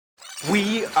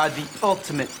We are the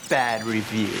ultimate bad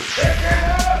review.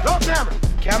 Roll camera.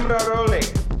 Camera rolling.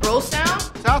 Roll sound.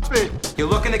 South speed. You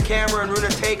look in the camera and ruin a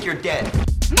take, you're dead.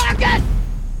 Marcus!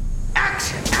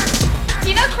 Action. Do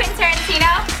you know Quentin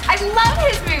Tarantino? I love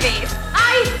his movies.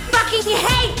 I fucking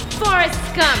hate Forrest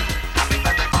Gump.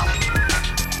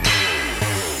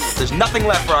 There's nothing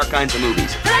left for our kinds of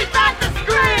movies. Take back the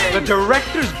screen! The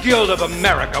Directors Guild of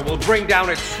America will bring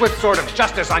down its swift sword of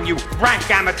justice on you rank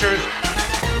amateurs.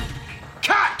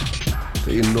 Cut!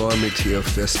 The enormity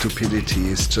of their stupidity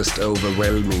is just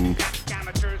overwhelming.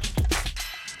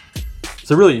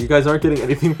 So really, you guys aren't getting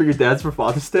anything for your dads for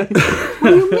Father's Day? What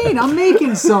do you mean? I'm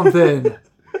making something.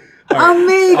 I'm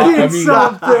making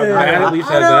something. Matt at least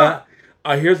has that.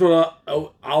 Here's what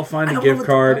I'll find a gift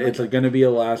card. It's going to be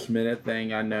a last minute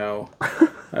thing. I know.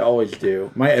 I always do.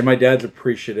 My dad's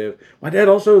appreciative. My dad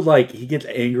also is like, he gets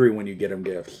angry when you get him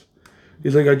gifts.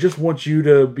 He's like, I just want you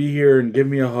to be here and give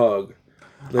me a hug.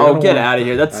 Like, get out of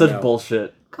here. That's such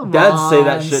bullshit. Come Dads on, say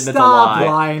that shit and it's a stop lie.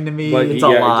 lying to me. But It's a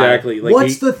lie. Exactly. Like,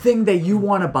 What's the thing that you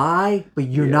want to buy, but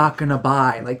you're not gonna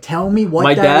buy? Like, tell me what.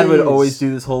 My that dad would is. always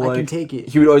do this whole like. I can take it.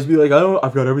 He would always be like,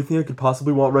 I've got everything I could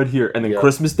possibly want right here, and then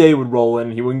Christmas Day would roll in,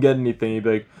 and he wouldn't get anything. He'd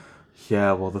be like,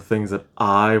 yeah, well, the things that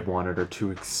I wanted are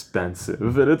too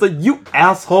expensive, and it's like, you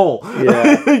asshole.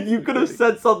 Yeah. You could have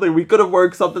said something. We could have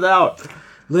worked something out.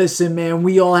 Listen, man,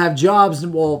 we all have jobs.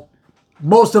 Well,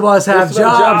 most of us have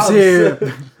jobs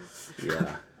here.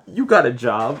 Yeah. You got a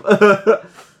job.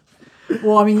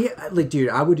 Well, I mean, like, dude,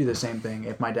 I would do the same thing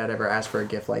if my dad ever asked for a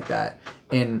gift like that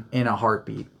in a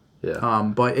heartbeat.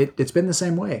 Yeah. But it's been the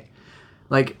same way.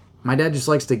 Like, my dad just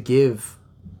likes to give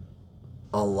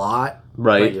a lot.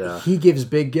 Right. Like, he gives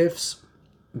big gifts,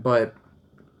 but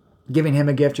giving him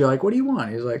a gift, you're like, what do you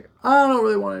want? He's like, I don't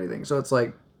really want anything. So it's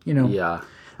like, you know. Yeah.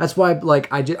 That's why, like,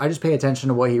 I just pay attention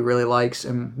to what he really likes,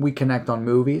 and we connect on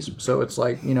movies. So it's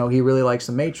like, you know, he really likes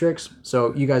The Matrix.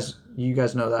 So you guys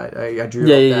know that I drew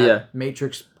up that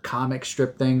Matrix comic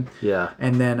strip thing. Yeah.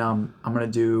 And then I'm gonna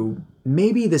do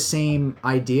maybe the same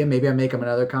idea. Maybe I make him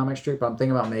another comic strip. But I'm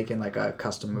thinking about making like a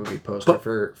custom movie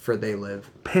poster for They Live.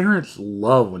 Parents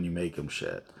love when you make them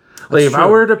shit. Like, if I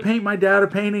were to paint my dad a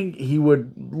painting, he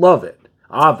would love it.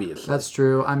 Obviously. That's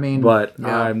true. I mean, but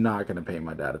I'm not gonna paint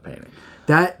my dad a painting.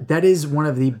 That is one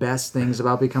of the best things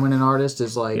about becoming an artist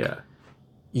is like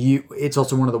it's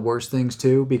also one of the worst things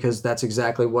too, because that's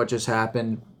exactly what just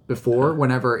happened before.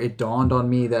 Whenever it dawned on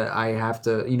me that I have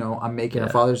to, you know, I'm making a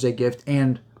Father's Day gift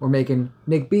and we're making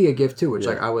Nick B a gift too, which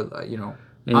like I would, you know,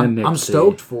 I'm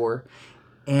stoked for,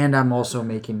 and I'm also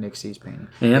making Nick C's painting.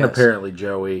 And apparently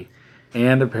Joey.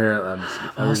 And apparently,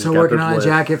 I'm also working on a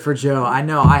jacket for Joe. I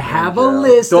know. I have a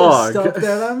list of stuff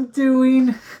that I'm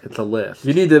doing. It's a list.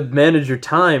 You need to manage your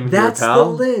time. That's here,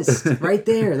 pal. the list right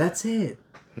there. That's it.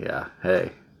 Yeah.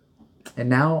 Hey. And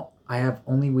now I have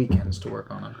only weekends to work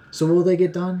on them. So will they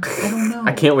get done? I don't know.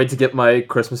 I can't wait to get my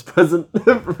Christmas present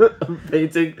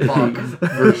painting.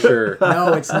 For sure.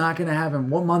 No, it's not going to happen.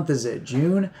 What month is it?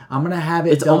 June? I'm going to have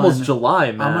it It's done. almost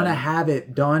July, man. I'm going to have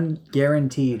it done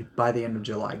guaranteed by the end of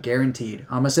July. Guaranteed.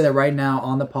 I'm going to say that right now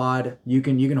on the pod. You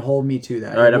can hold me to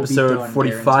that. All right, episode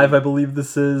 45, guaranteed. I believe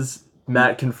this is.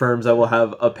 Matt confirms I will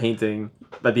have a painting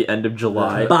by the end of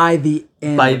July. By the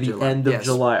end of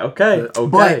July. Okay.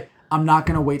 But I'm not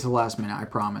going to wait till the last minute, I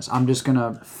promise. I'm just going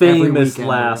to... Famous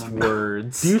last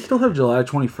words. Do you still have July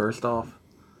 21st off?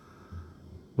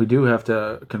 We do have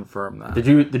to confirm that. Did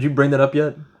you bring that up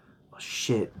yet? Oh,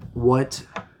 shit. What?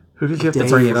 Who did you have to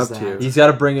bring it up to? He's got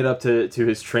to bring it up to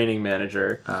his training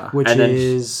manager. Which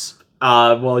is...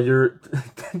 well, you're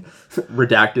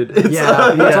redacted.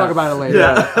 We'll talk about it later.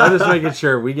 Yeah, I'm just making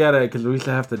sure we gotta, because we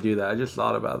have to do that. I just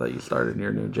thought about that. You started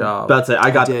your new job. That's it. I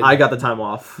got the time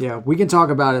off. Yeah, we can talk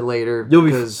about it later. You'll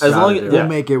be as long as we'll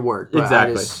make it work.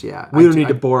 Exactly. We don't need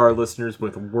to bore our listeners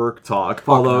with work talk.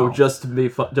 Although just to be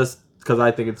fun, just because I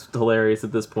think it's hilarious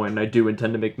at this point, and I do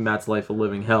intend to make Matt's life a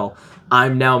living hell.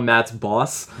 I'm now Matt's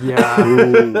boss.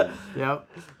 Yeah. Yep.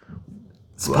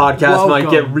 This podcast might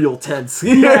get real tense.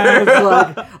 Yeah, it's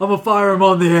like, I'm gonna fire him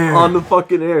on the air. On the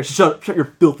fucking air. Shut your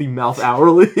filthy mouth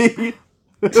hourly.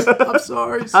 I'm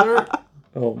sorry, sir.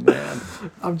 Oh, man.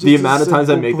 The amount of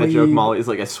times I make that joke, Molly is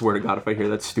like, I swear to God, if I hear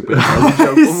that stupid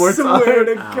joke one more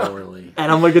time. Hourly.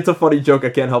 And I'm like, it's a funny joke. I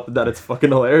can't help it that it's fucking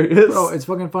hilarious. Bro, it's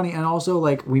fucking funny. And also,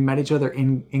 like, we met each other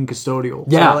in custodial.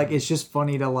 Yeah. So, like, it's just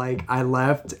funny to, like, I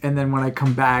left, and then when I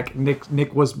come back,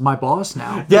 Nick was my boss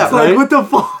now. Yeah, it's right? like, what the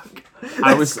fuck?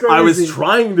 I was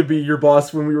trying to be your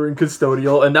boss when we were in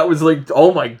custodial, and that was like,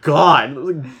 oh my God, it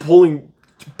was like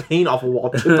paint off a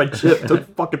wall chip by chip. It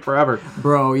took fucking forever.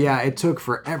 Bro, yeah, it took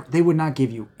forever. They would not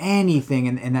give you anything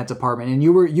in that department, and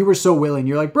you were so willing.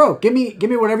 You're like, bro, give me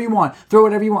whatever you want, throw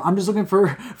whatever you want. I'm just looking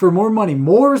for more money.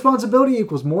 More responsibility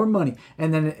equals more money.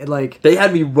 And then they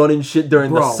had me running shit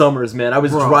during the summers, man. I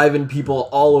was driving people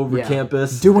all over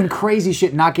campus, doing crazy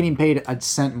shit, not getting paid a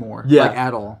cent more, like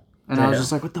at all. And I was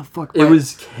just like, what the fuck? It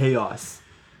was chaos.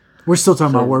 We're still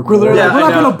talking about work. We're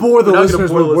not going to bore the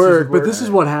listeners with work, but this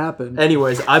is what happened.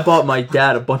 Anyways, I bought my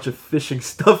dad a bunch of fishing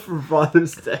stuff for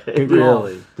Father's Day.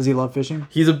 Really? Does he love fishing?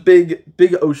 He's a big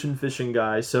ocean fishing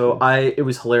guy. So it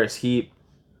was hilarious.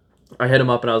 I hit him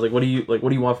up and I was like, what do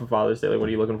you want for Father's Day? Like, what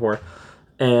are you looking for?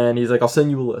 And he's like, I'll send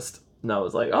you a list. And I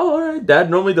was like, oh, all right. Dad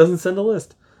normally doesn't send a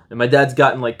list. And my dad's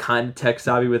gotten like kind of tech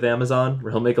savvy with Amazon,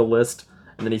 where he'll make a list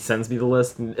and then he sends me the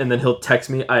list, and then he'll text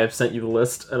me, I have sent you the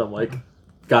list, and I'm like,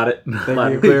 got it,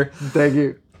 loud and clear. Thank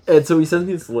you. And so he sends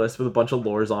me this list with a bunch of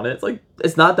lures on it. It's like,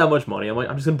 it's not that much money. I'm like,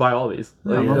 I'm just gonna buy all these.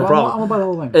 Like, no problem. I'm gonna buy the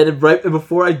whole thing. And right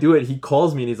before I do it, he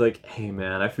calls me and he's like, hey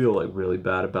man, I feel like really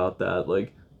bad about that.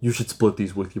 Like, you should split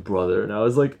these with your brother. And I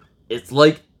was like, it's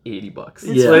like $80.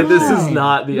 Yeah, like, this is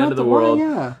not the end of the world.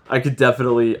 Yeah. I could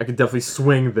definitely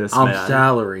swing this, man. I'm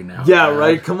salary now. Yeah, man.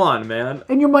 Right? Come on, man.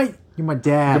 And you're my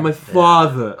dad. You're my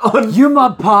father. You're my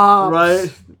pop.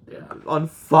 Right? Yeah. On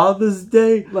Father's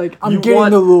Day, like, I'm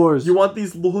getting the lures. You want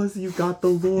these lures? You got the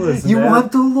lures. You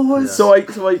want the lures?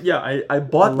 Yeah. I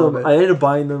bought them. I ended up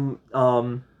buying them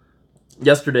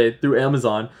yesterday through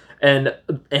Amazon, and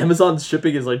Amazon's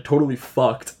shipping is like totally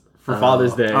fucked for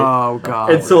Father's Day. Oh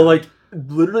god. And so like,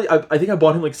 literally, I think I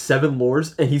bought him like 7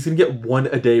 lures, and he's gonna get 1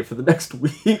 a day for the next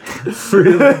week.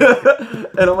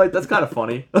 And I'm like, that's kind of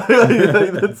funny.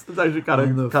 That's actually kind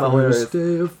of hilarious. First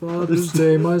day of Father's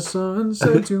Day, my son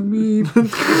said to me.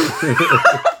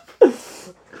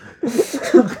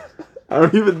 I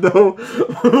don't even know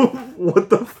what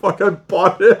the fuck I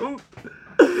bought him.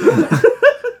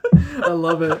 I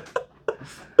love it.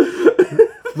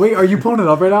 Wait, are you pulling it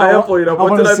up right now? I am pulling it up.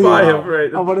 What did I buy him?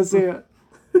 Right. I want to see it.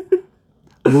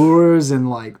 Lures and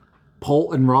like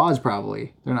pole and rods,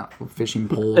 probably. They're not fishing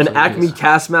poles. An Acme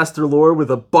Castmaster lure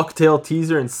with a bucktail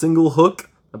teaser and single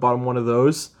hook. I bought him one of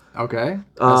those. Okay.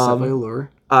 That's definitely a lure.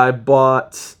 I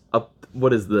bought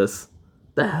what is this?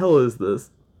 The hell is this?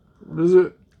 What is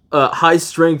it? High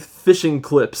strength fishing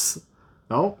clips.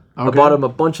 Oh. Okay. I bought him a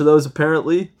bunch of those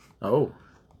apparently. Oh.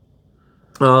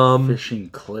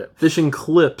 Fishing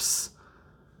clips.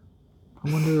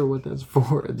 I wonder what that's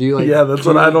for. Do you like? Yeah, that's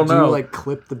what I don't know. Do you like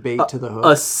clip the bait to the hook?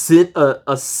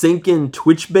 A sink-in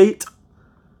twitch bait.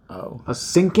 Oh. A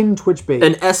sink-in twitch bait.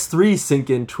 An S3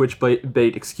 sink-in twitch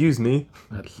bait. Excuse me.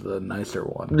 That's the nicer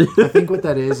one. I think what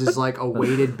that is like a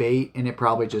weighted bait, and it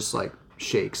probably just like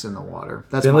shakes in the water.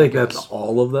 That's I feel my like guess. that's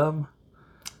all of them.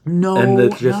 No, and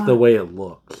that's just the way it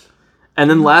looks. And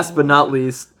then last but not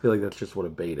least, I feel like that's just what a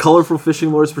bait is. Colorful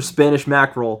fishing lures for Spanish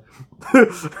mackerel.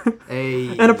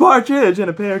 And a partridge and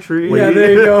a pear tree. Wait, yeah,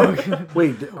 there you go.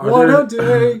 Wait, what a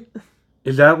day.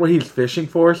 Is that what he's fishing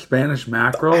for? Spanish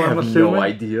mackerel, I'm assuming? No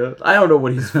idea. I don't know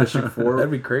what he's fishing for. That'd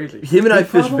be crazy. Him and I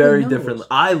fish very differently.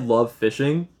 I love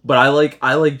fishing, but I like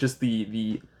just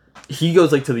the he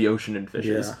goes like to the ocean and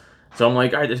fishes. Yeah. So I'm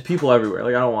like, all right, there's people everywhere.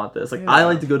 Like, I don't want this. Like, I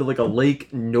like to go to like a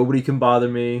lake. Nobody can bother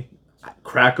me.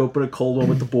 Crack open a cold one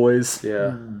with the boys. Yeah.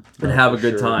 And have a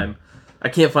good time. I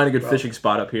can't find a good fishing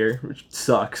spot up here, which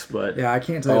sucks, but... Yeah, I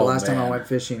can't tell you the last time I went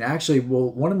fishing. Actually,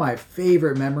 one of my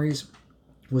favorite memories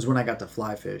was when I got to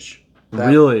fly fish.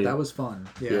 Really? That was fun.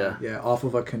 Yeah, off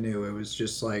of a canoe. It was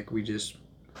just like, we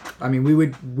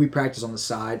practiced on the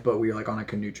side, but we were like on a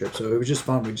canoe trip, so it was just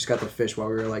fun. We just got to fish while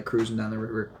we were like cruising down the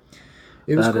river.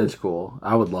 It was cool. Is cool.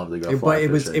 I would love to go fly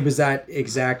fishing. But it was that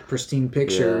exact pristine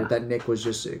picture that Nick was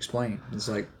just explaining. It's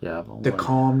like the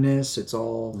calmness. It's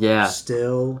all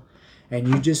still, and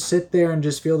you just sit there and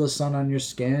just feel the sun on your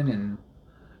skin and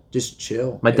just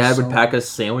chill. My dad would pack us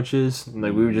sandwiches, and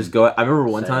like we would just go. I remember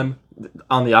one time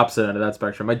on the opposite end of that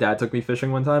spectrum. My dad took me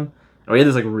fishing one time, and we had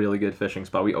this like really good fishing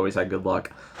spot. We always had good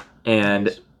luck,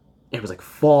 and it was like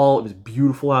fall. It was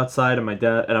beautiful outside, and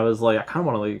I was like, I kind of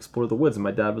want to like explore the woods. And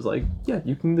my dad was like, yeah,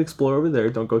 you can explore over there.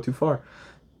 Don't go too far.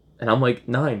 And I'm like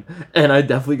 9, and I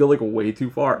definitely go like way too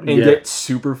far and get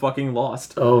super fucking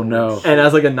lost. Oh no! And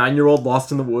as like a 9-year-old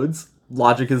lost in the woods,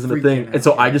 logic isn't a thing, and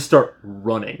so I just start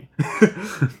running.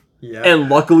 And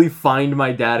luckily find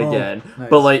my dad again. Nice.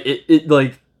 But like it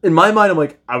like. In my mind, I'm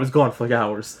like, I was gone for like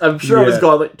hours. I'm sure I was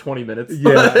gone like 20 minutes.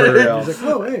 Yeah, for real. He's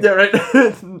like, oh, hey. Yeah, right?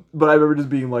 But I remember just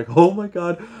being like, oh my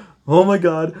god, I'm gonna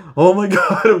die. Oh my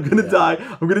god.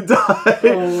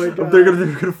 They're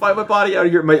They're gonna find my body out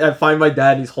of here. I find my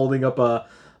dad, and he's holding up a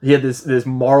He had this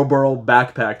Marlboro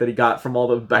backpack that he got from all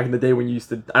the back in the day when you used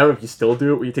to. I don't know if you still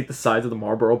do it, where you take the sides of the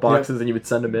Marlboro boxes and you would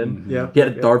send them in. Yeah. He had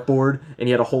a dartboard and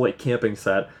he had a whole like camping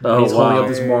set. And he's holding up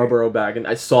this Marlboro bag, and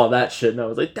I saw that shit and I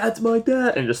was like, "That's my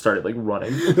dad!" and just started like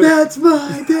running. That's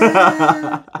my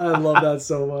dad. I love that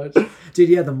so much, dude.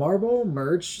 Yeah, the Marlboro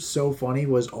merch, so funny,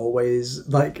 was always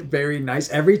like very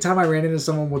nice. Every time I ran into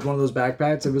someone with one of those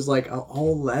backpacks, it was like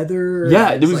all leather.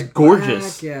 Yeah, it was like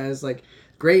gorgeous. Black. Yeah, it's like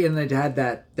great, and it had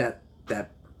that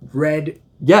red.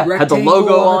 Yeah, had the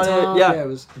logo on top. it. Yeah, it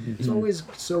was always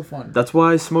so fun. That's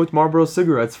why I smoked Marlboro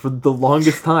cigarettes for the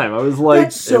longest time. I was like,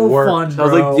 that's so fun, bro. I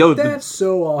was like, yo, that's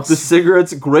so awesome. The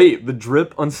cigarette's great. The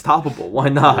drip, unstoppable. Why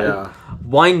not? Yeah.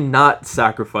 Why not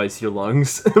sacrifice your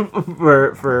lungs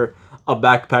for a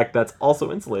backpack that's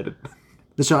also insulated?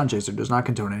 The Shot and Chaser does not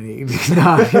condone any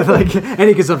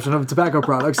any consumption of tobacco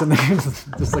products, and then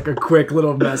just like a quick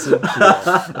little message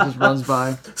that just runs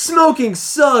by. Smoking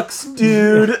sucks,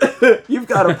 dude. You've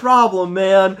got a problem,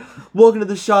 man. Welcome to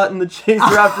the Shot and the Chaser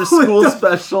after school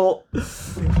special.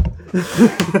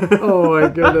 Oh my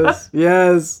goodness!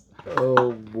 Yes.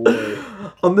 Oh boy.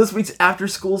 On this week's after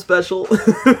school special,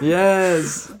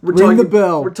 yes, ring the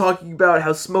bell. We're talking about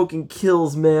how smoking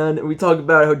kills, man, and we talk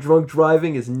about how drunk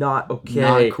driving is not okay.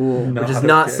 Not cool. Which is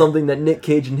not something that Nick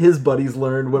Cage and his buddies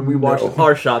learned when we watched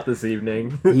our shot this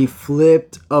evening. He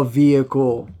flipped a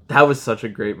vehicle. That was such a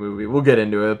great movie. We'll get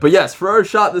into it. But yes, for our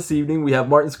shot this evening, we have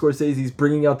Martin Scorsese's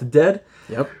Bringing Out the Dead.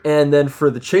 Yep. And then for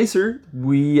the chaser,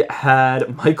 we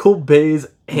had Michael Bay's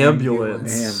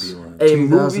Ambulance. A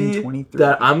movie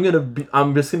that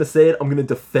I'm just gonna say it, I'm gonna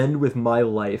defend with my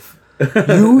life.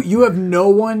 You have no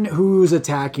one who's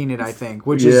attacking it, I think,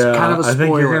 which is kind of a spoiler. I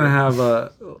think you're gonna have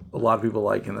a lot of people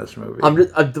liking this movie.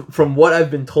 From what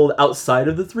I've been told outside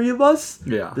of the three of us,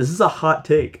 this is a hot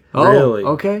take. Oh, really?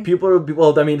 Okay. People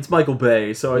are it's Michael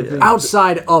Bay, so I think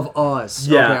outside of us.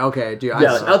 Yeah. Okay, dude.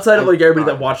 Outside of like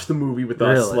everybody that watched the movie with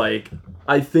us, like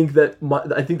I think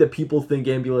that people think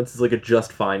Ambulance is like a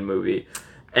just fine movie.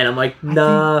 And I'm like,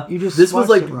 nah. This was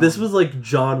like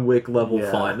John Wick level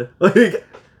fun. Like,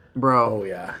 bro. Oh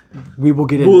yeah. We will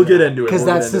get into We'll get into it. Because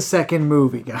that's the second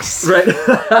movie, guys. Right.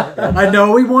 I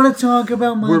know we want to talk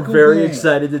about Michael Bay. We're very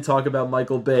excited to talk about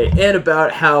Michael Bay and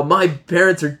about how my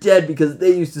parents are dead because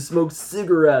they used to smoke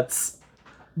cigarettes.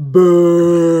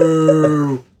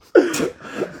 Boo.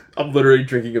 I'm literally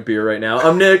drinking a beer right now.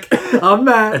 I'm Nick. I'm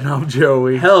Matt. And I'm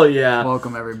Joey. Hell yeah.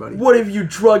 Welcome, everybody. What have you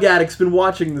drug addicts been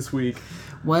watching this week?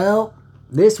 Well,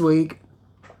 this week,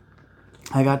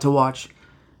 I got to watch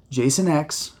Jason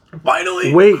X.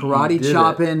 Finally! Wait, karate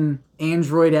chopping,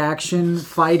 android action,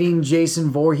 fighting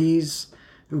Jason Voorhees,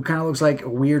 who kind of looks like a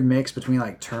weird mix between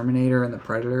like Terminator and the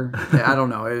Predator. I don't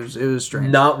know. It was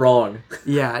strange. Not wrong.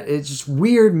 Yeah, it's just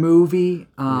weird movie.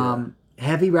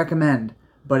 Heavy recommend,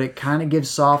 but it kind of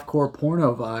gives softcore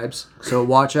porno vibes. So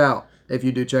watch out if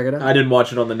you do check it out. I didn't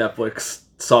watch it on the Netflix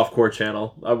softcore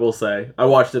channel, I will say. I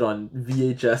watched it on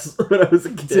VHS when I was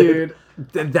a kid. Dude,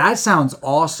 that sounds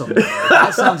awesome.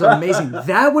 That sounds amazing.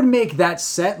 That would make that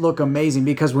set look amazing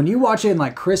because when you watch it in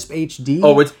like crisp HD,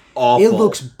 it's awful. It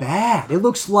looks bad. It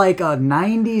looks like a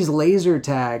 90s laser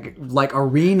tag like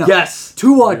arena. Yes.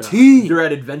 To a T. You're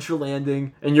at Adventure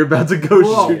Landing and you're about to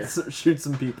go shoot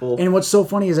some people. And what's so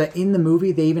funny is that in the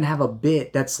movie they even have a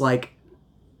bit that's like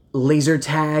laser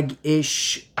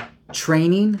tag-ish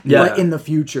training but in the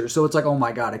future. So it's like, oh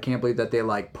my god, I can't believe that they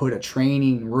like put a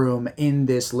training room in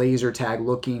this laser tag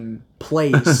looking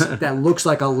place that looks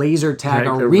like a laser tag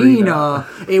arena.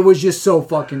 It was just so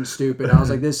fucking stupid. I was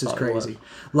like, this is crazy.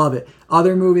 Love it.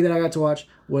 Other movie that I got to watch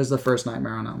was The First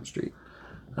Nightmare on Elm Street.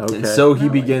 Okay. And so he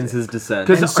begins his descent.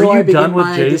 Because are you done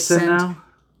with Jason now?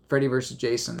 Freddy vs.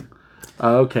 Jason.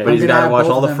 Okay. But he's got to watch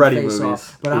all the Freddy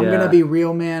movies. But I'm going to be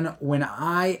real, man. When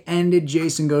I ended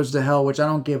Jason Goes to Hell, which I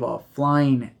don't give a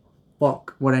flying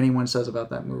fuck what anyone says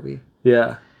about that movie.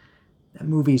 Yeah. That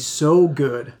movie's so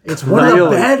good. It's one of the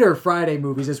better Friday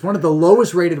movies. It's one of the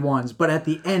lowest rated ones. But at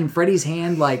the end, Freddy's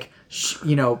hand, like,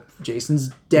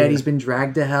 Jason's dead. He's been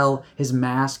dragged to hell. His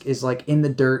mask is, like, in the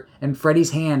dirt. And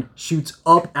Freddy's hand shoots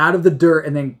up out of the dirt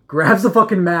and then grabs the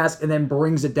fucking mask and then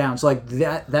brings it down. So, like,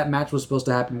 that match was supposed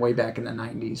to happen way back in the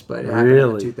 90s. But it happened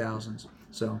in the 2000s.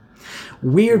 So,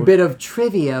 weird bit of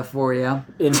trivia for you.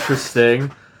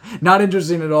 Interesting. Not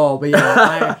interesting at all. But,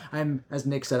 yeah, I'm as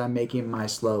Nick said, I'm making my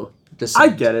slow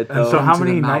descent. I get it, though. And so how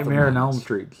many Nightmare on Elm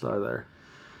Streets are there?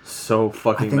 So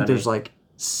fucking many. I think there's like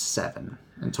 7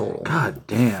 in total. God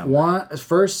damn.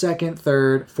 First, second,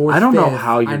 third, fourth, I don't fifth. know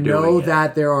how you're doing it. I know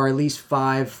that there are at least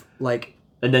 5 like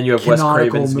and then you have Wes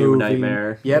Craven's New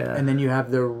Nightmare. Yep, and then you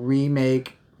have the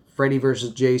remake Freddy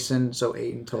vs. Jason, so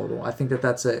 8 in total. I think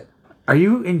that's it. Are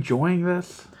you enjoying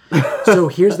this? So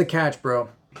here's the catch, bro.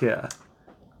 Yeah.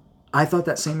 I thought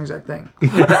that same exact thing.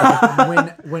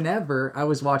 Whenever I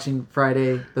was watching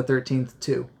Friday the 13th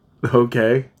 2.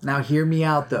 Okay. Now hear me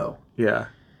out though. Yeah.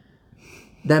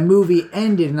 That movie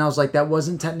ended and I was like, that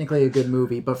wasn't technically a good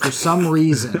movie, but for some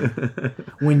reason,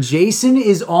 when Jason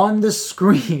is on the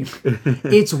screen,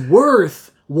 it's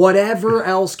worth whatever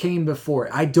else came before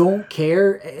it. I don't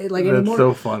care anymore. That's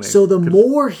so funny. So the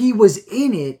more he was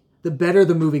in it, the better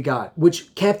the movie got,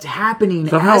 which kept happening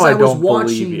Somehow as I was don't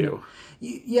watching. Believe you.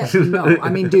 Yeah, no,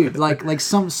 I mean, dude, like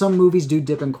some movies do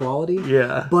dip in quality.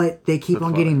 Yeah, but they keep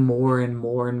on getting more and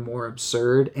more and more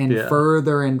absurd and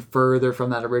further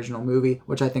from that original movie,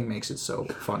 which I think makes it so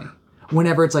funny.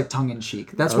 Whenever it's like tongue in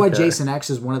cheek, that's why Jason X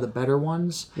is one of the better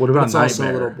ones. What about it's Nightmare? Also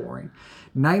a little boring.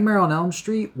 Nightmare on Elm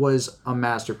Street was a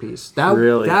masterpiece. That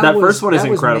first one is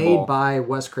incredible. Was made by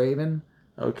Wes Craven.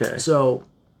 Okay, so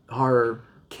horror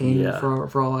king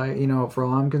for all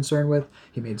I'm concerned with.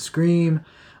 He made Scream.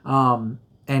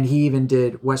 And he even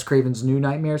did Wes Craven's New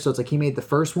Nightmare. So it's like he made the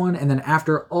first one, and then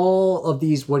after all of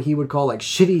these, what he would call like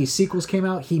shitty sequels came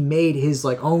out, he made his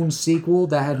like own sequel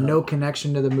that had no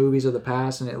connection to the movies of the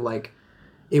past, and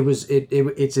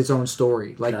it's its own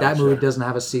story. Like that movie doesn't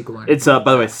have a sequel. Or it's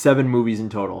by the way 7 movies in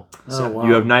total. Oh, wow.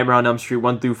 You have Nightmare on Elm Street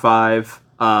 1 through 5.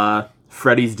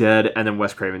 Freddy's Dead, and then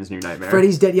Wes Craven's New Nightmare.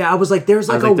 Freddy's Dead, yeah. I was like, there's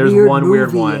there's weird one movie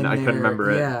weird one. in I there. couldn't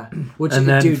remember it. Yeah, which and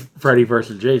then dude, Freddy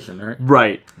versus Jason, right?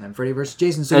 Right. And Freddy versus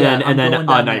Jason. So and then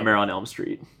Nightmare on Elm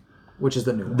Street, which is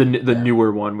the new one. The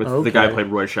newer one with the guy who played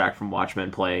Rorschach from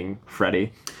Watchmen playing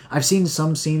Freddy. I've seen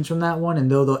some scenes from that one, and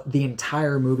though the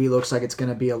entire movie looks like it's going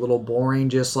to be a little boring,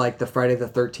 just like the Friday the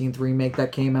 13th remake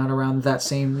that came out around that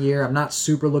same year, I'm not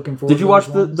super looking forward to Did you watch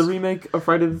the remake of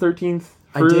Friday the 13th?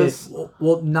 I did.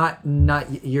 Well, not.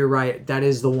 You're right. That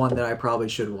is the one that I probably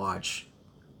should watch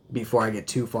before I get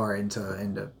too far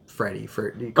into Freddy.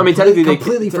 I mean, technically, they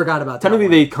completely forgot about that. Technically,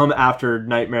 they come after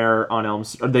Nightmare on Elm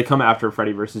Street. They come after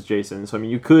Freddy versus Jason. So I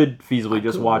mean, you could feasibly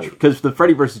just watch because the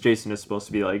Freddy versus Jason is supposed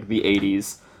to be like the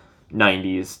 80s,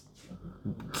 90s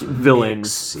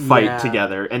villains fight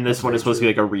together, and this one is supposed to be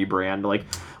like a rebrand. Like,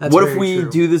 what if we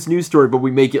do this news story, but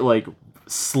we make it like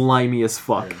slimy as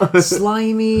fuck?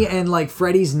 Slimy, and like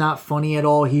Freddy's not funny at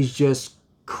all. He's just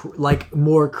like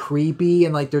more creepy,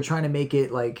 and like they're trying to make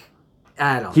it like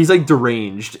I don't know. He's like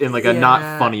deranged in like a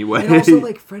not funny way. And also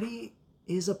like Freddy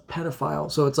is a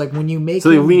pedophile, so it's like when you make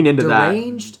they lean into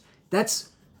deranged,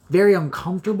 that's very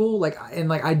uncomfortable. Like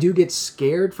I do get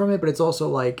scared from it, but it's also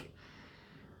like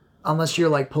unless you're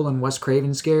like pulling Wes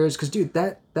Craven scares, because dude,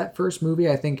 that first movie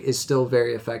I think is still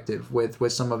very effective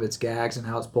with some of its gags and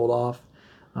how it's pulled off.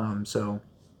 So,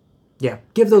 yeah,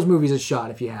 give those movies a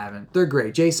shot if you haven't. They're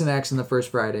great. Jason X and the First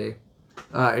Friday.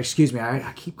 Excuse me,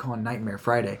 I keep calling Nightmare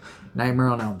Friday. Nightmare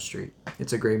on Elm Street.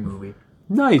 It's a great movie.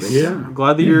 Nice. Great. Yeah. I'm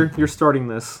glad that you're starting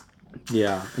this.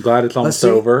 Yeah, I'm glad it's almost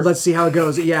over. Let's see how it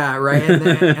goes. Yeah, right.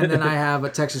 And then I have a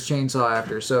Texas Chainsaw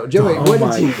after. So, Joey, what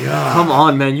did you? God. Come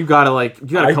on, man! You gotta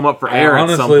come up for air I at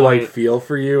some honestly point. feel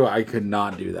for you. I could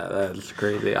not do that. That's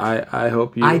crazy. I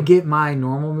hope you. I get my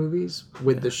normal movies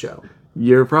with the show.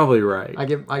 You're probably right.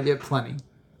 I get plenty.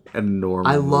 And normal.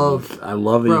 I love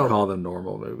that you call them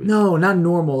normal movies. No, not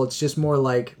normal. It's just more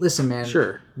like, listen, man.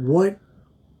 Sure.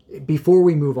 Before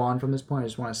we move on from this point, I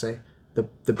just want to say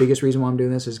the biggest reason why I'm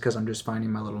doing this is because I'm just finding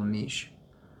my little niche.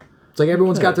 It's like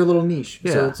everyone's got their little niche.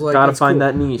 Yeah. So it's like gotta find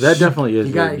that niche. That definitely is.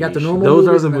 You got the normal. Those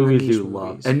movies are the movies you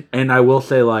love. And I will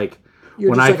say, like,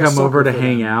 when I come over to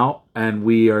hang out and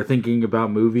we are thinking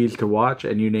about movies to watch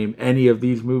and you name any of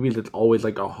these movies, it's always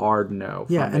like a hard no.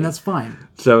 Yeah, and that's fine.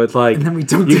 So it's like, and then we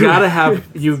don't you gotta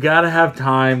have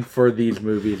time for these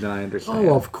movies, and I understand.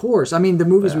 Oh, of course. I mean, the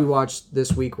movies we watched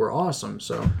this week were awesome.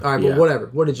 So all right, but whatever.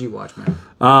 What did you watch,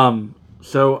 man?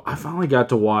 So I finally got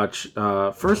to watch.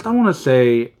 First, I want to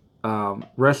say,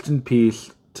 rest in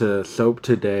peace to Soap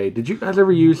Today. Did you guys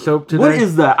ever use Soap Today? What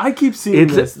is that? I keep seeing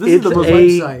this. This is the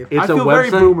website. It's I feel a very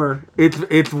website. boomer.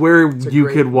 It's where you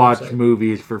could watch website.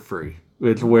 movies for free.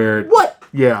 It's where What?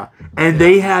 Yeah, and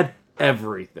they had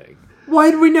everything.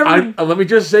 Why did we never? Let me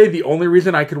just say, the only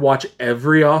reason I could watch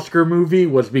every Oscar movie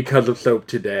was because of Soap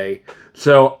Today.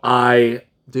 So I'm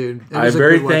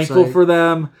very thankful for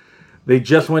them. They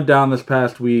just went down this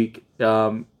past week.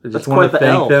 I just want to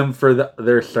thank them for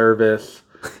their service.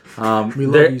 We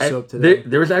love you, Soap Today.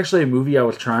 There was actually a movie I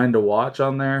was trying to watch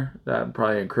on there that I'm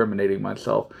probably incriminating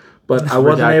myself, but I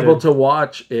wasn't able to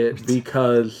watch it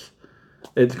because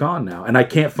it's gone now, and I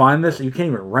can't find this. You can't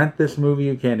even rent this movie.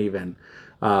 You can't even.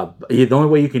 The only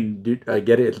way you can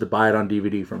get it is to buy it on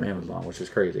DVD from Amazon, which is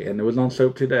crazy. And it was on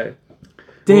Soap Today.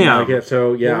 Damn.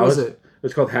 So yeah, What was it?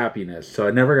 It's called Happiness. So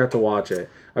I never got to watch it.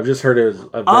 I've just heard it was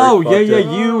a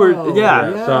very you were So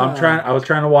I was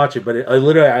trying to watch it, but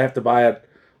I have to buy it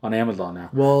on Amazon now.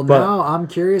 Well, now I'm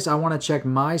curious. I want to check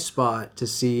my spot to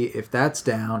see if that's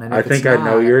down. And if I think I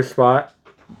know your spot.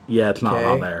 Yeah, it's not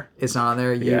on there. It's not on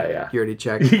there? You already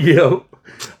checked. Yep.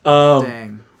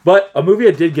 Dang. But a movie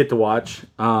I did get to watch,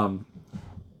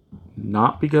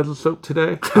 not because of soap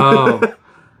today,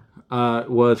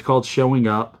 was called Showing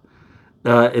Up.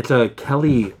 It's a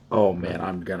Kelly... Oh, man,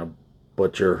 I'm going to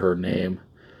butcher her name.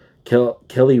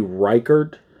 Kelly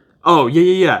Reichardt. Oh,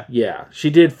 yeah. Yeah, she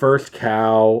did First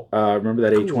Cow. Remember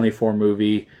that A24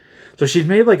 movie? So she's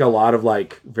made like a lot of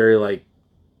like very like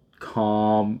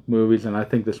calm movies, and I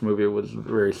think this movie was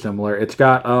very similar. It's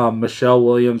got Michelle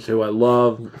Williams, who I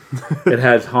love. It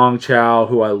has Hong Chow,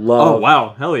 who I love. Oh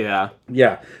wow, hell yeah.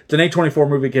 Yeah, it's an A24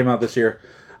 movie, came out this year,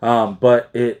 but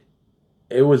it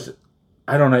was,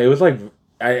 I don't know, it was like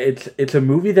it's a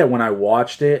movie that when I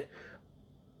watched it,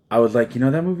 I was like,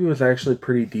 that movie was actually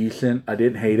pretty decent. I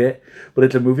didn't hate it, but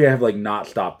it's a movie I have like not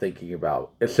stopped thinking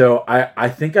about. So I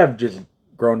think I've just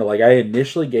grown to like, I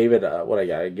initially gave it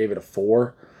I gave it a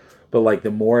 4, but like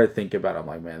the more I think about it, I'm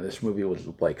like, man, this movie was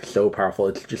like so powerful.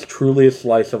 It's just truly a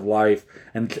slice of life,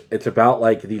 and it's about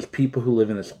like these people who live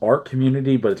in this art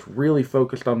community, but it's really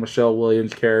focused on Michelle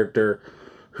Williams' character,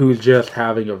 who's just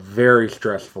having a very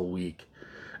stressful week,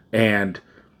 and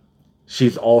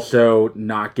she's also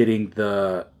not getting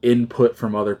the input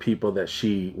from other people that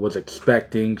she was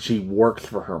expecting. She works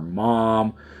for her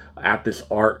mom at this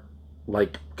art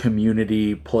like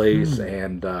community place,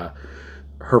 and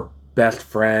her best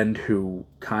friend, who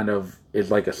kind of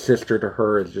is like a sister to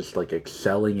her, is just like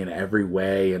excelling in every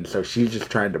way, and so she's just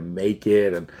trying to make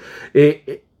it, and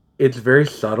it's very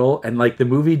subtle, and like the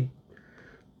movie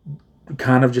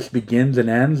kind of just begins and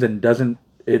ends and doesn't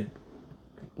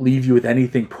leave you with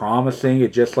anything promising.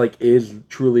 It just like is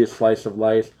truly a slice of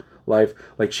life. Like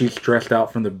she's stressed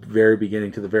out from the very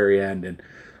beginning to the very end, and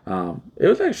it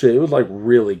was like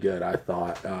really good. I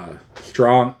thought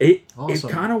strong. Awesome.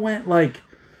 It kind of went like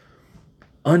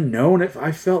unknown. If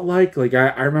I felt like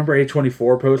I remember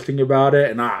A24 posting about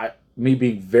it, and me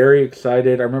being very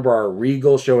excited. I remember our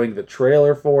Regal showing the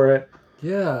trailer for it.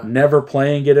 Yeah. Never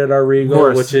playing it at our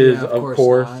Regal, which is of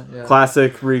course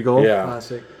classic Regal. Yeah.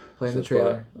 Classic. Playing the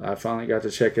trailer. I finally got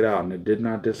to check it out, and it did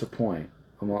not disappoint.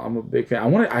 I'm a big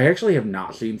fan. I actually have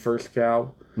not seen First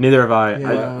Cow. Neither have I.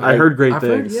 Yeah. I heard great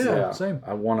things. Same.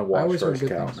 I want to watch First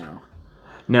Cow now.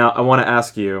 Now I want to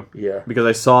ask you, because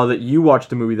I saw that you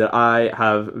watched a movie that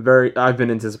I've been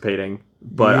anticipating,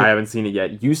 but I haven't seen it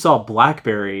yet. You saw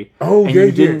Blackberry, and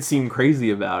you didn't seem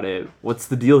crazy about it. What's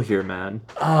the deal here, man?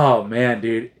 Oh man,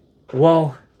 dude.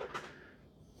 Well,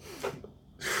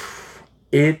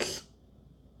 it's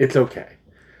okay.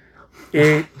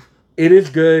 It is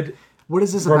good. What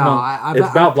is this about? It's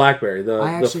about Blackberry,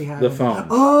 the phone.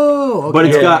 Oh, okay. But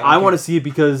it's got. I want to see it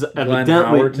because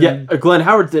evidently, Glenn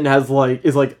Howerton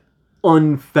is like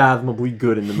unfathomably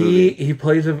good in the movie. He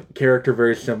plays a character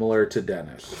very similar to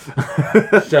Dennis.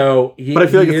 So, but I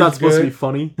feel like it's not supposed to be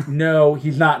funny. No,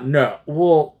 he's not. No,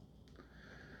 well,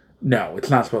 no, it's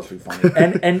not supposed to be funny,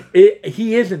 and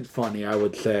he isn't funny. I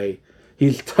would say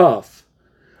he's tough,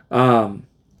 and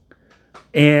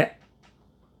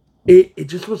it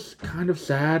just was kind of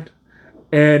sad,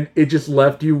 and it just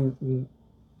left you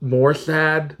more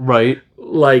sad, right?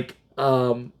 Like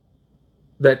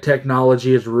that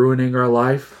technology is ruining our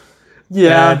life.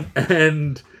 Yeah,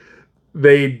 and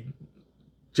they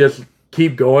just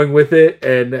keep going with it,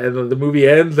 and the movie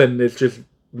ends, and it's just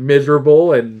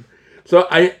miserable. And so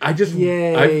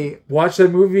I watched that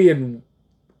movie and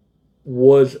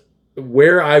was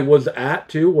where I was at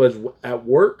too was at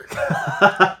work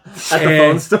at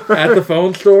the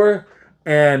phone store,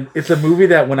 and it's a movie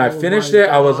that when I finished it,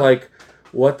 I was like,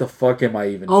 what the fuck am I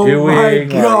even doing? Oh my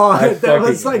god, that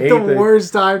was like the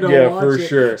worst time to watch it. Yeah, for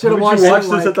sure. Should have watched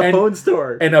this at the phone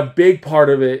store. And a big part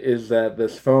of it is that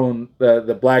this phone,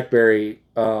 the Blackberry,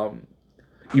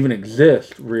 even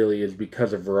exists really is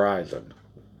because of Verizon.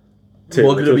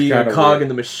 Well, it's going to be a cog in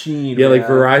the machine. Yeah, like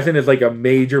Verizon is like a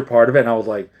major part of it, and I was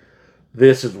like,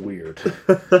 this is weird.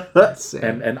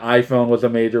 And iPhone was a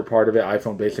major part of it.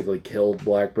 iPhone basically killed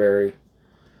Blackberry.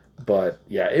 But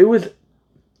yeah, it was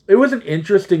an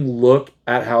interesting look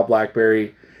at how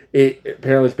Blackberry, it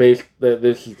apparently is based,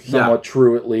 this is somewhat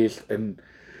true at least, and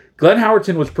Glenn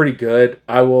Howerton was pretty good,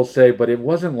 I will say, but it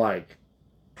wasn't like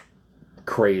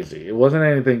crazy. It wasn't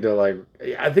anything to like,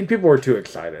 I think people were too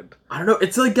excited. I don't know,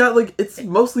 it's like it's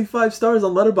mostly 5 stars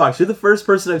on Letterboxd. You're the first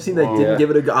person I've seen that didn't give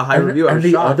it a high review. And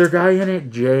the other guy in it,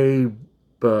 Jay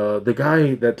the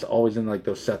guy that's always in like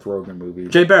those Seth Rogen movies.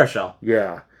 Jay Baruchel.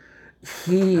 Yeah.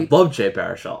 I love Jay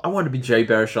Baruchel. I wanted to be Jay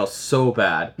Baruchel so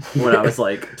bad when I was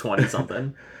like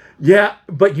 20-something. Yeah,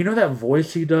 but you know that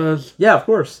voice he does? Yeah, of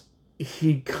course.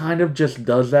 He kind of just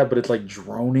does that, but it's like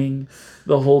droning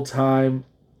the whole time,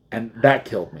 and that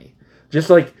killed me. Just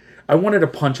like, I wanted to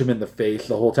punch him in the face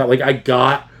the whole time. Like, I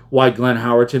got why Glenn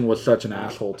Howerton was such an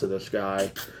asshole to this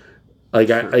guy. Like,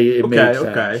 it made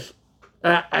sense.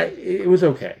 It was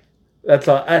okay. That's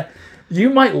all. You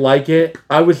might like it.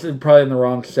 I was probably in the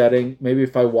wrong setting. Maybe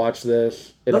if I watched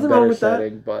this in a better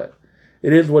setting, but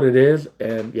it is what it is.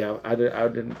 And yeah, I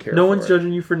didn't care. No one's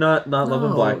judging you for not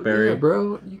loving Blackberry, yeah,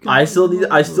 bro. I still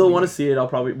want to see it. I'll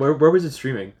probably. Where was it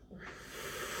streaming?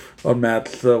 On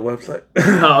Matt's website.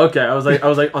 Oh, okay. I was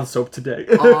like on Soap Today.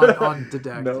 on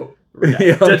Didactyl. No.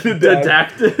 Yeah.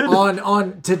 Didactyl.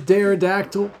 on to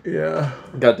Pterodactyl. Yeah.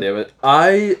 God damn it.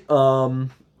 I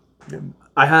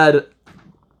had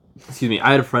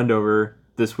a friend over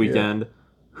this weekend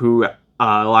who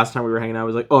last time we were hanging out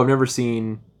was like, "Oh, I've never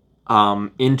seen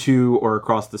Into or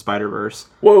Across the Spider-Verse."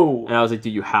 Whoa. And I was like,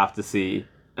 "Dude, you have to see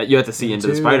Into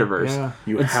the Spider-Verse." Yeah.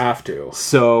 You have to.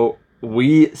 So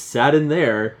we sat in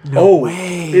there. No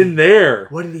way. In there.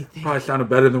 What did he think? Probably sounded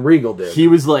better than Regal did. He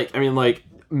was like,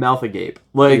 mouth agape.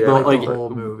 Like the whole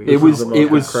movie. It was so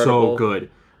incredible.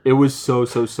 good. It was so.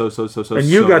 And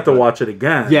you got to watch it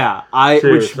again. Yeah,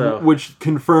 which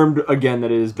confirmed again that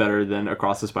it is better than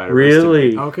Across the Spider-Verse.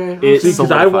 Really? Okay.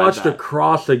 Because I watched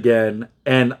Across again,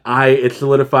 and it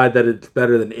solidified that it's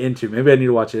better than Into. Maybe I need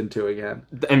to watch Into again.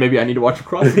 And maybe I need to watch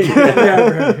Across again.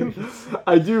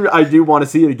 Yeah, right. I do want to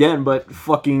see it again, but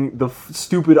fucking the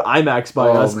stupid IMAX by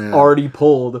us man. already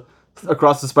pulled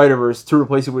Across the Spider-Verse to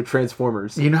replace it with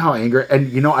Transformers. You know how angry...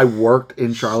 And you know, I worked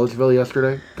in Charlottesville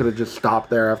yesterday. Could have just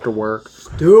stopped there after work.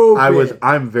 Stupid.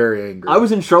 I'm very angry. I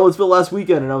was in Charlottesville last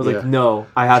weekend, and I was like, no,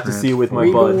 I have to see it with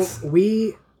my buds.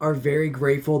 We are very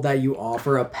grateful that you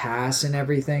offer a pass and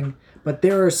everything, but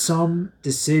there are some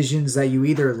decisions that you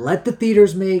either let the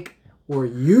theaters make or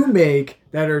you make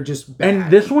that are just bad.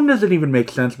 And this one doesn't even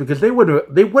make sense because they would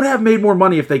have made more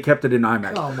money if they kept it in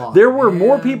IMAX. Come on, there were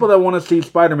more man. people that want to see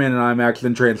Spider-Man in IMAX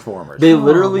than Transformers. They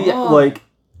literally, like,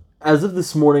 as of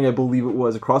this morning, I believe it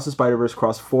was, Across the Spider-Verse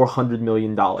crossed $400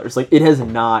 million. Like, it has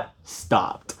not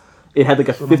stopped. It had, like,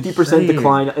 a 50%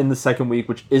 decline in the second week,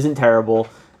 which isn't terrible.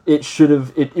 It should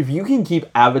have... If you can keep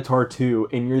Avatar 2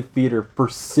 in your theater for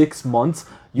 6 months...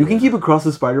 You can keep Across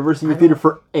the Spider-Verse in your theater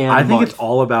for I think it's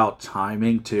all about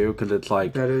timing, too, because it's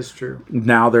like... That is true.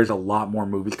 Now there's a lot more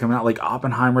movies coming out. Like,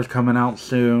 Oppenheimer's coming out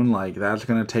soon. Like, that's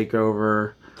going to take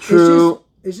over. True.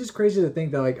 It's just crazy to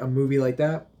think that, like, a movie like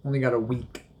that only got a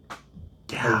week.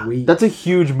 Yeah. A week. That's a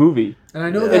huge movie. And I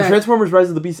know And Transformers Rise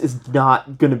of the Beast is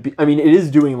not going to be... I mean, it is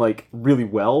doing, like, really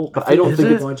well, but I don't think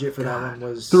the it's... budget for that one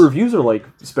was... The reviews are, like,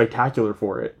 spectacular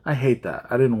for it. I hate that.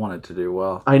 I didn't want it to do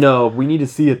well. I know. We need to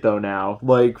see it, though, now.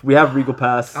 Like, we have Regal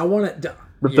Pass. I want to...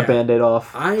 Rip the Band-Aid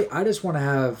off. I just want to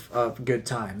have a good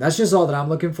time. That's just all that I'm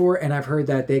looking for, and I've heard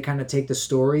that they kind of take the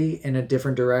story in a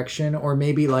different direction, or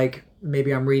maybe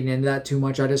I'm reading into that too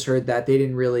much. I just heard that they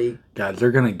didn't really... Guys,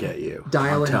 they're going to get you.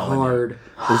 Dial in hard.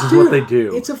 This is what they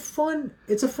do. It's a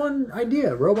fun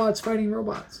idea. Robots fighting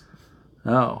robots.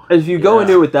 Oh. If you go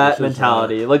into it with that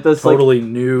mentality, like this totally like,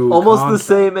 new almost concept.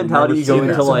 the same mentality you go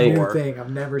into like... New thing. I've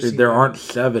never seen There that. aren't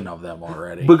 7 of them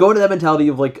already. But go into that mentality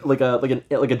of like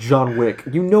a John Wick.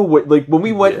 You know what? Like when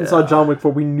we went and saw John Wick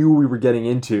 4, we knew we were getting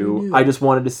into. I just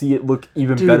wanted to see it look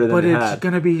even better than it had. But it's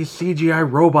gonna be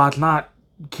CGI robots, not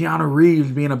Keanu Reeves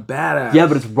being a badass. Yeah,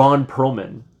 but it's Ron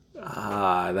Perlman.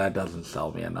 That doesn't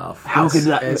sell me enough. How could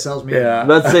that? It sells me. Yeah.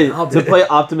 Let's say to play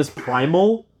Optimus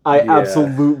Primal. I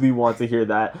absolutely want to hear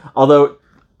that. Although,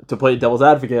 to play devil's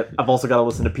advocate, I've also got to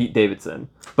listen to Pete Davidson.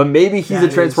 But maybe he's a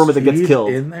Transformer that gets killed.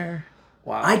 In there?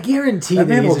 Wow. I guarantee That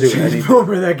man he's will a do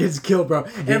Transformer that gets killed, bro.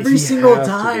 Every single has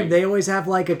to time, be. they always have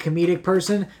like a comedic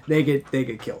person. They get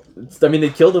killed. I mean,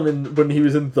 they killed him when he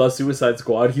was in The Suicide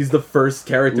Squad. He's the first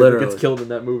character that gets killed in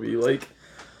that movie. Like,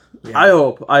 I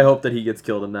hope that he gets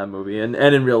killed in that movie and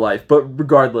in real life. But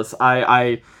regardless,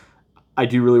 I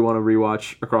do really want to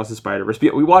rewatch Across the Spider-Verse.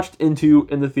 We watched Into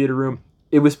in the theater room.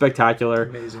 It was spectacular.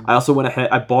 Amazing. I also went ahead.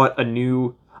 I bought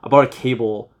a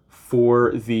cable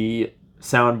for the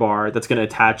sound bar that's going to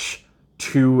attach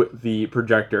to the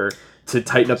projector to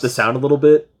tighten up the sound a little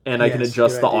bit, and I can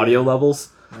adjust the audio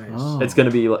levels. Nice. It's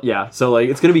gonna be so like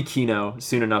it's gonna be Kino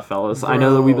soon enough, fellas. I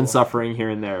know that we've been suffering here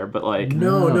and there, but like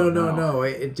no.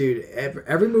 Dude,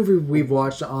 every movie we've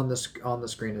watched on the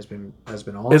screen has been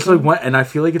awesome. It's like and I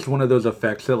feel like it's one of those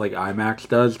effects that like IMAX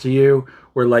does to you,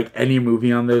 where like any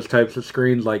movie on those types of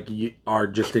screens like are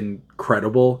just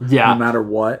incredible, no matter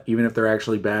what, even if they're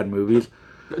actually bad movies.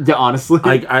 Yeah, honestly,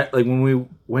 I like when we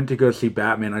went to go see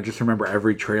Batman, I just remember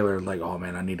every trailer like, oh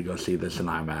man, I need to go see this in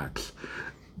IMAX.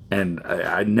 And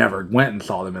I never went and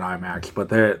saw them in IMAX, but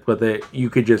you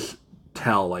could just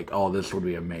tell like, oh, this would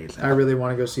be amazing. I really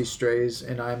want to go see Strays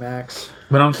in IMAX.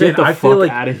 But I'm saying, I feel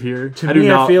like out of here.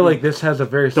 I feel like this has a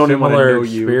very similar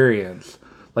experience.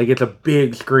 Like it's a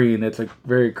big screen, it's a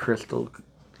very crystal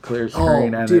clear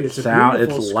screen, and it's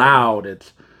loud,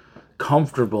 it's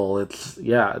comfortable, it's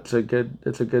a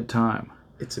good time.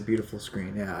 It's a beautiful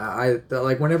screen. Yeah, I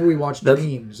like whenever we watched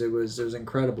Dreams, it was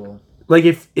incredible. Like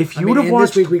if you would have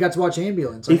watched this week, we got to watch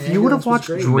Ambulance. If you would have watched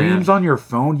Dreams on your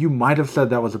phone, you might have said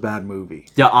that was a bad movie.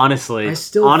 Yeah, honestly, I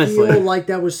still feel like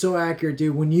that was so accurate,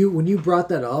 dude. When you brought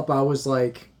that up, I was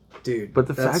like, dude. But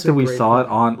the fact that we saw it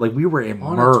on, like, we were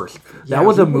immersed. That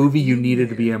was a movie you needed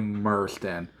to be immersed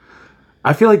in.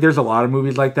 I feel like there's a lot of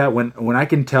movies like that when I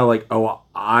can tell, like, oh,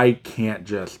 I can't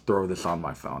just throw this on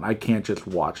my phone. I can't just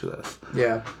watch this.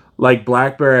 Yeah. Like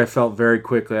Blackberry, I felt very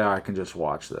quickly, I can just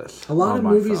watch this. A lot of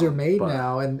movies are made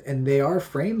now, and they are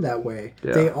framed that way.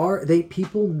 Yeah.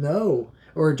 People know,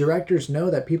 or directors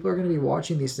know that people are going to be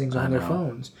watching these things on their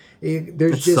phones.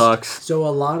 It sucks. So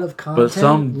a lot of content but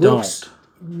some looks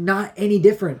not any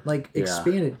different, like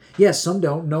expanded. Yes, some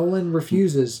don't. Nolan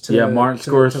refuses to. Yeah, Martin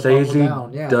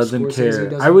Scorsese doesn't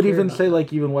care. I would even say,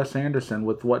 like, even Wes Anderson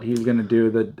with what he's going to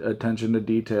do, the attention to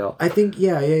detail. I think,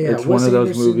 It's one of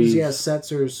those movies. Yeah,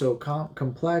 sets are so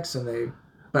complex, and they.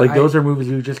 Like, those are movies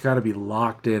you just got to be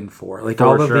locked in for. Like,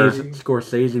 all of these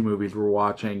Scorsese movies we're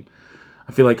watching,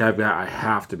 I feel like I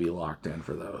have to be locked in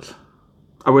for those.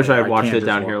 I wish I had watched it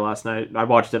down here last night. I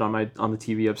watched it on the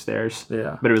TV upstairs.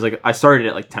 Yeah. But it was like, I started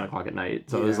at like 10 o'clock at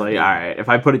night. So it was like, all right, if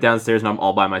I put it downstairs and I'm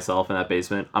all by myself in that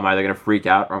basement, I'm either going to freak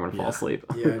out or I'm going to fall asleep.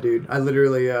 Yeah, dude. I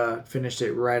literally finished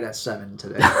it right at 7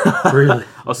 today. Really?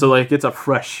 Oh, so like it's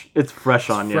fresh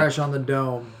on you. Fresh on the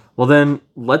dome. Well, then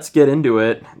let's get into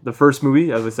it. The first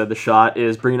movie, as I said, The Shot,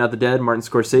 is Bringing Out the Dead, Martin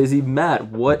Scorsese.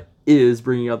 Matt, what is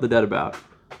Bringing Out the Dead about?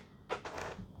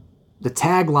 The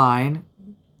tagline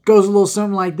goes a little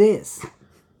something like this.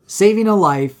 Saving a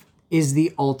life is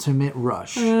the ultimate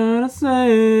rush. That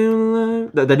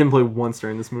didn't play once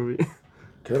during this movie.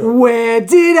 Where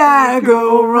did I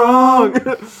go wrong?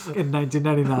 In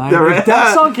 1999. If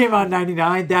that song came out in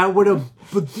 99, that would have...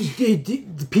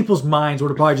 People's minds would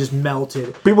have probably just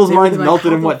melted. People's minds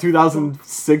melted in,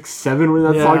 2006, 7 when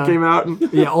that song came out?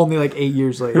 Yeah, only like 8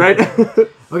 years later. Right?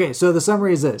 Okay, so the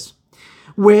summary is this.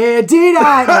 Where did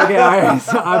I... Okay, all right. I'm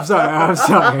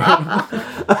sorry.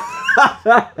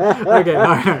 Okay, all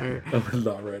right. I'm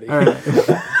not ready. All right.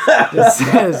 It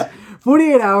says,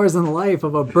 48 hours in the life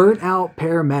of a burnt-out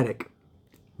paramedic.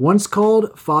 Once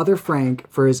called Father Frank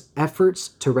for his efforts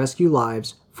to rescue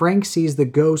lives, Frank sees the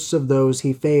ghosts of those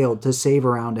he failed to save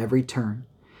around every turn.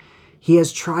 He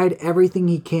has tried everything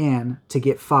he can to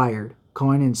get fired,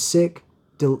 calling in sick,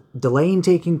 delaying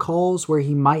taking calls where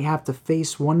he might have to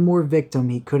face one more victim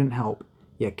he couldn't help,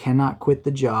 yet cannot quit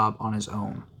the job on his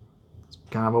own. It's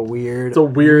kind of a weird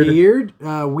read.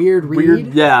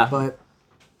 Yeah. But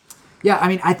yeah, I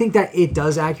mean, I think that it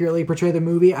does accurately portray the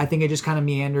movie. I think it just kind of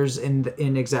meanders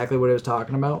in exactly what it was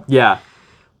talking about. Yeah.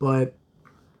 But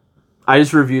I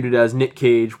just reviewed it as Nick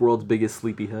Cage, world's biggest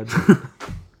sleepyhead.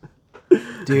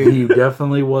 Dude, he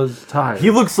definitely was tired. He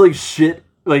looks like shit.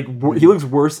 Like, he looks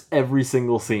worse every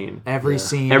single scene. Every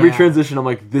scene. Every transition, I'm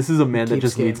like, this is a man that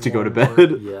just needs to go to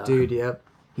bed. Yeah. Dude, yep.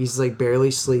 He's like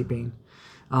barely sleeping.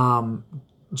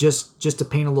 Just to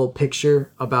paint a little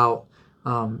picture about,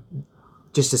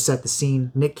 just to set the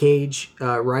scene, Nick Cage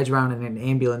rides around in an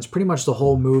ambulance pretty much the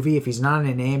whole movie. If he's not in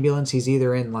an ambulance, he's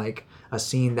either in like a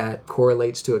scene that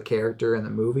correlates to a character in the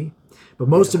movie. But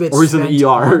most of it's or he's in the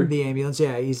ER. On the ambulance.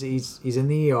 Yeah, he's in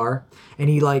the ER. And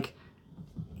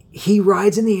he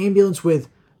rides in the ambulance with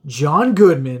John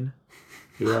Goodman.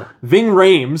 Yeah. Ving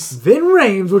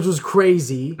Rhames, which was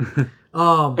crazy.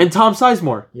 And Tom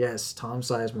Sizemore. Yes, Tom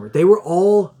Sizemore. They were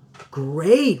all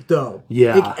great though.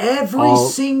 Yeah. Like every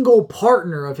single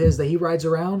partner of his that he rides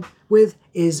around with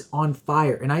is on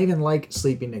fire. And I even like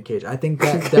Sleeping Nick Cage. I think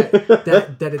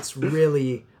that it's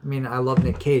really, I mean, I love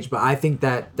Nick Cage, but I think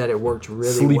that it worked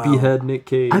really well. Sleepyhead Nick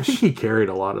Cage. I think he carried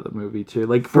a lot of the movie too.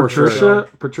 Like Patricia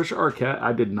Arquette,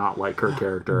 I did not like her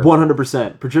character.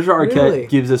 100%. Patricia Arquette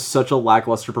gives us such a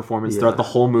lackluster performance throughout the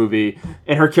whole movie,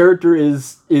 and her character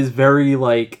is very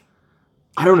like,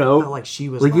 I don't know. Felt like she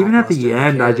was like even at the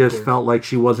end, I just felt like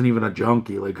she wasn't even a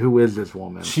junkie. Like, who is this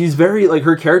woman? She's very like,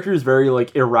 her character is very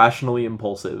like irrationally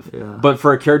impulsive. Yeah. But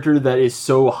for a character that is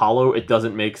so hollow, it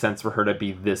doesn't make sense for her to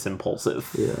be this impulsive.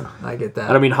 Yeah, I get that.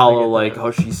 I don't mean hollow like,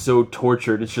 oh, she's so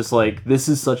tortured. It's just like, this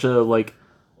is such a like,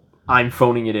 I'm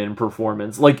phoning it in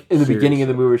performance. Like in the beginning of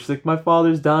the movie, she's like, my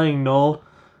father's dying, Noel.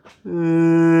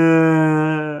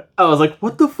 I was like,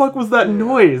 what the fuck was that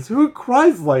noise? Who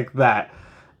cries like that?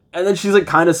 And then she's like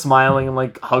kind of smiling and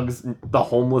like hugs the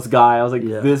homeless guy. I was like,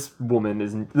 this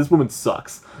woman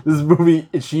sucks. This movie,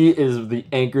 she is the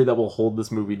anchor that will hold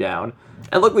this movie down.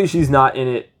 And luckily she's not in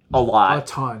it a lot. A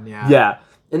ton, yeah. Yeah.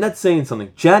 And that's saying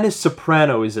something. Janice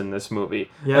Soprano is in this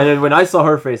movie. Yeah. And then when I saw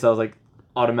her face, I was like,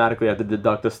 automatically I have to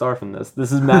deduct a star from this.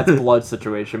 This is Matt's blood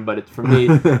situation, but for me,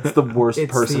 it's the worst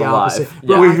person alive.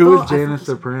 Yeah. Wait, who is Janice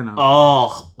Soprano?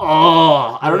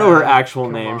 I don't know her actual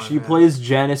name. She plays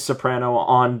Janice Soprano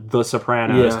on The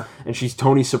Sopranos, and she's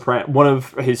Tony Soprano, one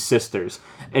of his sisters,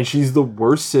 and she's the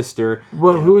worst sister.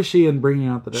 Well, who is she in Bringing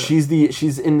Out the Dead? She's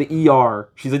in the ER.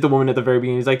 She's like the woman at the very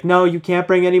beginning. He's like, no, you can't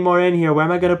bring any more in here. Where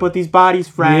am I going to put these bodies,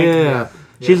 Frank? Yeah.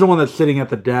 She's the one that's sitting at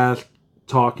the desk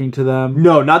talking to them.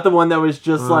 No, not the one that was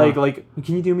just like,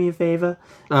 can you do me a favor?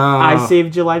 I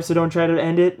saved your life, so don't try to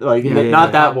end it. Like,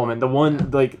 not that woman. The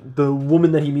one, like the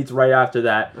woman that he meets right after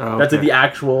that. That's like the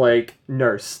actual like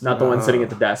nurse, not the one sitting at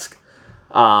the desk.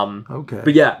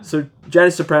 But yeah, so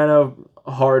Janice Soprano,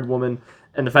 a hard woman,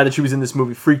 and the fact that she was in this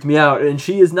movie freaked me out. And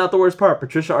she is not the worst part.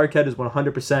 Patricia Arquette is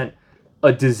 100%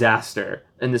 a disaster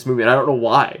in this movie, and I don't know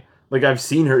why. Like, I've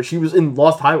seen her. She was in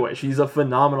Lost Highway. She's a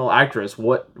phenomenal actress.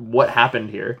 What happened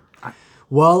here?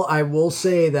 Well, I will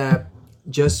say that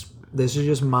this is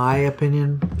just my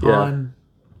opinion on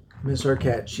Miss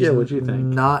Arquette. She's what do you think?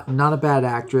 Not a bad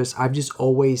actress. I've just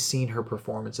always seen her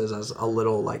performances as a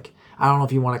little, like, I don't know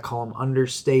if you want to call them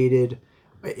understated.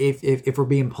 If we're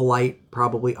being polite,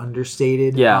 probably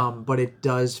understated. Yeah. But it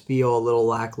does feel a little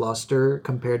lackluster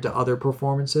compared to other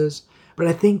performances. But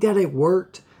I think that it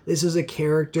worked. This is a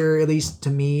character, at least to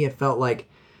me, it felt like,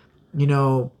 you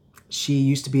know, she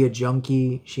used to be a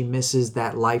junkie. She misses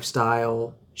that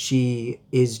lifestyle. She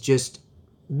is just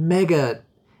mega,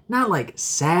 not like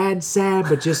sad,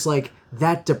 but just like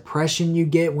that depression you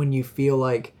get when you feel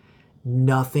like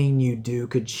nothing you do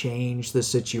could change the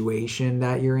situation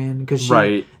that you're in. Because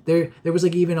there was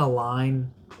like even a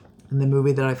line in the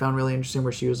movie that I found really interesting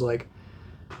where she was like,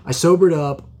 I sobered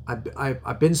up.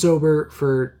 I've been sober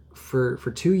for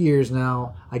 2 years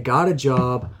now. I got a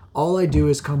job. All I do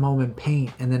is come home and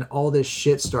paint, and then all this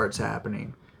shit starts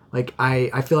happening. Like,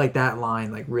 I feel like that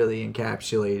line like really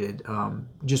encapsulated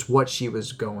just what she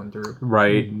was going through.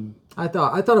 Right. I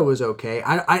thought it was okay.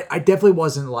 I definitely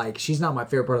wasn't like, she's not my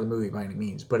favorite part of the movie by any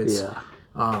means, but it's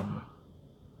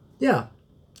yeah.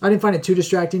 I didn't find it too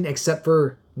distracting, except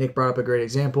for Nick brought up a great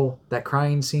example, that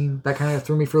crying scene that kind of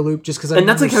threw me for a loop, just because and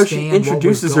that's like how she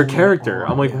introduces her character.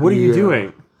 I'm like, what are you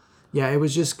doing? Yeah, it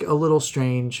was just a little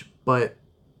strange, but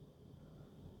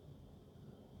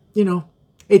you know,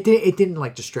 it didn't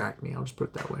like distract me. I'll just put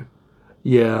it that way.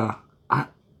 Yeah, you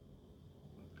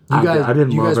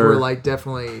guys were like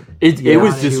definitely. It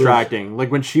was distracting.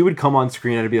 Like when she would come on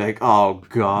screen, I'd be like, oh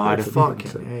god,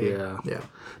 yeah.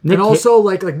 And also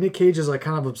like Nick Cage is like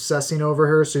kind of obsessing over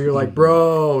her, so you're like,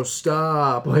 bro,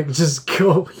 stop! Like just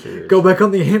go back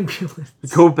on the ambulance.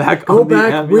 Go back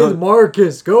with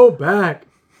Marcus. Go back.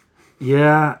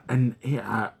 Yeah, and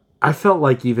I felt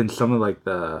like even some of like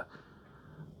the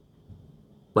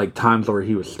times where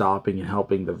he was stopping and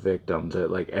helping the victims,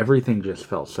 that like everything just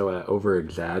felt so over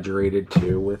exaggerated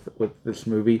too with this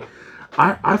movie.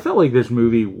 I felt like this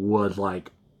movie was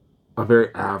like a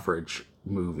very average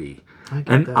movie,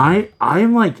 I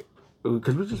am like,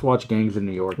 because we just watched Gangs in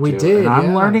New York. We did, and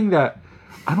I'm learning that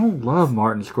I don't love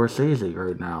Martin Scorsese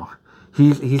right now.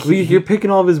 You're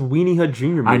picking all of his Weenie Hut Jr.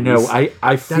 movies. I know.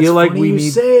 I feel like we need.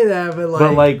 You say that, but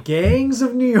like Gangs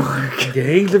of New York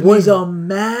was a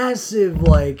massive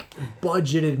like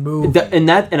budgeted movie.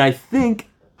 And I think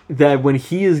that when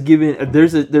he is given,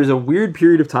 there's a weird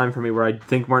period of time for me where I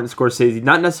think Martin Scorsese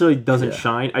not necessarily doesn't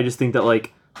shine. I just think that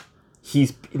like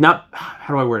he's not,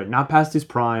 how do I word it? Not past his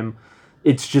prime.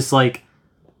 It's just like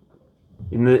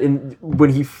when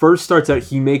he first starts out,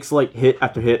 he makes like hit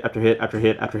after hit after hit after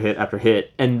hit after hit after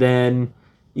hit, and then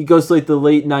he goes to like the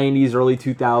late 90s, early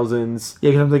 2000s. Yeah,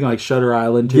 because I'm thinking like Shutter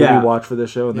Island too. Yeah. We watched for this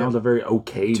show, and that was a very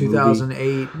okay 2008.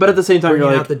 movie. But at the same time, Bringing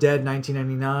you're like Out the Dead,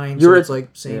 1999. You're So at- it's like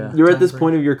same. you're at time this frame.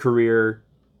 point of your career,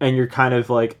 and you're kind of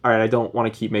like, all right, I don't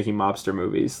want to keep making mobster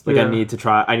movies. Like, Yeah. I need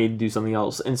to do something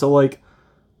else. And so, like,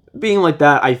 being like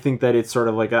that, I think that it's sort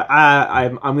of like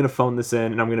I'm gonna phone this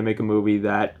in, and I'm gonna make a movie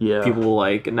that people will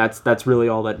like, and that's really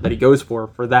all that he goes for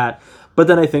that. But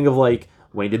then I think of like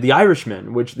Wayne did The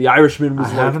Irishman, which The Irishman was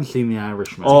I haven't seen The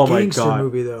Irishman. Oh my gangster god,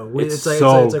 movie though. It's like,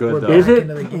 so it's like good we're though. back Is it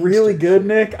into the gangster really good, shit.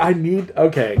 Nick? I need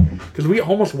because we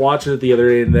almost watched it the other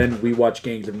day, and then we watched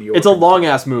Gangs of New York. It's a long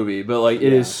ass movie, but like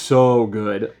it is so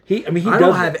good. He I does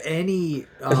don't have any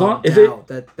long- is doubt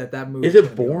that movie Is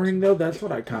it boring though? That's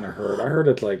what I kind of heard. I heard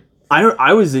it's like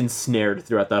I was ensnared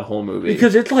throughout that whole movie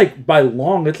because it's like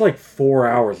it's like 4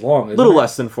 hours long. a little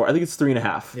less than 4. I think it's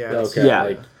 3.5. Yeah, Okay. Yeah.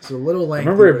 Like, it's a little lengthy.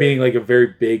 I remember it but being like a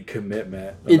very big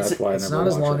commitment. And It's- that's why It's I never not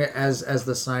as watched long it. as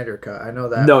the Snyder cut. I know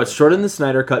that. No, it's shorter than the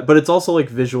Snyder cut, but it's also like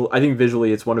visual. I think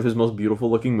visually, it's one of his most beautiful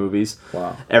looking movies.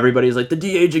 Wow. Everybody's like the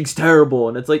de-aging's terrible,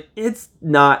 and it's like it's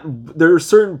not. There are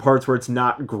certain parts where it's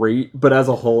not great, but as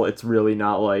a whole, it's really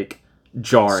not like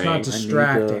jarring. It's not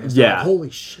distracting. It's Yeah. not, holy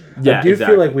shit. Yeah, I do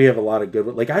exactly. feel like we have a lot of good.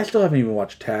 Like I still haven't even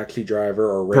watched Taxi Driver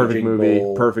or Raging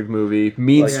Bull. Perfect movie.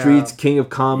 Mean Like, Streets, King of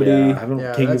Comedy. Yeah, I haven't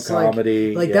King of that's like-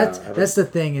 Comedy. Like, yeah, that's the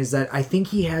thing is that I think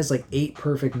he has like 8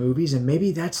 perfect movies, and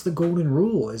maybe that's the golden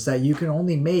rule is that you can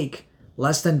only make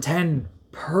less than 10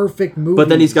 perfect movies. But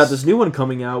then he's got this new one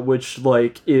coming out, which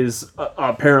like is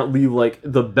apparently like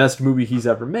the best movie he's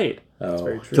ever made.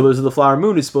 Oh. Killers of the Flower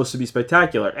Moon is supposed to be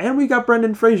spectacular, and we got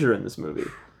Brendan Fraser in this movie.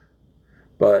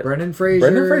 But Brendan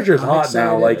Fraser's hot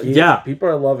now. excited. Like Yeah. people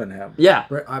are loving him. Yeah.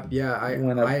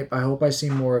 I hope I see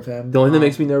more of him. The only thing that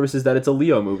makes me nervous is that it's a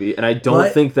Leo movie, and I don't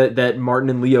But- think that Martin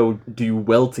and Leo do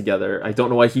well together. I don't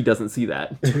know why he doesn't see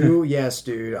that. Yes,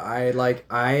 dude. I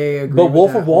agree. But with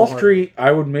Wolf that of Wall wholeheartedly. Street,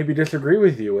 I would maybe disagree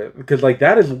with you with because like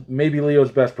that is maybe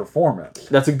Leo's best performance.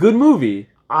 That's a good movie.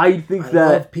 I think I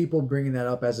that love people bringing that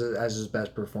up as his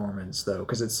best performance though,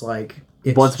 because it's like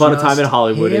it's Once Upon a Time in just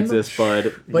Hollywood him. exists,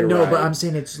 bud. But You're no, right. but I'm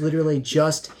saying it's literally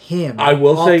just him. I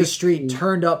will off say- the street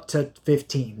turned up to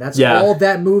 15. That's Yeah. all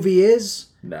that movie is.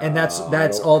 No, and that's I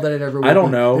don't- all that it ever will I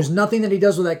don't be. know. There's nothing that he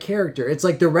does with that character. It's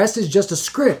like the rest is just a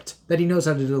script that he knows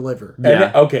how to deliver. Yeah.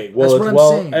 And, okay, well, That's it's what I'm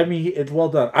well. saying. I mean, it's well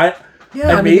done. Yeah,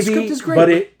 and I mean, maybe, the script is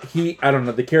great. But I don't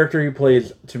know. The character he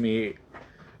plays to me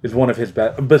is one of his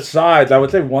best. Besides, I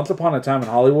would say Once Upon a Time in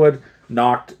Hollywood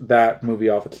knocked that movie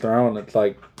off its throne. It's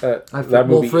like that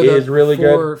movie is really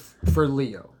good. For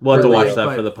Leo. We'll have For to watch Leo, that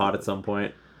but- for the pod at some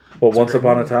point. Well, Once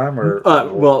Upon a Time or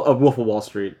Wolf of Wall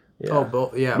Street. yeah. Oh,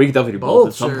 both. Yeah, We could definitely do both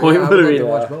at some point, Yeah, I but would I love to mean-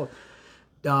 watch both.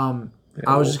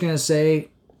 I was just gonna say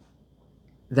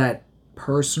that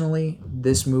personally,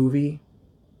 this movie,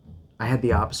 I had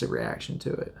the opposite reaction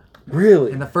to it.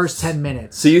 really In the first 10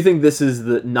 minutes. So you think this is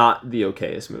not the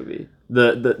okayest movie?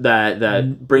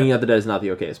 That Bringing Out the Dead is not the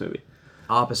okayest movie?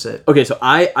 Opposite. Okay, so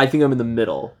I think I'm in the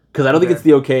middle because I don't think Okay. it's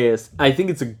the okayest. I think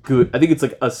it's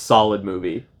like a solid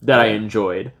movie that I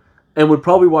enjoyed and would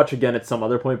probably watch again at some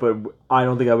other point. But I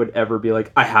don't think I would ever be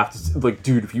like I have to like,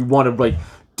 dude. If you want to like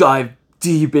dive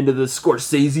deep into the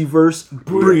Scorsese verse,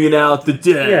 Bringing Out the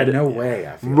Dead. yeah, no way.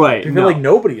 I feel Right, I feel no. like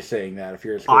nobody's saying that. If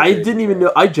you're, a I Scorsese didn't even fan.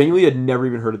 know. I genuinely had never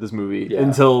even heard of this movie Yeah.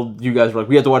 until you guys were like,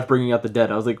 "We have to watch Bringing Out the Dead."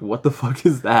 I was like, "What the fuck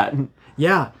is that?"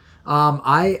 Yeah.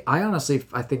 I honestly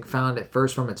I think found it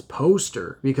first from its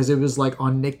poster because it was like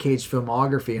on Nick Cage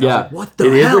filmography. And I Yeah. was like, what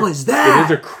the hell is that? It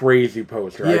is a crazy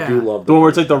poster. I Yeah. do love The one where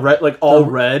it's like the red, like all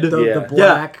red. The Yeah.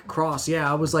 black cross.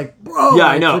 Yeah, I was like, bro. Yeah,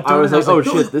 I know. flipped I on was it, like, "Oh "Ugh."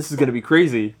 shit, this is gonna be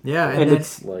crazy." Yeah, and then,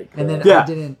 it's like and then Yeah. I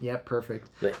didn't. Yeah, perfect.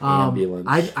 the ambulance.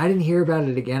 I didn't hear about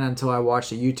it again until I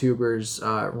watched a YouTuber's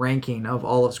ranking of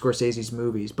all of Scorsese's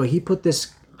movies, but he put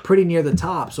this pretty near the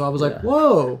top, so I was like,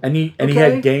 whoa. and he okay.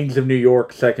 had Gangs of New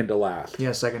York second to last.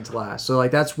 Yeah, second to last. So like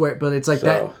that's where, but it's like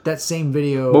So- that same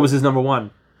video. what was his number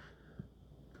one?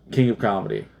 King of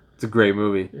Comedy. It's a great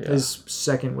movie. His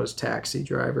second was Taxi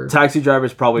Driver. Taxi Driver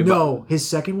is probably No, his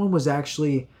second one was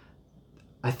actually,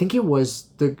 I think it was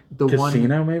the one.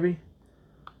 Casino, maybe?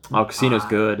 Oh, Casino's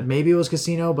good. Maybe it was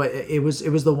Casino, but it was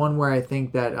the one where I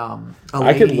think that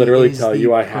I could literally tell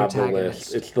you I the have the protagonist.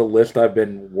 list. It's the list I've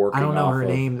been working I don't know off her of.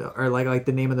 name or like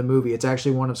the name of the movie. It's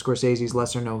actually one of Scorsese's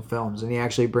lesser known films, and he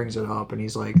actually brings it up, and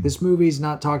he's like, "This movie's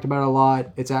not talked about a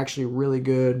lot. It's actually really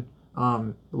good. A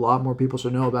lot more people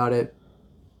should know about it."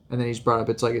 And then he's brought up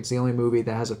it's the only movie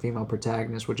that has a female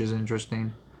protagonist, which is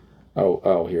interesting.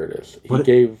 Oh, here it is. He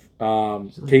gave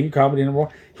King of Comedy number one.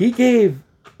 He gave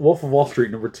Wolf of Wall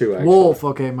Street number 2. Actually. Wolf.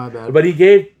 Okay, my bad. But he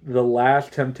gave The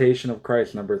Last Temptation of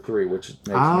Christ number 3, which makes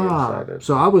me excited.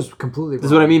 So I was completely wrong. This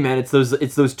is what I mean, man. It's those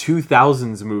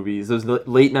 2000s movies, those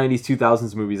late 90s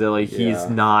 2000s movies that like he's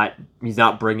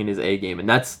not bringing his A game, and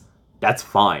that's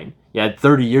fine. You had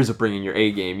 30 years of bringing your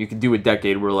A game. You can do a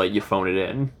decade where like you phone it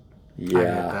in. Yeah, I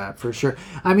get that for sure.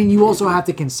 I mean, you also have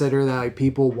to consider that like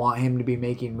people want him to be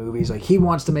making movies. Like he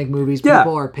wants to make movies.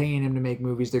 People are paying him to make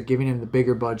movies. They're giving him the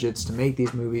bigger budgets to make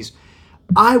these movies.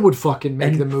 I would fucking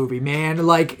make the movie, man.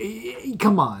 Like,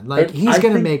 come on. Like he's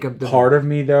gonna make a. Part of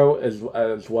me though,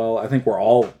 as well. I think we're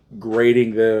all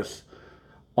grading this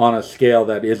on a scale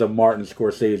that is a Martin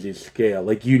Scorsese scale.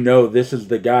 Like this is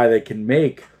the guy that can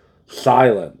make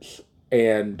Silence,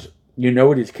 and you know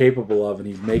what he's capable of, and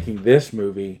he's making this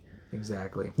movie.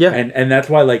 Exactly. Yeah. And that's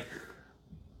why like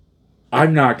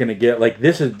I'm not gonna get like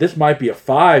this might be a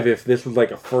 5 if this was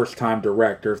like a first time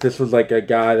director. If this was like a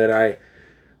guy that I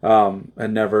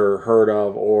had never heard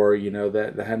of, or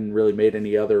that hadn't really made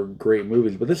any other great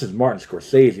movies. But this is Martin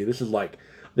Scorsese. This is like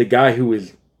the guy who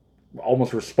is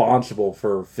almost responsible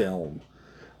for film.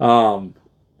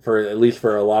 For at least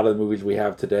for a lot of the movies we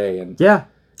have today. And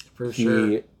for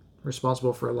sure.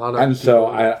 Responsible for a lot of and so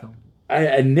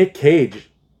and Nick Cage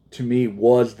to me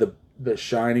was the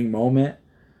shining moment,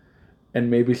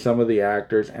 and maybe some of the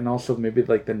actors, and also maybe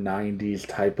like the 90s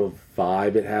type of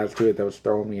vibe it has to it that was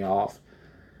throwing me off.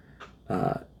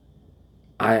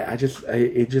 It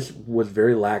just was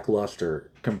very lackluster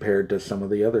compared to some of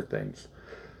the other things.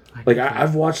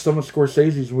 I've watched some of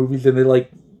Scorsese's movies and they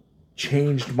like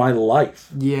changed my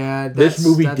life. Yeah, this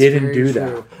movie didn't do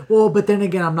that. Well, but then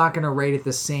again, I'm not going to rate it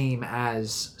the same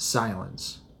as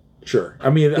Silence. Sure. I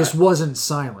mean, this wasn't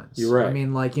Silence. You're right. I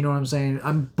mean, like, you know what I'm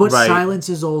saying? But Silence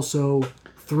is also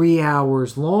 3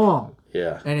 hours long.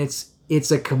 Yeah. And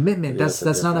it's a commitment.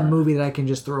 That's not a movie that I can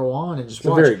just throw on and just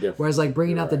watch. Very different. Whereas like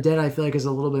Bringing Out the Dead, I feel like is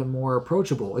a little bit more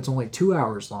approachable. It's only 2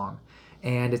 hours long.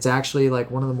 And it's actually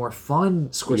like one of the more fun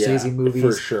Scorsese movies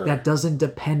for sure. that doesn't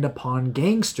depend upon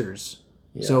gangsters.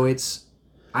 Yeah. So it's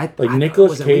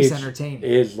Nicolas Cage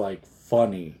is like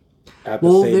funny at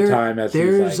the same time as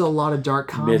there's he's, like, a lot of dark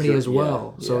comedy as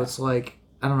well. Yeah, so it's like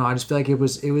I don't know. I just feel like it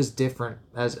was different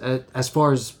as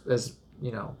far as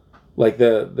like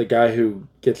the guy who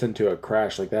gets into a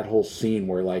crash, like that whole scene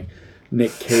where like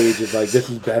Nick Cage is like, this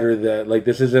is better than like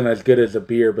this isn't as good as a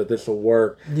beer, but this will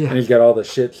work. Yeah. And he's got all the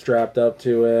shit strapped up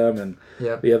to him, and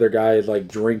the other guy is like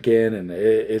drinking, and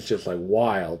it's just like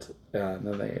wild. And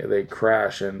then they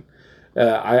crash, and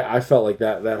I felt like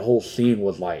that whole scene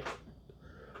was like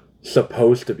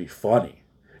supposed to be funny,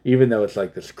 even though it's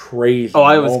like this crazy. Oh,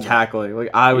 I was cackling, like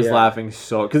I was laughing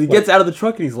so because he gets out of the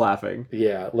truck and he's laughing.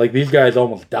 Yeah, like these guys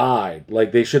almost died.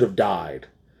 Like they should have died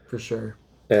for sure.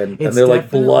 And they're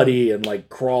like bloody and like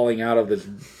crawling out of this.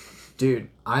 Dude,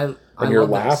 and you're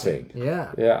laughing.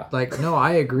 Yeah. Like no,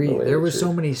 I agree. There were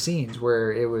so many scenes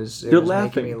where it was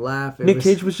making me laugh. Nick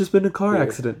Cage was just in a car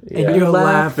accident, and you're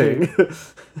laughing.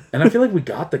 And I feel like we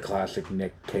got the classic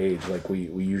Nick Cage, like we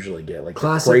usually get, like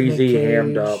classic crazy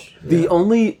hammed up.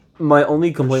 My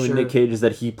only complaint with Nick Cage is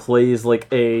that he plays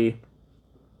like I'm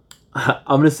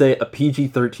gonna say a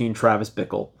PG-13 Travis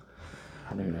Bickle.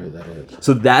 I don't even know who that is.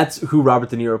 So that's who Robert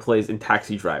De Niro plays in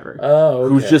Taxi Driver. Oh,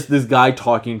 okay. Who's just this guy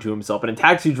talking to himself. And in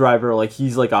Taxi Driver, like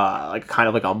he's like kind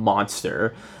of like a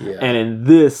monster. Yeah. And in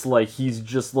this, like he's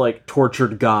just like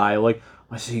tortured guy. Like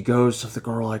I see ghosts of the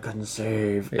girl I couldn't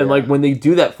save. Yeah. And like when they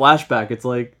do that flashback, it's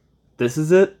like, this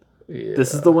is it. Yeah.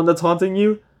 This is the one that's haunting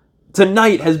you.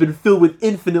 Tonight has been filled with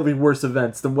infinitely worse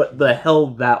events than what the hell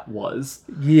that was.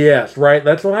 Yes, right.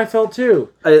 That's what I felt too.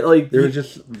 There was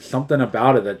just something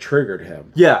about it that triggered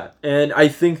him. Yeah, and I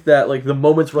think that like the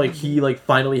moments where like he like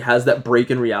finally has that break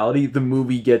in reality, the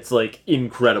movie gets like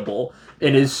incredible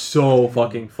and is so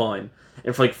fucking fun.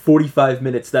 And for like 45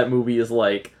 minutes, that movie is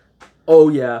like, oh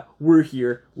yeah, we're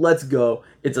here, let's go.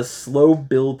 It's a slow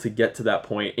build to get to that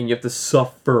point, and you have to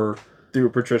suffer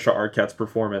through Patricia Arquette's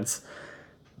performance.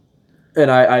 And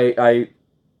I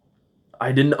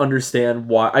didn't understand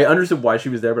why. I understood why she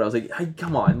was there, but I was like, hey,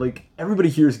 come on. Like, everybody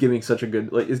here is giving such a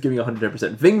good, like, is giving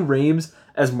 110%. Ving Rhames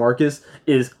as Marcus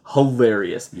is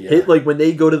hilarious. Yeah. Like, when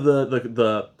they go to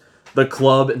the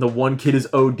club and the one kid is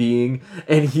ODing,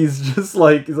 and he's just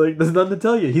like, there's nothing to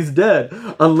tell you. He's dead.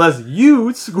 Unless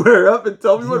you square up and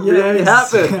tell me what really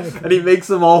happened. And he makes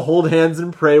them all hold hands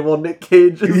and pray while Nick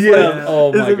Cage is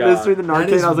administering the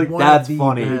Narcan. I was like, that's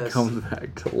funny. He comes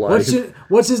back to life.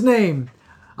 What's his name?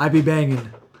 I be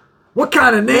banging. What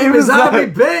kind of name is I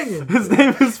be banging? His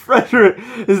name is Frederick.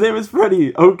 His name is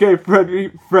Freddy. Okay,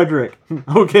 Frederick.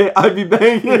 Okay, I be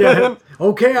banging. Yeah.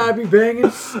 Okay, I be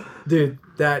banging. Dude,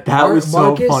 that was so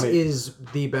Marcus funny. is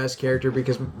the best character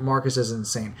because Marcus is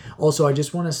insane. Also, I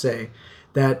just want to say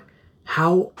that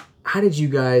how did you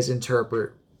guys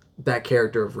interpret that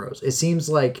character of Rose? It seems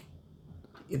like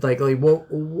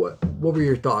what were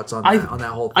your thoughts on that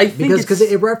whole thing? I think because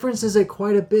it references it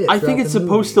quite a bit. I think it's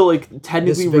supposed to like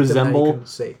technically resemble.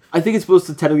 I think it's supposed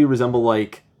to technically resemble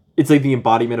like it's like the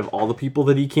embodiment of all the people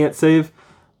that he can't save,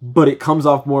 but it comes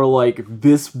off more like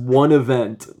this one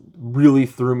event really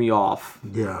threw me off.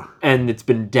 Yeah. And it's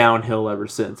been downhill ever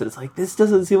since. And it's like, this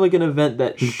doesn't seem like an event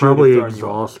that he's probably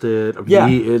exhausted. Yeah.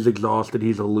 He is exhausted.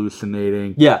 He's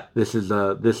hallucinating. Yeah. This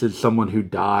is someone who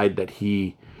died that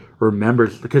he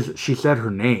remembers because she said her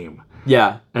name.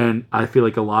 Yeah. And I feel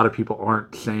like a lot of people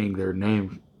aren't saying their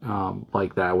name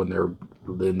like that when they're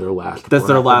in their last That's breath.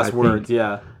 their last words,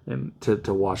 yeah. And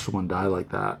to watch someone die like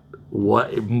that,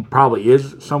 it probably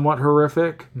is somewhat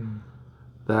horrific.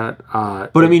 But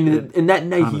I mean, in that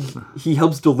night, he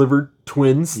helps deliver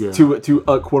twins to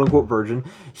a quote unquote virgin.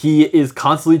 He is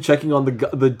constantly checking on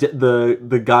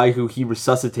the guy who he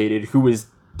resuscitated, who is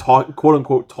quote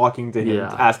unquote talking to him,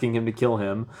 asking him to kill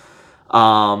him.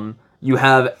 You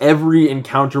have every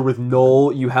encounter with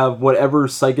Noel. You have whatever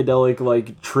psychedelic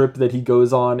like trip that he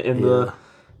goes on in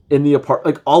the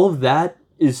apartment. Like all of that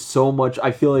is so much.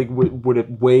 I feel like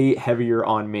would weigh heavier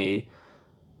on me.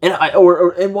 And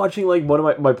and watching like one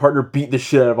of my partner beat the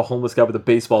shit out of a homeless guy with a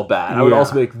baseball bat. I would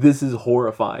also be like, this is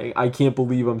horrifying. I can't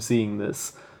believe I'm seeing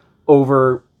this.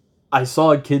 I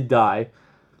saw a kid die,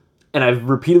 and I've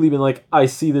repeatedly been like, I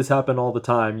see this happen all the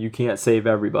time. You can't save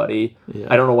everybody. Yeah.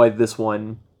 I don't know why this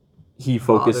one he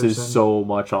focuses so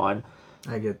much on.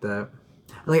 I get that.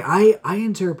 Like I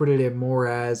interpreted it more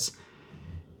as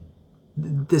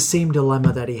the same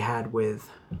dilemma that he had with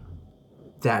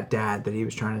that dad that he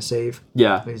was trying to save.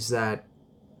 Yeah. Is that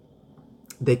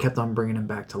they kept on bringing him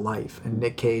back to life, and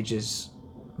Nick Cage is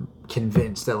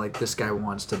convinced that like this guy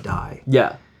wants to die.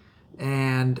 Yeah.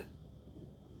 And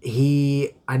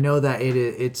I know that it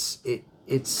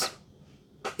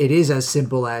is as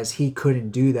simple as he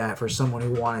couldn't do that for someone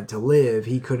who wanted to live.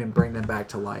 He couldn't bring them back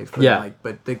to life. But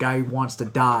but the guy who wants to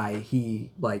die,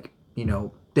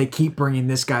 they keep bringing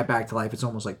this guy back to life. It's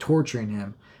almost like torturing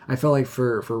him. I felt like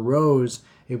for Rose,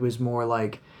 it was more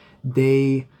like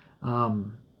they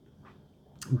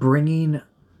bringing...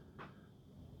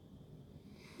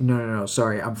 No,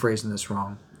 sorry, I'm phrasing this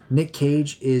wrong. Nick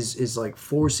Cage is like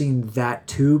forcing that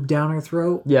tube down her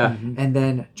throat. Yeah. Mm-hmm. And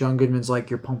then John Goodman's like,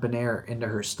 you're pumping air into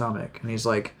her stomach. And he's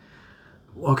like,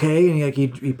 okay. And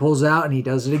he pulls out and he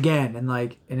does it again. And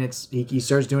he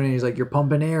starts doing it. He's like, you're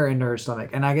pumping air into her stomach.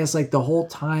 And I guess like the whole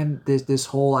time, this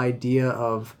whole idea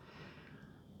of,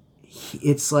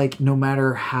 it's like no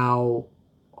matter how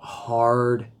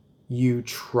hard you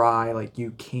try, like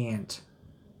you can't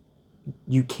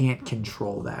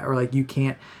control that, or like you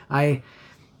can't. I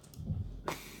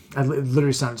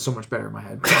literally sounded so much better in my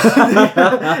head.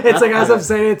 It's like as I'm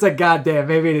saying it, it's like goddamn,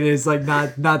 maybe it is like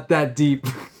not that deep.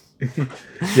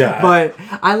 Yeah, but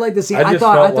I like to see. I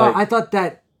thought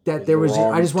that there was.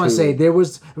 I just want to say there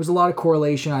was a lot of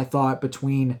correlation. I thought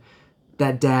between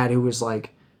that dad who was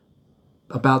like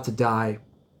about to die,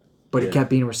 but he kept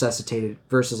being resuscitated,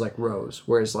 versus like Rose,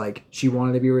 whereas like she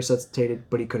wanted to be resuscitated,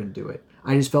 but he couldn't do it.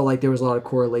 I just felt like there was a lot of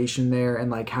correlation there, and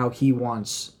like how he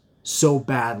wants so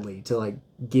badly to like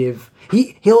give.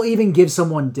 He'll even give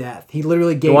someone death. He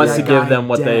literally gave. He wants that to give guy them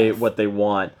what death. they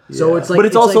want. So it's like, but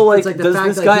it's also like the does fact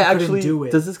this that guy he couldn't actually do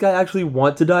it. does this guy actually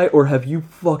want to die, or have you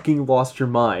fucking lost your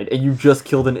mind and you just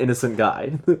killed an innocent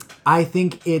guy? I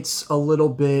think it's a little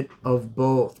bit of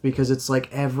both, because it's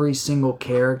like every single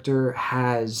character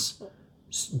has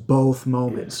both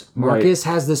moments. Marcus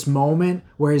has this moment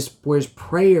where his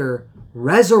prayer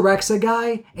resurrects a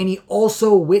guy, and he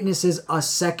also witnesses a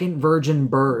second virgin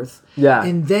birth. Yeah.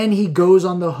 And then he goes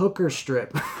on the hooker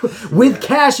strip with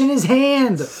cash in his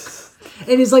hand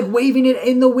and is like waving it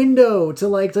in the window to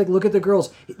like look at the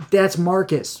girls. That's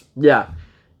Marcus. Yeah.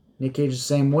 Nick Cage is the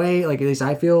same way. Like, at least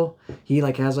I feel he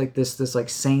like has like this like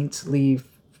saintly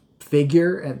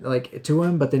figure and like to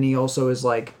him, but then he also is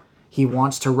like, he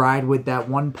wants to ride with that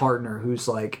one partner who's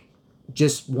like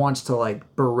just wants to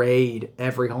like berate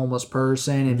every homeless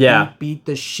person and beat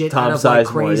the shit out of like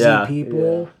crazy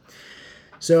people. Yeah.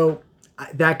 So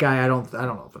that guy, I don't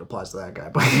know if it applies to that guy,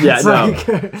 but it's like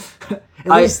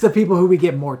at least the people who we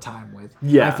get more time with.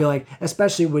 Yeah, I feel like,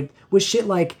 especially with shit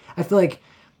like, I feel like,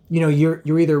 you know,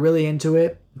 you're either really into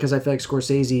it because I feel like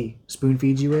Scorsese spoon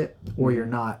feeds you it, or you're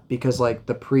not, because like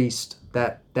the priest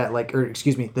that like, or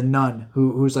excuse me, the nun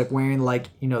who's like wearing like,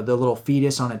 you know, the little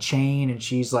fetus on a chain, and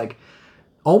she's like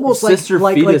almost Sister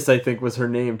like Fetus, I think, was her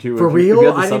name too. For if real? you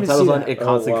have the I didn't even subtitles see on, that. it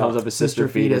constantly comes up as Sister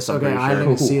Fetus. I'm Okay, pretty I didn't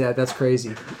sure. even see that. That's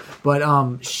crazy. But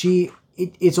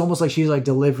it's almost like she's like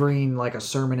delivering like a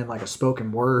sermon in like a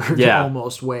spoken word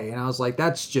almost way, and I was like,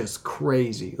 that's just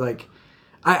crazy. Like,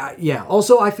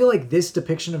 Also, I feel like this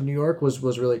depiction of New York was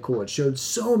really cool. It showed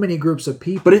so many groups of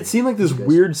people, but it seemed like this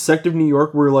weird sect of New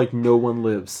York where like no one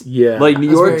lives. Yeah, like New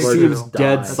York seems true.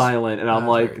 dead silent, and I'm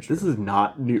like, this is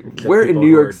not New. Except Where in people New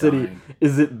who York are City dying.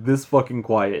 is it this fucking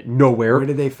quiet? Nowhere. Where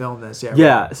did they film this?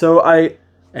 Yeah. So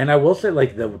And I will say,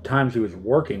 like, the times he was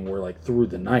working were, like, through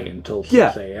the night until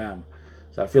 6 a.m.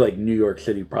 So I feel like New York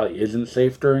City probably isn't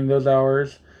safe during those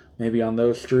hours, maybe on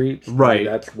those streets. Right. Maybe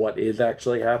that's what is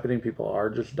actually happening. People are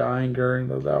just dying during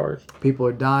those hours. People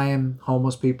are dying.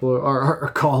 Homeless people are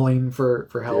calling for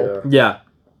help. Yeah.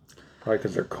 Probably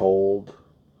because they're cold.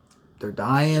 They're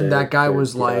dying. Sick, that guy they're-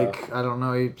 was like, I don't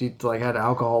know, he like had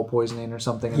alcohol poisoning or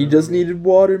something. He just needed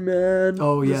water, man.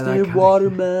 Oh, yeah, just that needed guy. water,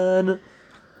 man.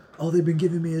 Oh, they've been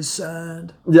giving me his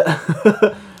sand. Yeah.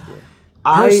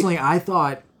 Personally, I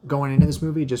thought going into this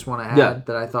movie, just want to add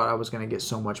that I thought I was going to get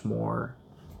so much more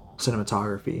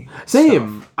cinematography.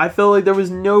 Same. stuff. I felt like there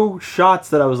was no shots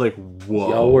that I was like, whoa.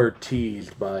 Y'all were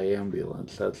teased by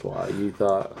Ambulance. That's why you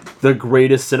thought. The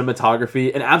greatest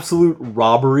cinematography, an absolute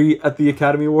robbery at the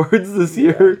Academy Awards this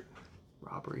year.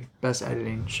 Robbery. Best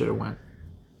editing should have went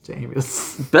to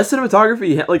Ambulance. Best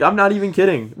cinematography, like, I'm not even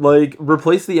kidding. Like,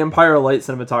 replace the Empire Light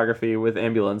cinematography with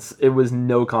Ambulance. It was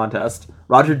no contest.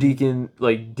 Roger Deakins,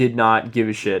 like, did not give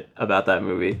a shit about that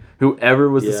movie. Whoever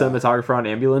was the cinematographer on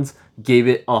Ambulance gave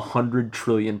it 100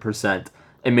 trillion%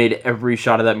 and made every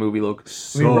shot of that movie look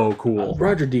so cool.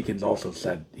 Roger Deakins also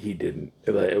said he didn't.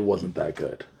 It wasn't that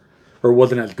good. Or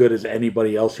wasn't as good as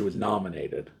anybody else who was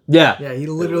nominated. Yeah. Yeah, he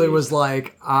literally was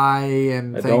like, I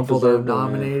am thankful that I'm deserve to win.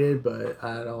 nominated, but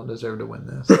I don't deserve to win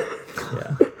this.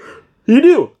 Yeah. He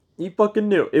knew. He fucking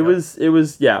knew. It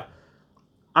was, yeah.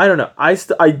 I don't know. I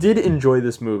did enjoy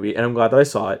this movie, and I'm glad that I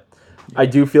saw it. I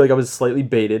do feel like I was slightly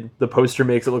baited. The poster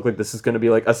makes it look like this is going to be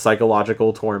like a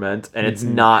psychological torment, and it's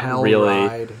not Hell really.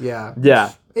 ride. Yeah.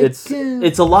 Yeah. It's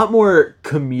It's a lot more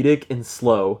comedic and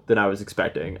slow than I was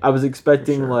expecting. I was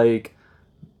expecting like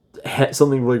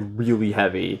something like really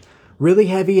heavy. Really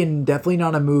heavy, and definitely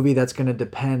not a movie that's going to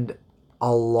depend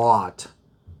a lot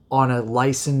on a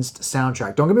licensed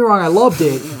soundtrack. Don't get me wrong, I loved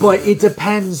it, but it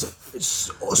depends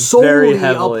solely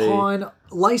upon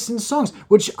licensed songs,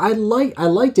 which I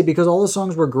liked it because all the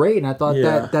songs were great, and I thought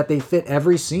that they fit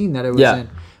every scene that it was in.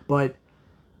 But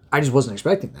I just wasn't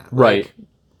expecting that. Right. Like,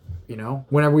 you know,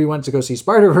 whenever we went to go see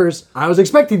Spider-Verse, I was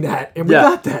expecting that, and we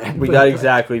got that. We got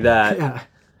exactly that. Yeah.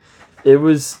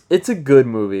 It's a good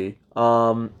movie.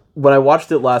 When I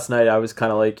watched it last night, I was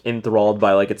kind of like enthralled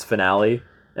by like its finale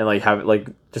and like have it like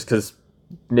just because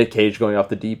Nick Cage going off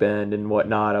the deep end and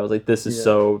whatnot. I was like, this is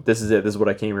it. This is what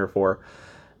I came here for.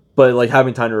 But like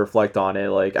having time to reflect on it,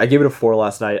 like I gave it a 4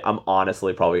 last night. I'm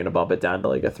honestly probably gonna bump it down to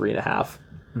like a 3.5.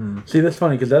 See, that's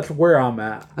funny because that's where I'm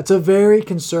at. That's a very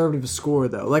conservative score,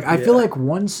 though. Like, I feel like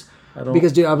once...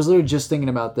 Because, dude, I was literally just thinking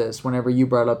about this whenever you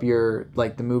brought up your,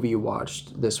 like, the movie you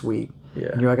watched this week. Yeah.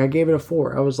 And you're like, I gave it a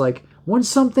 4. I was like, once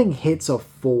something hits a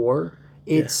 4,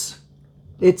 it's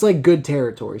like good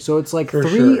territory. So it's like For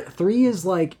 3 sure. 3 is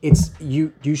like, it's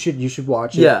you should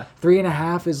watch it. Yeah.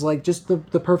 3.5 is like just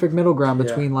the perfect middle ground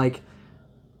between, like,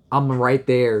 I'm right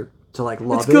there to like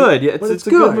love It's it. good. Yeah, but it's a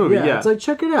good movie, yeah. It's like,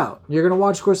 check it out. You're gonna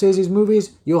watch Scorsese's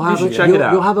movies. You'll have should check it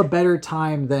out. You'll have a better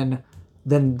time than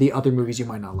the other movies you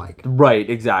might not like. Right,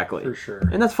 exactly. For sure.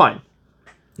 And that's fine.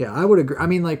 Yeah, I would agree. I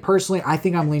mean, like personally, I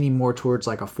think I'm leaning more towards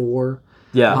like a 4.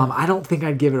 Yeah. I don't think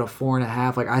I'd give it a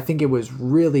 4.5. Like, I think it was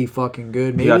really fucking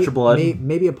good. Maybe, got your blood?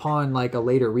 Maybe upon like a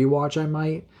later rewatch, I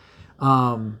might.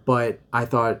 But I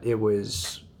thought it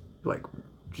was like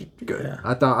good. Yeah.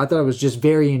 I thought it was just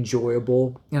very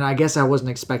enjoyable, and I guess I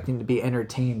wasn't expecting to be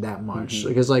entertained that much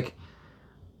because like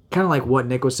kind of like what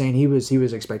Nick was saying, he was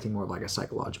expecting more of like a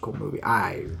psychological movie.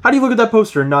 How do you look at that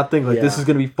poster and not think like this is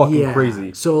gonna be fucking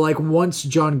crazy? So like once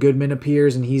John Goodman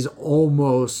appears and he's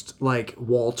almost like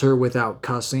Walter without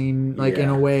cussing, like in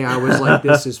a way, I was like,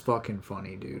 this is fucking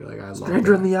funny, dude. Like I love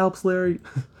Stranger that. in the Alps, Larry.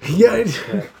 Yeah.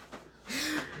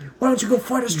 Why don't you go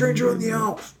find a stranger in the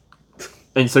Alps?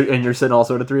 And you're sitting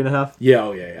also at a 3.5? Yeah,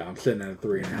 I'm sitting at a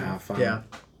 3.5. Yeah.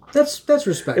 That's It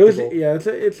respectable. was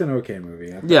it's an okay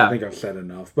movie. I think I've said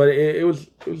enough, but it was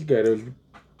good. It was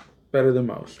better than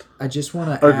most. I just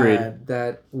want to add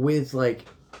that with like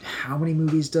how many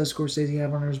movies does Scorsese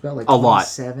have under his belt? Like a lot.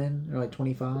 27 or like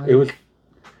 25? I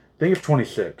think it's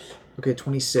 26. Okay,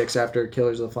 26 after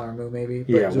Killers of the Flower Moon, maybe. But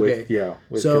Yeah, it's okay.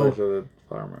 with So, Killers of the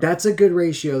Flower Moon. that's a good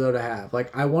ratio though to have.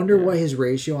 Like, I wonder what his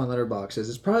ratio on Letterboxd is.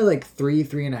 It's probably like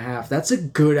 3.5. That's a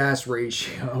good ass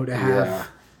ratio to have.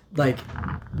 Like,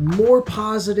 more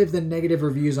positive than negative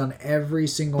reviews on every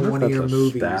single one of your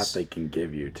movies. That's a stat they can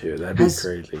give you too. That'd be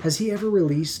crazy. Has he ever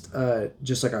released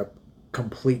just like a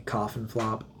complete coffin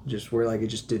flop? Just where like it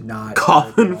just did not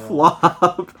coffin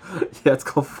flop. Yeah, it's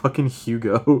called fucking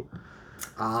Hugo.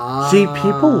 See,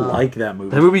 people like that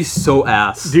movie. That movie's so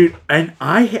ass, dude. And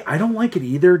I don't like it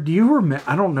either. Do you remember?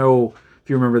 I don't know if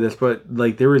you remember this, but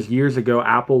like there was years ago,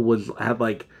 Apple had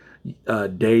like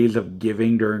days of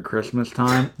giving during Christmas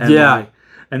time. And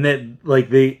and then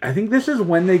like I think this is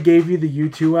when they gave you the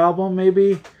U2 album.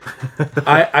 Maybe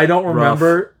I don't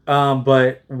remember.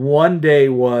 But one day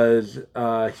was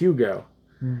Hugo,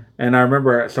 and I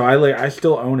remember. So I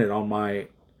still own it on my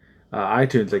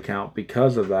iTunes account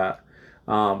because of that.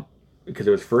 Because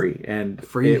it was free and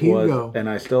and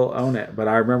I still own it. But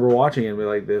I remember watching it and be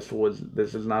like, this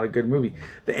is not a good movie.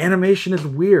 The animation is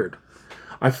weird.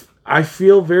 I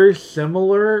feel very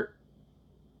similarly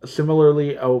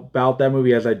about that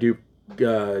movie as I do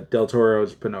Del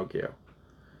Toro's Pinocchio.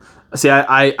 See,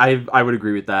 I would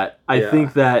agree with that. I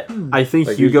think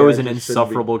like Hugo is an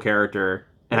insufferable character,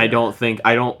 and I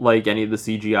don't like any of the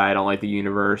CGI. I don't like the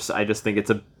universe. I just think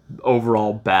it's a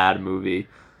overall bad movie.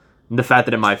 And the fact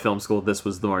that in my film school this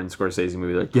was the Martin Scorsese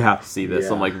movie, like, you have to see this.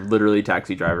 I'm like, literally,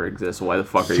 Taxi Driver exists. Why the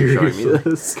fuck are you showing me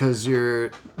this? Because you're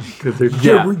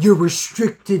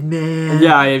restricted, man.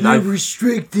 Yeah, you're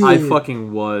restricted. I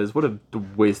fucking was. What a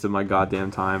waste of my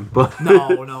goddamn time. But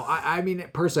no. I mean,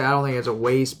 personally, I don't think it's a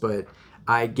waste, but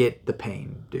I get the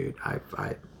pain, dude. I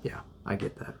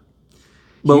get that.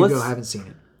 But Hugo, I haven't seen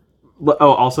it.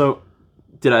 Oh, also,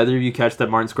 did either of you catch that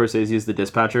Martin Scorsese is the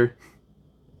dispatcher?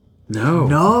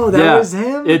 No, that was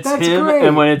him. It's That's him, great.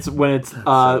 and when it's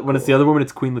the other woman,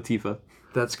 it's Queen Latifah.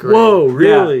 That's great. Whoa,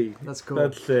 really? Yeah, that's cool.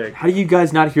 That's sick. How do you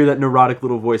guys not hear that neurotic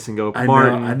little voice and go,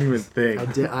 Martin? I didn't even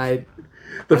think.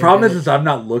 The problem is I'm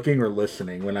not looking or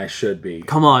listening when I should be.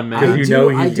 Come on, man. Because he's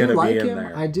going to be in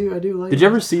there. I do like him. Did you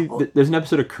ever see, there's an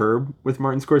episode of Curb with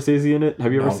Martin Scorsese in it?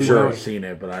 Have you ever seen that? I'm sure I've seen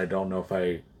it, but I don't know if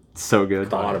I so good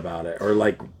thought about it or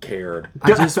like cared.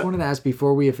 I just wanted to ask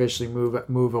before we officially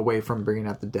move away from Bringing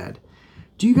Out the Dead.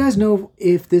 Do you guys know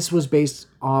if this was based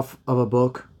off of a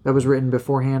book that was written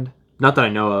beforehand? Not that I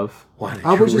know of. Why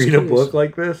did you read a book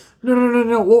like this?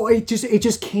 No. Well, it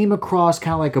just came across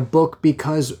kind of like a book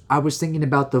because I was thinking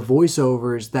about the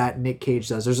voiceovers that Nick Cage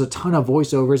does. There's a ton of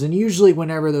voiceovers, and usually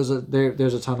whenever there's a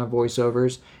ton of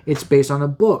voiceovers, it's based on a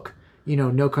book. You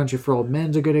know, No Country for Old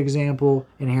Men's a good example.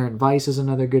 Inherent Vice is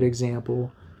another good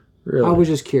example. Really? I was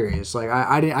just curious. Like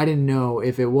I didn't know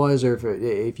if it was or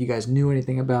if you guys knew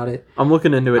anything about it. I'm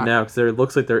looking into it now because it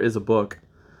looks like there is a book.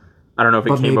 I don't know if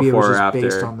it came before or after. Maybe it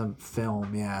was just based on the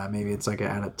film. Yeah, maybe it's like an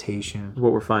adaptation.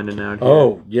 What we're finding out here.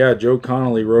 Oh yeah, Joe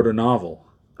Connolly wrote a novel.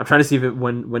 I'm trying to see if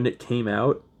when it came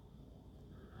out.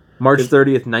 March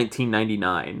 30th,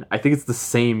 1999. I think it's the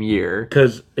same year.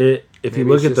 Because if you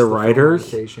look at the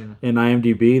writers in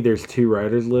IMDb, there's 2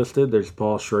 writers listed. There's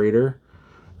Paul Schrader.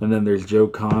 And then there's Joe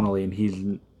Connolly, and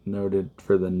he's noted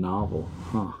for the novel.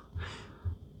 Huh.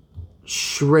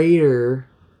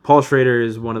 Paul Schrader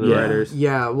is one of the writers.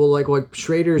 Yeah, well, like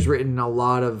Schrader's written a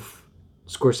lot of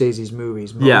Scorsese's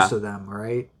movies, most of them,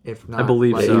 right? If not, I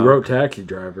believe so. He wrote Taxi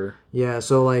Driver. Yeah,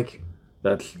 so like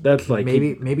that's like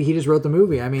maybe he just wrote the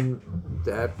movie. I mean,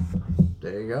 there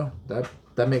you go.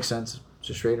 That makes sense. It's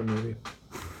a Schrader movie.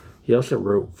 He also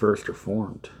wrote First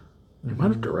Reformed. He might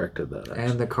have directed that, actually.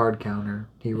 And The Card Counter.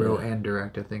 He wrote and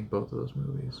directed, I think, both of those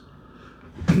movies.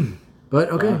 But,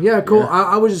 okay, cool. Yeah.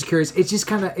 I was just curious. It just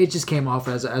came off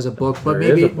as a book, but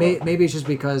maybe it's just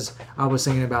because I was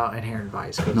thinking about Inherent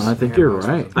Vice. No, I think you're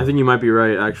right. I think you might be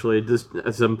right, actually. Just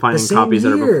as I'm finding copies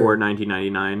that are before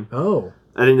 1999. Oh.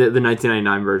 I think the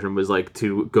 1999 version was like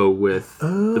to go with the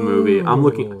movie. I'm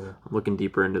looking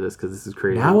deeper into this because this is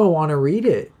crazy. Now I want to read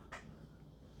it.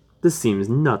 This seems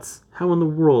nuts. How in the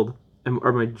world am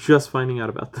I just finding out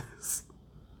about this?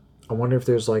 I wonder if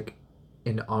there's like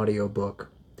an audiobook.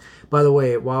 By the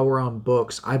way, while we're on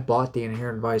books, I bought the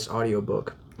Inherent Vice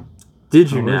audiobook.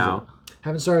 Did you now?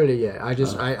 Haven't started it yet. I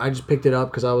just picked it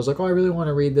up because I was like, I really want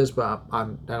to read this, but I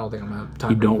don't think I'm gonna have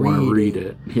time. You don't want to read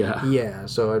it. Yeah. Yeah.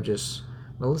 So I'm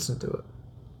gonna listen to it.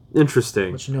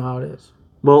 Interesting. Let you know how it is.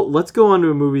 Well, let's go on to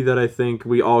a movie that I think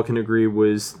we all can agree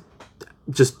was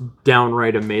just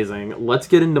downright amazing. Let's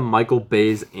get into Michael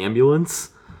Bay's Ambulance.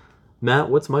 Matt,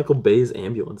 what's Michael Bay's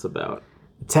Ambulance about?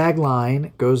 The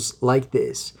tagline goes like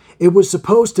this. It was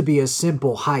supposed to be a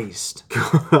simple heist.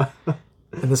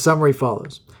 And the summary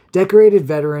follows. Decorated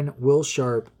veteran Will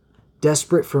Sharp,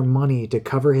 desperate for money to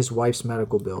cover his wife's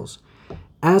medical bills,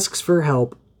 asks for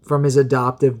help from his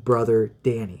adoptive brother,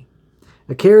 Danny.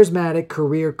 A charismatic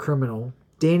career criminal,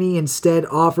 Danny instead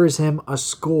offers him a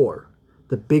score,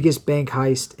 the biggest bank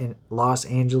heist in Los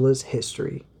Angeles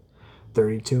history,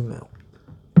 $32 million.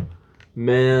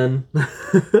 Man.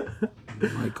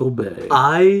 Michael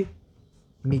Bay.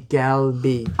 Miguel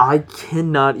B. I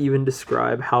cannot even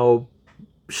describe how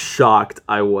shocked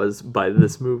I was by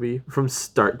this movie from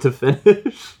start to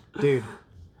finish. Dude.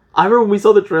 I remember when we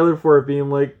saw the trailer for it being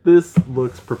like, this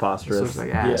looks preposterous. This looks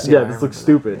like ass. Yeah, this looks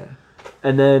stupid. That, yeah.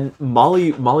 And then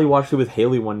Molly watched it with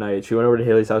Haley one night. She went over to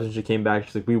Haley's house and she came back.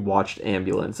 She's like, we watched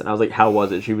Ambulance. And I was like, how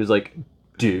was it? She was like,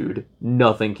 dude,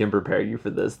 nothing can prepare you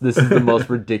for this. This is the most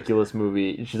ridiculous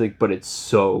movie. And she's like, but it's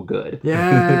so good.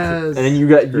 Yes. And then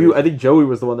you I think Joey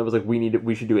was the one that was like,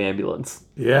 we should do Ambulance.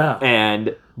 Yeah.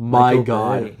 And my Michael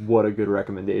God, Bay. what a good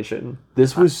recommendation.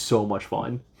 This was so much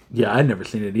fun. Yeah, I'd never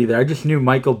seen it either. I just knew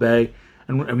Michael Bay.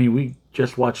 And I mean, we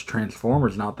just watched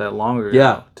Transformers not that long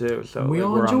ago, too. So we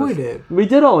all enjoyed it. We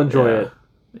did all enjoy it.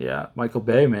 Yeah, Michael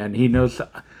Bay, man, he knows.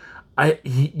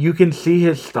 You can see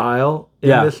his style in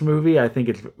this movie. I think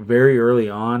it's very early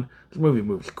on. This movie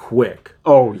moves quick.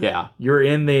 Oh yeah, you're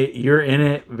in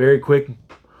it very quick,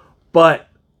 but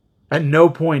at no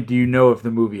point do you know if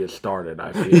the movie has started.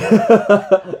 I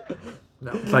feel.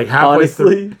 No. It's like halfway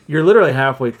through. You're literally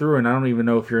halfway through, and I don't even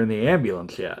know if you're in the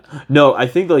ambulance yet. No, I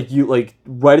think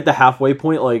right at the halfway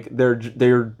point, like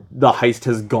the heist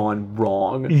has gone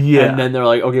wrong. Yeah, and then they're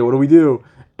like, okay, what do we do?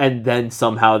 And then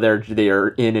somehow they are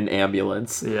in an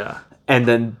ambulance. Yeah, and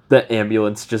then the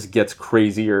ambulance just gets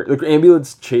crazier. The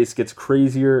ambulance chase gets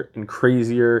crazier and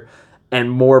crazier, and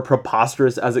more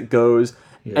preposterous as it goes.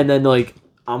 Yeah. And then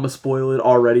I'm gonna spoil it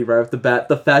already right off the bat.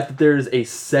 The fact that there's a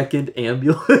second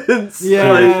ambulance.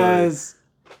 Yes.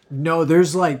 No,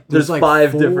 there's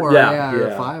five 4, different.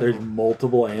 Yeah. 5. There's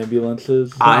multiple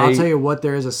ambulances. I'll tell you what.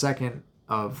 There is a second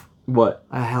of what?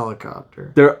 A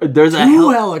helicopter. There's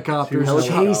two helicopters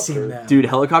chasing them. Dude,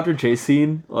 helicopter chase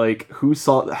scene. Who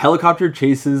saw helicopter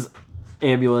chases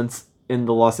ambulance in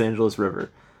the Los Angeles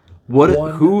River?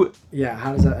 Yeah,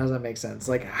 how does that make sense?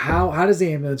 How does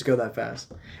the ambulance go that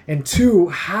fast? And 2,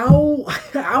 how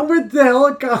would the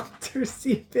helicopters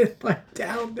even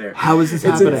down there? How is this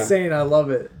happening? It's insane. I love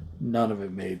it. None of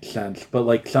it made sense,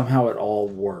 but somehow it all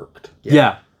worked.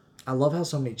 Yeah. I love how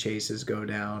so many chases go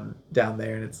down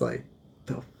there, and it's the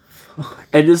fuck.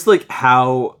 And just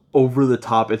how over the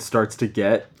top it starts to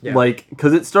get,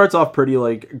 because it starts off pretty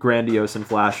grandiose and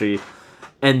flashy,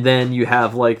 and then you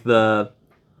have when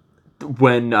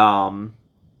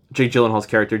Jake Gyllenhaal's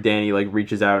character Danny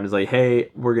reaches out and is like,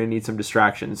 hey, we're gonna need some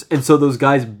distractions, and so those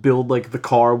guys build the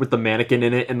car with the mannequin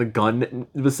in it and the gun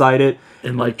beside it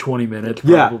in 20 minutes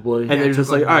probably. And they're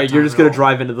just all right, you're just gonna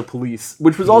drive into the police,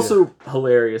 which was also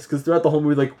hilarious because throughout the whole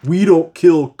movie we don't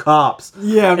kill cops,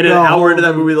 and an hour into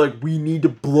that movie we need to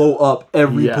blow up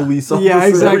every police officer. Yeah,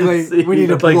 exactly. We need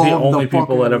to blow the up only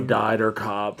people that have died are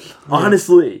cops,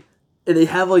 honestly. And they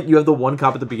have you have the one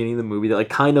cop at the beginning of the movie that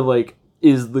kind of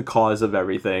is the cause of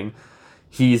everything.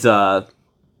 He's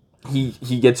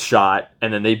he gets shot,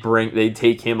 and then they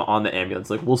take him on the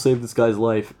ambulance. We'll save this guy's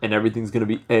life, and everything's gonna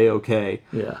be A-okay.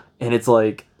 Yeah. And it's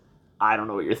I don't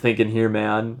know what you're thinking here,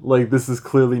 man. This is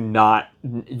clearly not.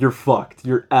 You're fucked.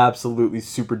 You're absolutely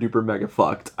super duper mega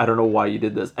fucked. I don't know why you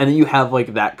did this. And then you have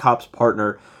that cop's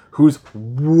partner who's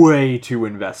way too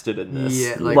invested in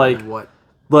this. Yeah.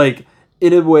 What?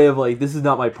 In a way of this is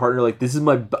not my partner, this is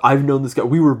I've known this guy,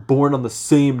 we were born on the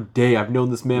same day, I've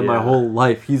known this man my whole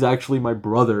life, he's actually my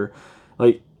brother.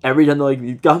 Every time they're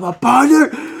you got my partner,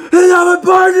 he's not my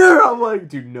partner, I'm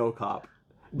dude, no cop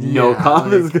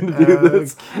is gonna do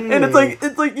this. And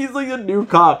it's he's a new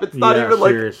cop. It's not even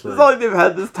seriously. It's not they've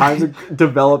had this time to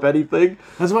develop anything.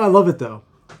 That's why I love it though.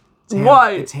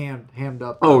 Why? It's hammed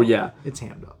up. Oh yeah. It's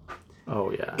hammed up. Oh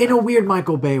yeah. In a weird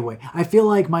Michael Bay way. I feel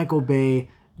like Michael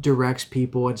Bay directs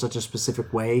people in such a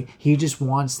specific way. He just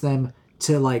wants them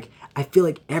to I feel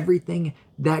like everything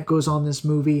that goes on in this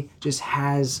movie just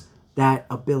has that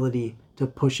ability to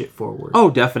push it forward.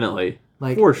 Oh, definitely.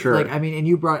 For sure. I mean, and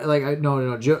you brought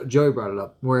Joey brought it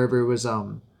up wherever it was.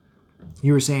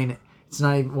 You were saying it's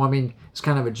not even. Well, I mean, it's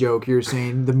kind of a joke. You're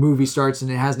saying the movie starts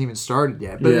and it hasn't even started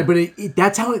yet. But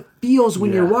that's how it feels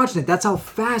when you're watching it. That's how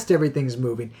fast everything's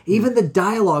moving. Even the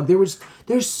dialogue. There's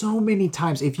so many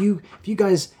times. If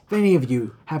any of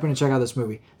you happen to check out this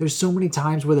movie, there's so many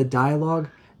times where the dialogue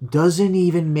doesn't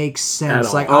even make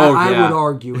sense. I would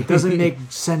argue it doesn't make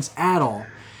sense at all.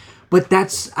 But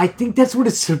I think that's what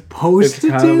it's supposed to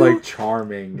do. It's kind of like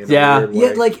charming. In a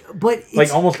weird way. But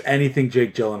like almost anything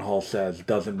Jake Gyllenhaal says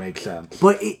doesn't make sense.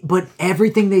 But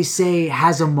everything they say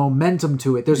has a momentum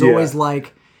to it. There's always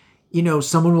like,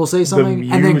 someone will say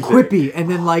something and then quippy and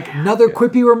then like another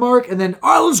quippy remark and then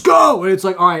all right, let's go, and it's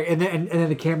like all right, and then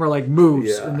the camera like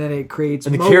moves and then it creates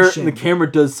motion. The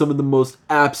camera does some of the most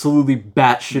absolutely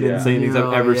batshit insane things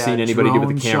I've ever seen anybody do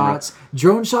with the camera.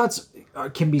 Drone shots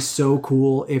can be so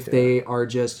cool if they are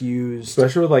just used,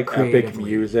 especially with like epic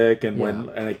music and when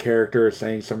a character is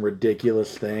saying some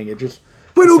ridiculous thing. It just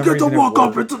we don't get to walk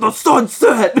up into the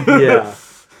sunset. Yeah.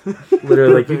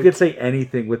 Literally, like you could say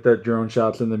anything with the drone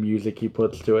shots and the music he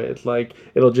puts to it. It's like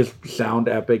it'll just sound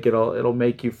epic. It'll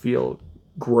make you feel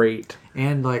great.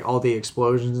 And like all the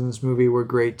explosions in this movie were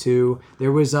great too.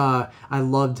 There was I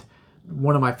loved,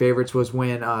 one of my favorites was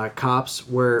when cops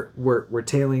were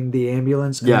tailing the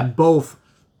ambulance and both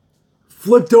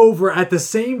flipped over at the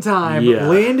same time,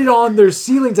 landed on their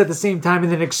ceilings at the same time,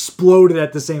 and then exploded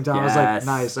at the same time. I was like,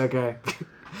 nice, okay.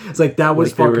 It's like that was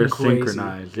like fucking crazy.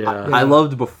 Synchronized, I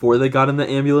loved before they got in the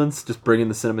ambulance, just bringing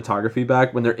the cinematography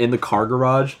back when they're in the car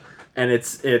garage, and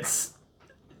it's it's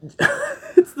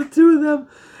the two of them,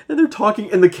 and they're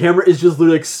talking, and the camera is just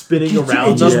literally like spinning around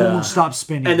them. It just won't stop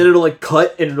spinning. And then it'll like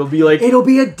cut, and it'll be like it'll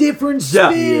be a different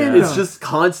spin. It's just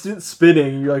constant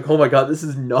spinning. You're like, oh my god, this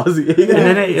is nauseating. And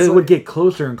then it would get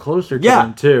closer and closer to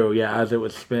them too. Yeah, as it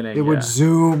was spinning. It would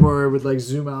zoom, or it would like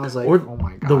zoom out. I was like, oh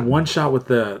my god. The one shot with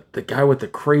the guy with the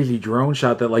crazy drone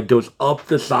shot that like goes up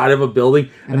the side of a building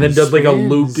and then does spins. like a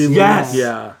loop. Yes.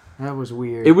 Yeah. That was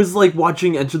weird. It was like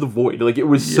watching Enter the Void. Like it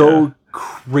was so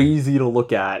crazy to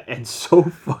look at and so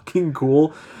fucking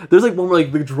cool. There's like one where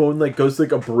like the drone like goes to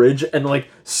like a bridge and like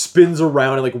spins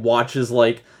around and like watches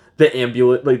like the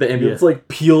ambulance like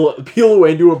peel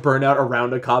away into a burnout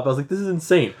around a cop. I was like, this is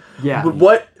insane. Yeah. But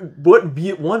what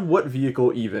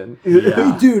vehicle even?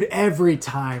 Yeah. Dude, every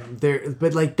time there,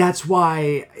 but like that's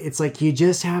why it's like you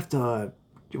just have to,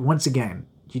 once again,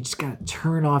 you just gotta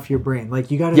turn off your brain. Like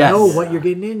you gotta know what you're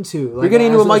getting into. Like, you're getting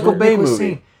into a Michael Bay movie.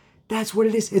 Saying, that's what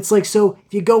it is. It's like, so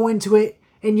if you go into it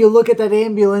and you look at that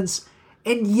ambulance,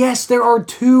 and yes, there are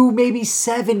 2, maybe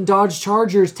 7 Dodge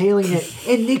Chargers tailing it,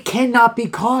 and it cannot be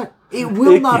caught. It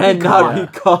will not be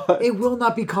caught. It will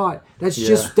not be caught. That's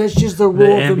just the rule of the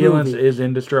movie. The ambulance is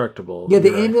indestructible. Yeah,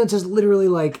 the ambulance is literally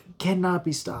like cannot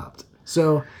be stopped.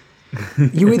 So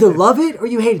you either love it or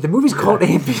you hate it. The movie's called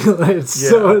Ambulance,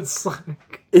 so it's like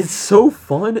it's so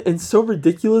fun and so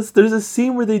ridiculous. There's a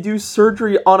scene where they do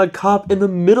surgery on a cop in the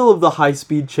middle of the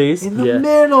high-speed chase. In the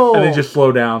middle. And they just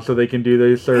slow down so they can do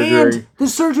the surgery. And the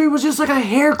surgery was just like a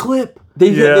hair clip.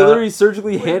 They literally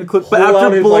surgically hand clip, but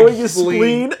after blowing his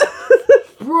spleen.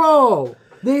 Bro.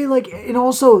 They like, and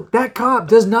also that cop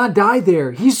does not die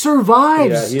there. He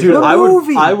survives. Dude,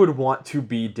 I would want to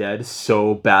be dead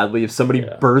so badly if somebody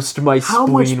burst my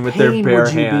spleen with their bare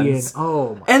hands.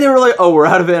 Oh my and they were like, "Oh, we're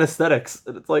out of anesthetics."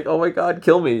 And it's like, "Oh my god,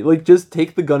 kill me! Like, just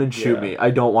take the gun and shoot me.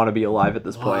 I don't want to be alive at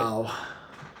this point."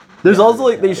 There's also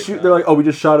like they're like, "Oh, we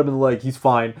just shot him in the leg. He's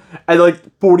fine." And like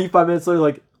 45 minutes later,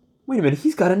 like, "Wait a minute,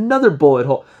 he's got another bullet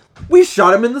hole. We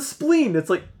shot him in the spleen." It's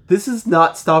like, this has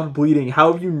not stopped bleeding.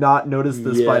 How have you not noticed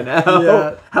this by now?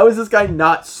 Yeah. How is this guy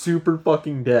not super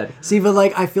fucking dead? See, but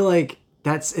like, I feel like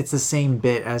it's the same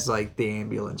bit as like the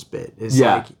ambulance bit. It's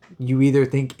like you either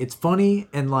think it's funny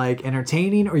and like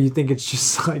entertaining, or you think it's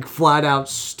just like flat out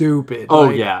stupid. Oh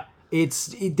like, yeah.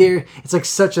 It's like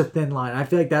such a thin line. I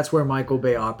feel like that's where Michael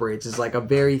Bay operates, is like a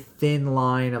very thin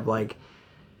line of like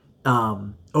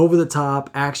over the top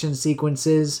action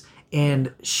sequences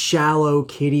and shallow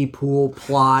kiddie pool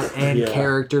plot and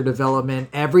character development.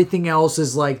 Everything else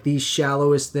is like the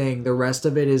shallowest thing. The rest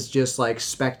of it is just like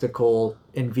spectacle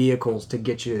and vehicles to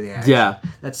get you to the action. Yeah.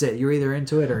 That's it. You're either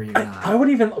into it or you're not. I would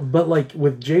even, but like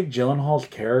with Jake Gyllenhaal's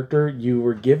character, you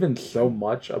were given so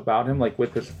much about him, like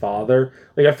with his father.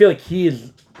 Like I feel like he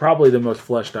is probably the most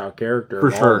fleshed out character.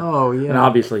 For sure. Oh, yeah. And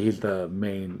obviously he's the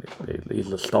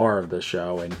star of the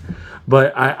show.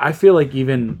 But I feel like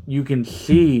even you can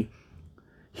see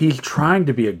he's trying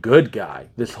to be a good guy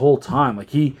this whole time.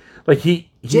 Jake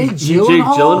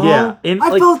Gyllenhaal? Yeah. And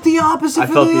I felt the opposite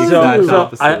for the exact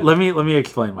opposite. Let me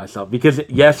explain myself. Because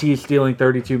yes, he's stealing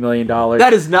 $32 million.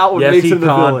 That is not what makes him the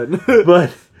villain.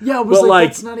 But yeah, it was like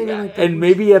that's not even like that. And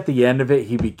maybe at the end of it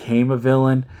he became a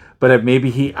villain. But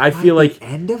maybe I feel like the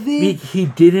end of it?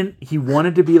 He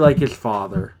wanted to be like his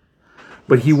father.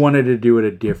 But he wanted to do it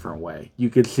a different way. You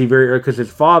could see because his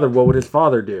father, what would his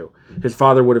father do? His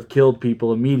father would have killed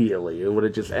people immediately. It would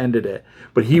have just ended it.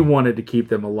 But he wanted to keep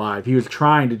them alive. He was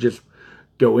trying to just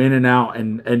go in and out,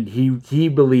 and he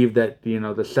believed that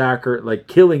the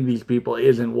killing these people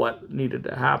isn't what needed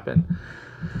to happen.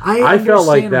 I felt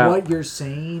like that. What you're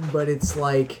saying, but it's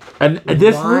like, and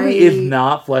this movie is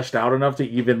not fleshed out enough to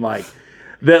even like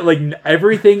that. Like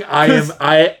everything,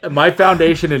 my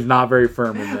foundation is not very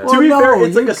firm in this. To be fair,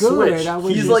 it's like a switch.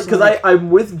 He's like, because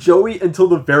I'm with Joey until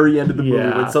the very end of the movie,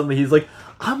 when suddenly he's like,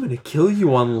 I'm gonna kill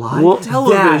you on live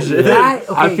television.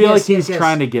 I feel like he's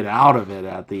trying to get out of it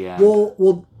at the end.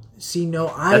 Well. See, no,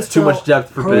 that's too much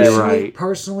depth for me.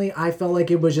 Personally, I felt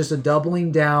like it was just a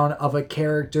doubling down of a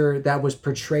character that was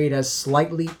portrayed as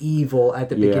slightly evil at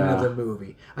the beginning of the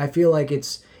movie. I feel like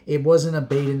it wasn't a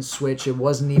bait and switch. It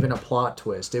wasn't even a plot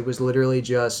twist. It was literally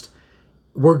just,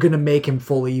 we're gonna make him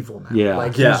full evil now.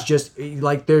 Yeah, he's just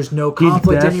like, there's no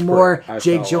conflict anymore.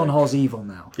 Jake Gyllenhaal's evil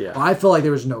now. Yeah, I felt like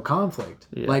there was no conflict.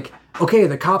 Yeah. Like, okay,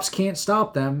 the cops can't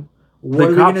stop them. What are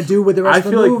we going to do with the rest of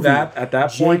the movie? I feel like at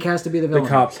that point, Jake has to be the villain. The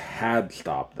cops had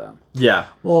stopped them. Yeah.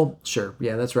 Well, sure.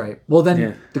 Yeah, that's right. Well,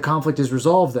 then the conflict is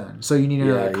resolved then. So you need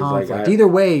another conflict. Either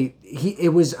way,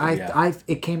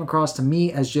 it came across to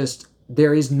me as just,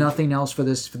 there is nothing else for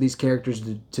these characters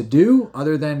to do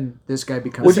other than this guy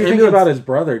becomes... What do you think about his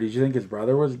brother? Did you think his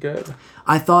brother was good?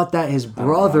 I thought that his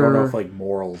brother... I don't know if like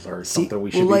morals or something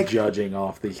we should be judging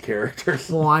off these characters.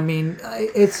 Well, I mean,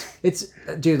 it's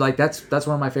dude, like that's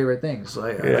one of my favorite things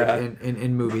like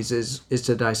in movies is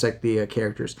to dissect the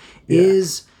characters. Yeah.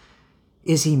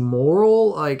 Is he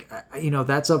moral? Like,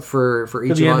 that's up for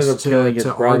each of us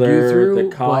to argue through.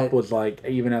 The cop was like,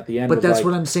 even at the end. But that's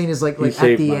what I'm saying is like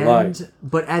at the end.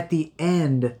 But at the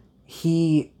end,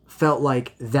 he felt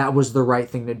like that was the right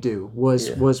thing to do. Was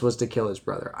to kill his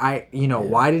brother.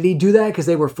 Why did he do that? Because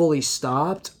they were fully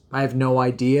stopped. I have no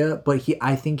idea. But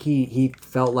I think he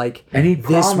felt like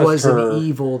this was an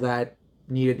evil that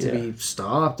needed to be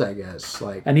stopped, I guess.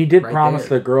 And he did promise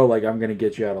the girl, like, I'm going to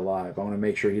get you out alive. I want to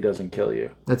make sure he doesn't kill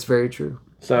you. That's very true.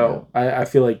 So I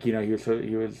feel like he was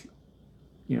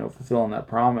fulfilling that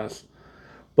promise.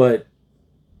 But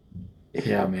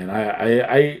yeah, man,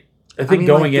 I think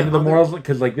going into the morals,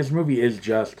 because like this movie is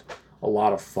just a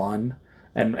lot of fun,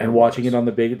 and watching it on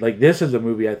the big, like, this is a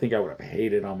movie I think I would have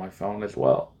hated on my phone as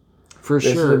well. For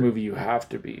sure, this is a movie you have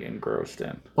to be engrossed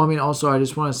in. Well, I mean, also I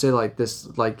just want to say like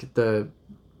this, like the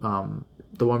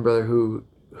one brother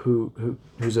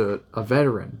who's a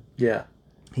veteran. Yeah,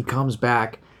 he comes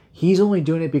back. He's only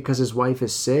doing it because his wife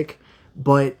is sick,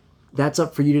 but that's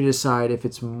up for you to decide if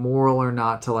it's moral or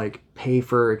not to like pay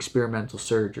for experimental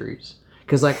surgeries.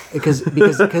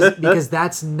 Because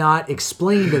that's not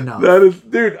explained enough. That is,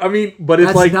 dude. I mean, but it's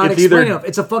that's like not it's explained either enough.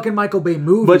 It's a fucking Michael Bay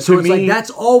movie, but so it's me, like that's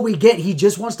all we get. He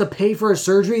just wants to pay for a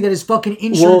surgery that his fucking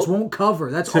insurance won't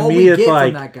cover. That's all we get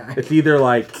from that guy. It's either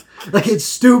like it's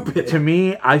stupid. To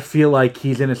me, I feel like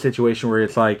he's in a situation where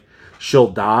it's like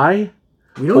she'll die.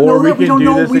 We don't know that.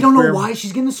 We don't know why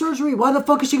she's getting the surgery. Why the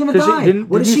fuck is she gonna die? Did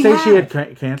you say she had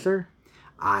cancer?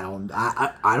 I don't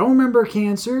remember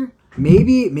cancer.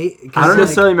 Maybe I don't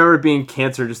necessarily remember it being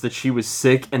cancer, just that she was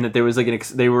sick and that there was like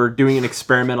they were doing an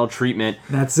experimental treatment.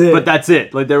 That's it. But that's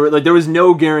it. Like there was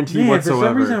no guarantee whatsoever. For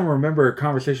some reason, I remember a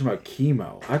conversation about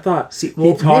chemo. I thought he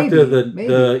talked to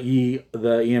the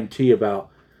EMT about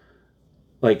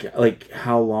like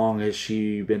how long has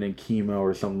she been in chemo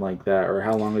or something like that, or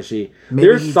how long has she?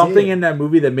 There's something in that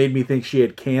movie that made me think she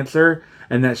had cancer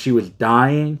and that she was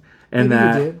dying. And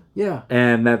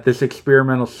and that this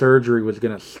experimental surgery was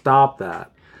going to stop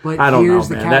that. But I don't know,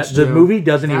 man. The movie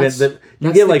doesn't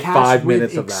you get like 5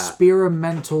 minutes of that.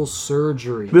 Experimental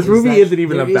surgery. This movie isn't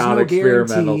even about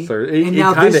experimental surgery. And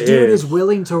now this dude is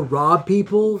willing to rob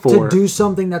people to do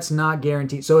something that's not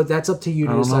guaranteed. So that's up to you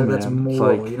to decide if that's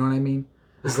moral. You know what I mean?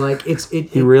 It's like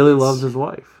he really loves his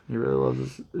wife. He really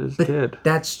loves his kid.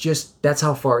 That's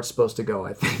how far it's supposed to go,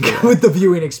 I think, with the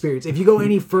viewing experience. If you go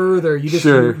any further, you just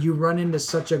you run into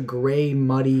such a gray,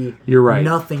 muddy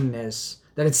nothingness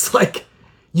that it's like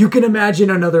you can imagine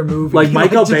another movie. Like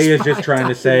Michael Bay is just trying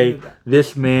to say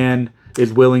this man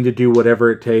is willing to do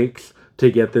whatever it takes to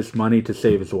get this money to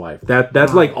save his wife.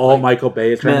 That's like all Michael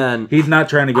Bay is trying. Man, he's not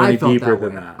trying to go any deeper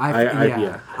than that.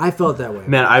 I felt that way.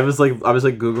 Man, I was like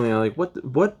Googling. I'm like,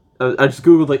 what? I just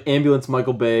Googled like ambulance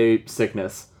Michael Bay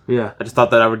sickness. Yeah. I just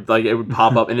thought that it would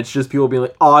pop up, and it's just people being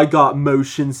like, I got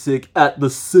motion sick at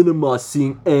the cinema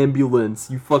seeing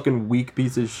ambulance. You fucking weak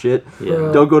piece of shit.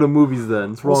 Yeah. Don't go to movies then.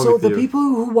 What's wrong with you? So the people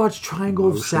who watched Triangle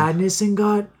of Sadness and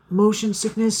got motion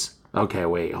sickness. Okay,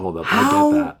 wait, hold up. I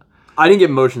get that. I didn't get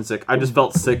motion sick. I just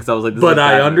felt sick because I was like, this But is a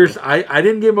I bad movie. I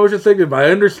didn't get motion sickness, but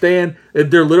I understand if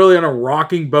they're literally on a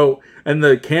rocking boat and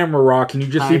the camera rocks and you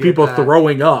just see people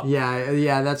throwing up.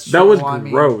 Yeah, that's true. That was Well, I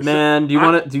mean, gross. Man, do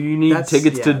you need That's-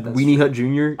 tickets to yeah, that's Weenie Hut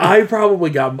Jr.? I probably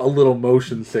got a little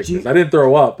motion sickness. I didn't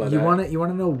throw up, but you want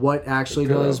to know what actually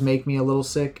does make me a little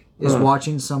sick is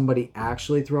watching somebody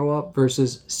actually throw up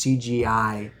versus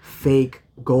CGI fake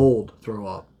gold throw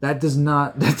up. That does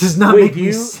not make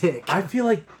me sick. I feel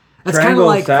like That's kind of Triangle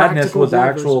like of Sadness practical was gold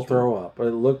actual versus- throw up. It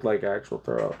looked like actual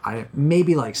throw up.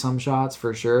 Maybe like some shots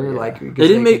for sure. Like It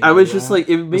didn't make. I was just like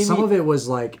it But made some me. of it was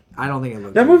like I don't think it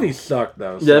looked. That real. movie sucked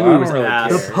though. So Yeah, that movie I don't was really ass.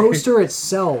 care. The poster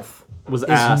itself Was is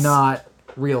ass. not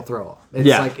real throw up. It's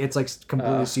Yeah. like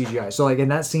completely CGI. So like,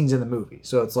 and that scene's in the movie.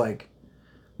 So it's like,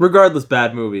 Regardless,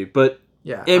 bad movie. But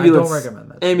yeah, Ambulance. I don't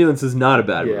recommend that. Ambulance is not a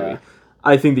bad Yeah. movie.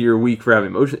 I think that you're weak for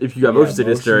having motion. If you got motion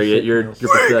sickness motion during it, you're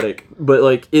sickness. pathetic. But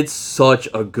like, it's such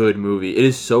a good movie. It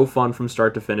is so fun from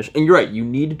start to finish. And you're right. You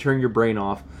need to turn your brain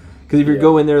off. Because if you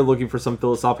go in there looking for some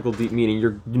philosophical deep meaning,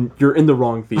 you're in the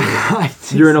wrong theater.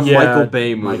 You're in a Michael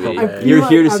Bay movie. Michael Bay. You're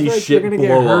here to see shit you're gonna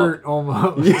blow get hurt up.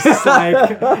 almost.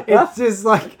 It's just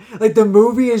like the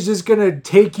movie is just gonna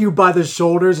take you by the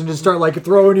shoulders and just start like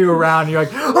throwing you around. And you're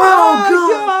like, oh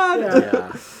god.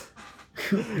 Yeah.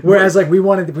 Whereas like we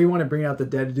wanted to bring out the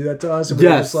dead to do that to us, and we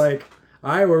were Yes. just like,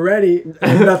 all right, we're ready.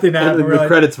 And nothing And happened. then We're the like,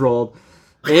 credits rolled.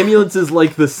 Ambulance is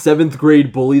like the 7th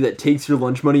grade bully that takes your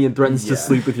lunch money and threatens to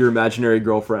sleep with your imaginary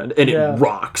girlfriend, and it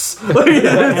rocks. Like,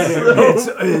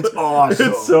 it's awesome.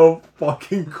 It's so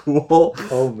fucking cool.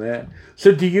 Oh man.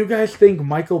 So do you guys think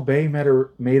Michael Bay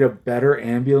made a better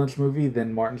ambulance movie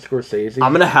than Martin Scorsese?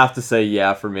 I'm gonna have to say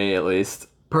yeah for me at least.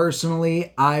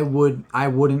 Personally, I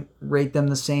wouldn't rate them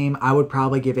the same. I would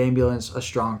probably give Ambulance a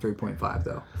strong 3.5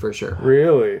 though, for sure.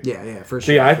 Really? Yeah, for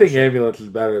sure. See, I for think sure. Ambulance is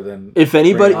better than. If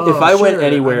anybody, Oh, if I went sure,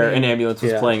 anywhere I mean, and Ambulance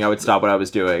was playing, I would stop what I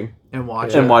was doing and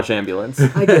watch and it. watch Ambulance.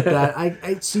 I get that.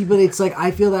 I see, but it's like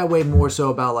I feel that way more so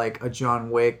about like a John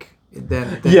Wick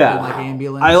than like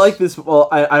Ambulance. I like this. Well,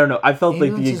 I don't know. I felt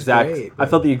Ambulance like the is exact. great, I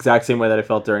felt the exact same way that I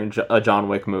felt during a John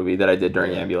Wick movie that I did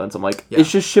during Ambulance. I'm like, Yeah.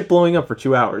 it's just shit blowing up for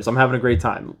 2 hours. I'm having a great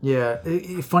time. Yeah.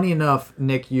 Funny enough,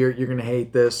 Nick, you're gonna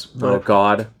hate this, but Oh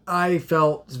God. I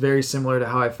felt very similar to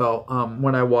how I felt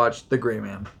when I watched The Gray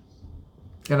Man,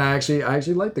 and I actually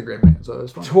liked The Gray Man, so it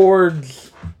was fun.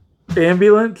 Towards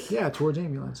Ambulance? Yeah, towards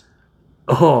Ambulance.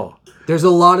 Oh. There's a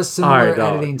lot of similar Alright,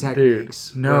 dog. editing Dude,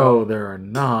 techniques. no, there are I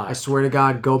not. swear to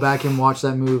God, go back and watch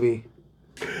that movie.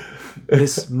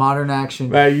 This modern action.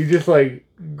 Man, you just like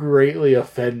greatly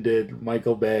offended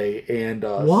Michael Bay and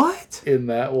us. What? In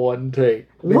that one take.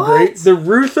 What? The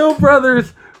Russo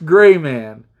brothers Gray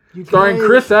Man. You Starring guys-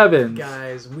 Chris Evans.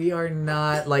 Guys, we are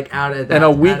not like out of that. And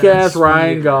a weak ass sphere.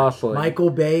 Ryan Gosling. Michael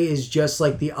Bay is just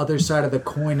like the other side of the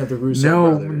coin of the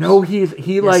Russo brothers. No, he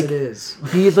Yes, like it is.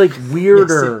 he's like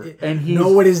weirder Yes, and he's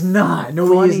no, it is not.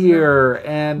 No, he is not. funnier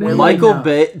and Well, Michael no.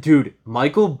 Bay, dude.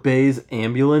 Michael Bay's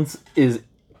Ambulance is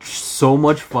so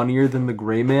much funnier than The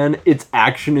Gray Man. Its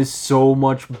action is so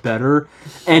much better,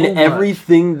 and much.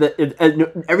 everything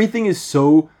everything is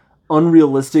so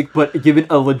unrealistic, but given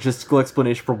a logistical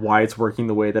explanation for why it's working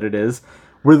the way that it is.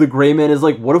 Where The Gray Man is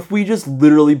like, what if we just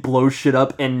literally blow shit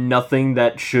up and nothing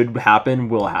that should happen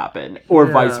will happen, or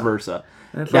Yeah. vice versa.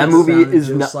 That's That like movie Sounded is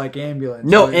just not. like Ambulance.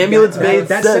 No, Like, Ambulance that, made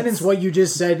that sense. sentence. What you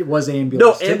just said was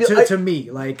Ambulance. No, to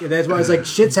me, like that's why I was like,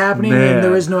 shit's happening Man. and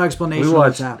there is no explanation we of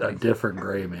what's watched a happening. different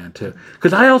Gray Man too.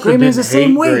 Because I also Gray Man's the didn't same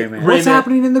hate way. Gray Man. What's Man-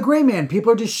 happening in the Gray Man?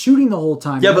 People are just shooting the whole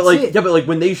time. Yeah, That's but like, it.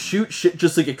 when they shoot, shit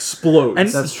just like explodes. And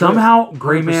That's true. somehow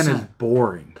Gray Man is 100%.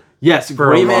 boring. yes, for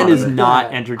Gray a Man lot is of it. not I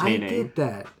entertaining. get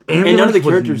that. And none of the Ambulance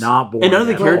was characters not boring and none of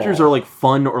the at characters all. are like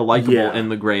fun or likable Yeah. in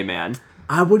The Gray Man.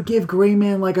 I would give Gray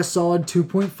Man like a solid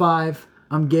 2.5.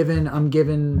 I'm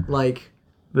giving like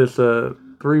This 3.5.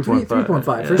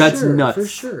 3.5 for That's sure. nuts. For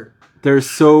sure. There's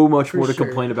so much more to sure.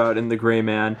 complain about in The Gray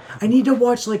Man. I need to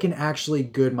watch like an actually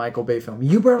good Michael Bay film.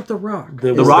 You brought up The Rock.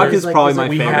 The Rock there- is probably my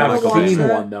We favorite have Michael seen Bay.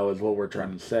 one though, is what we're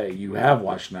trying to say. You have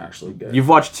watched an actually good. You've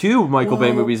watched 2 Michael Bay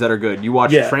Well, movies that are good. You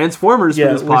watched yeah. Transformers Yeah,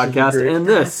 for this which is podcast great. and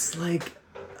this. That's like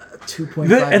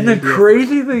 2.5. And the maybe.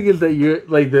 crazy thing is that you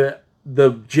like the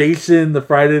Jason, the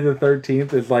Friday the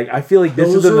 13th is like I feel like this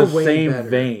Those is in are the way same better.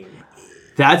 vein.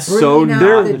 That's so Bringing Out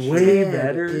they're the way Dead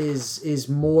better. is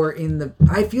more in the.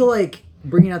 I feel like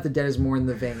Bringing Out the Dead is more in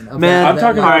the vein of Man, that, I'm that,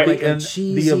 talking like, about like a the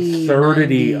cheesy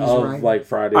absurdity 90s, of right? like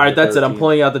Friday. All right, the that's it. I'm 13th.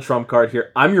 pulling out the trump card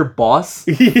here. I'm your boss.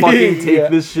 Fucking take Yeah.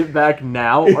 this shit back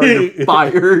now, or you're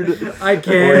fired. I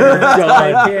can't.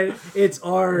 I can't. It's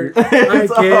art. I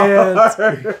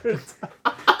can't.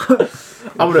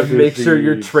 I'm gonna It's a make sure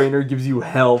your disease. trainer gives you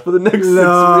hell for the next 6 weeks.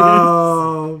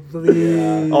 No. Oh,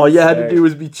 please. All you had to do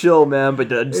was be chill, man.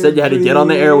 But instead, you had to get on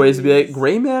the airways and be like,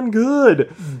 "Gray Man,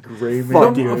 good." Gray Man,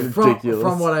 fucking ridiculous.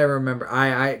 From what I remember,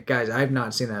 guys, I have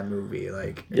not seen that movie.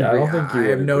 Like, yeah, I don't think you I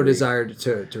have no agree. desire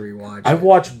to rewatch. I've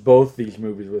watched both these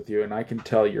movies with you, and I can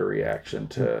tell your reaction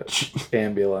to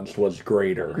Ambulance was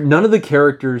greater. None of the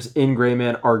characters in Gray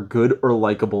Man are good or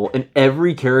likable, and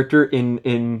every character in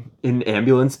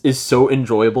Ambulance is so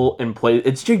enjoyable and played.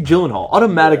 It's Jake Gyllenhaal,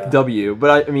 automatic W.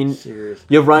 But I mean, Seriously.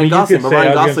 you have Ryan Gosling, but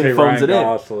Ryan Gosling say phones Ryan it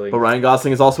Gosling. in. But Ryan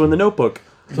Gosling is also in The Notebook.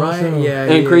 Ryan, yeah,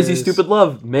 And Crazy Stupid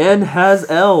Love. Man has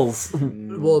L's.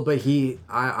 Well, but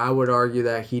I would argue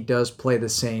that he does play the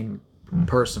same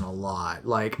person a lot.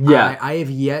 Like, yeah. I have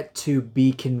yet to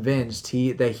be convinced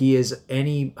that he is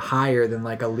any higher than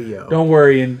like a Leo. Don't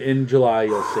worry, in July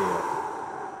you'll see it.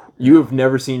 You have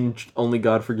never seen Only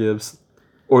God Forgives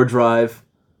or Drive.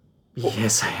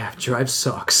 Yes, I have. Drive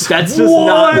sucks. That's just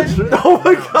not. Oh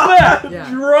my god! Yeah.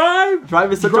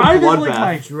 Drive is such Drive a is like bloodbath.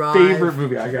 my Drive favorite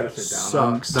movie. I gotta sit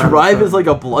down. Sucks. Drive is like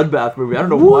a bloodbath movie. I don't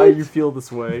know why you feel this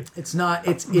way. It's not.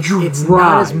 It's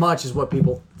not as much as what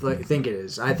people think it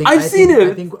is. I've seen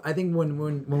it. I think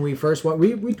when we first watched,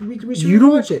 we should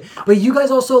watch it. But you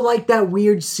guys also like that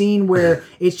weird scene where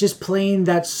it's just playing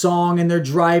that song and they're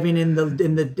driving in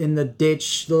the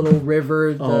ditch, the little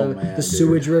river, the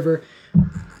sewage river.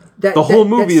 The whole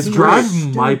movie is Drive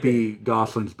might be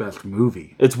Gosling's best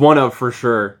movie. It's one of for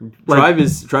sure. Drive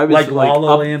is like La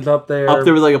La Land's up there. Up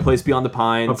there with like A Place Beyond the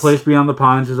Pines. A Place Beyond the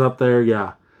Pines is up there.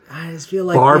 Yeah. I just feel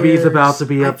like Barbie's about to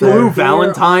be up there. Blue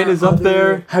Valentine is up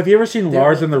there. Have you ever seen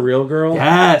Lars and the Real Girl?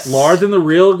 Yes. Lars and the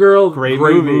Real Girl. Great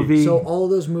movie. So all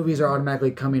those movies are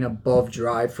automatically coming above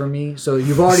Drive for me. So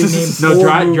you've already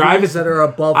named Drive is that are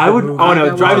above.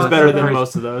 Drive is better than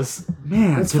most of those.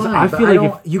 Man, that's fine. I feel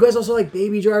like you guys also like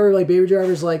Baby Driver. Like Baby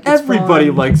Driver's like everybody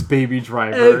fun. likes Baby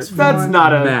Driver. It's fun.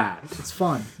 Not a. Matt. It's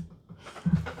fun.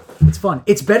 It's fun.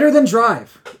 It's better than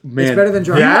Drive. Man, it's better than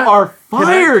Drive. You are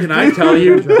fired. Can I tell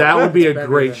you that would be a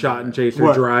great than shot and chaser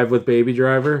What? Drive with Baby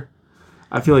Driver?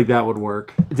 I feel like that would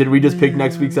work. Did we just pick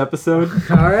next week's episode?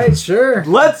 All right, sure.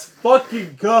 Let's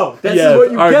fucking go. That's Yes,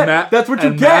 what you all right, get. Matt, That's what you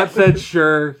and get. Matt said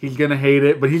sure, he's gonna hate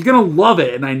it, but he's gonna love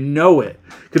it, and I know it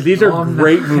because these are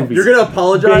great movies. You're gonna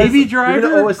apologize. Baby Driver. You're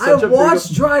gonna owe us such I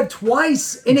watched Drive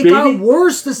twice, and it got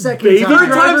worse the second Baby time. Third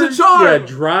time's a charm. Yeah,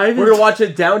 Drive. We're gonna watch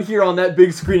it down here on that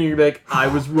big screen. And you're gonna be like, I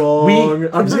was wrong.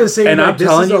 I'm just gonna say, And I'm this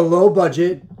telling is you- a low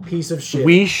budget piece of shit.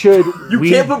 We should. You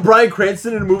can't put Bryan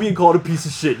Cranston in a movie and call it a piece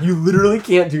of shit. You literally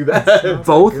can't do that.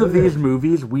 Both of these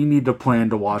movies we need to plan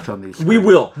to watch on these. We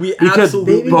will. We Because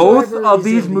absolutely. Baby both Driver of is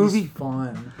these at least movies-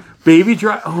 fun. Baby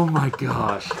Drive. Oh my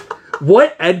gosh.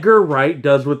 What Edgar Wright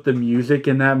does with the music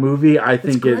in that movie, I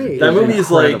think great. is That movie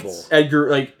is like incredible. Edgar,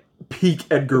 like peak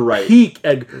Edgar Wright. Peak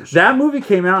Edgar. That movie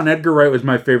came out, and Edgar Wright was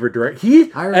my favorite director.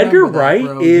 I remember Edgar that, Wright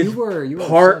bro. is You were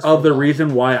part obsessed of with the that.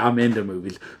 reason why I'm into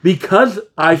movies because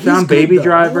I found good, Baby though. I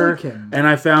Driver, like him. and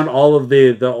I found all of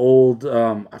the old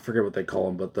I forget what they call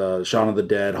them, but the Shaun of the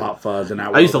Dead, Hot Fuzz, and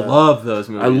I used to love those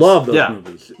movies. I love those Yeah.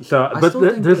 movies. So, I but still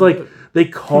think there's they're like good. they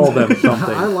call them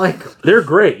something. I like them. They're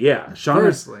great. Yeah, Shaun.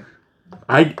 Personally.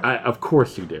 I of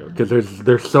course you do because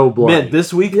they're so bloody. Man,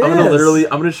 this week I'm Yes. gonna literally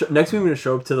next week I'm gonna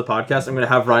show up to the podcast. I'm gonna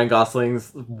have Ryan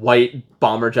Gosling's white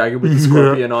bomber jacket with the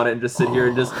scorpion on it and just sit here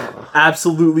and just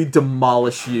absolutely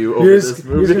demolish you over You're this just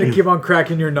movie. gonna keep on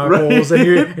cracking your knuckles, and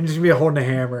you're just gonna be holding a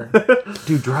hammer.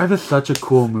 Dude, Drive is such a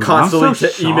cool movie. Constantly I'm so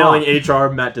shocked. emailing HR.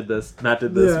 Matt did this. Matt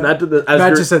did this. Yeah. Matt did this.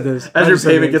 Matt just said this. As Matt your just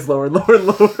said payment this. gets lower and lower and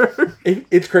lower.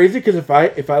 It's crazy because if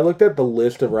I looked at the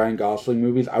list of Ryan Gosling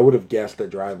movies, I would have guessed that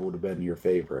Drive would have been your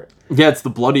favorite. Yeah, it's the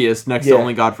bloodiest next to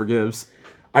Only God Forgives.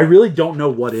 I really don't know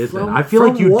what is it. I feel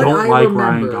like you what don't I like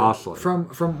remember, Ryan Gosling.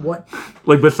 From what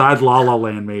Like besides La La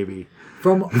Land, maybe.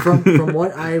 from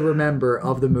what I remember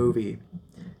of the movie,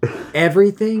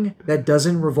 everything that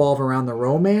doesn't revolve around the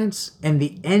romance and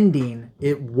the ending,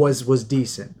 it was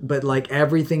decent. But like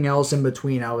everything else in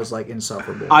between, I was like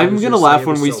insufferable. I'm gonna laugh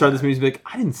when we start this movie. Be like,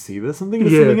 I didn't see this. I'm thinking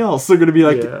of something else. They're gonna be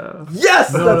like,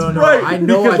 yes, that's right. I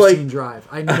know Because, I've like, seen Drive.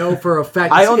 I know for a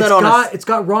fact. I own that on it's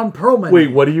got Ron Perlman.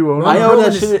 Wait, what do you own? Ron I own Perlman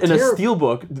that is shit in a terrible.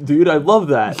 steelbook, dude. I love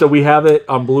that. So we have it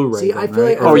on Blu-ray. See, then, I feel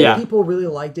right? like, yeah. people really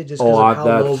liked it just because of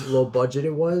how low budget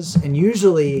it was. And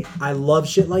usually, I love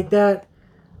shit like that.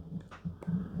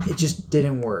 It just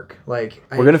didn't work. Like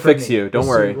We're gonna fix you. Don't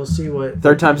worry. We'll see what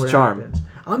Third time's what a charm. happens.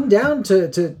 I'm down to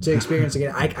experience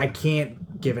again. I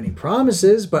can't give any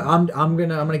promises, but I'm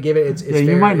gonna give it its Yeah, fair,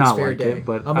 you might its not fair like day. it,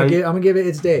 but I'm gonna give it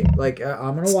its day. Like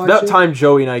I'm gonna watch About it. time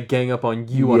Joey and I gang up on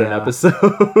you on an Yeah.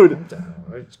 episode.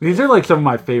 These are like some of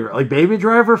my favorite. Like Baby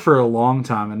Driver for a long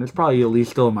time, and it's probably at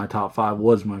least still in my top 5.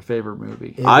 Was my favorite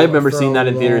movie. I remember seeing that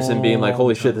in theaters and being like,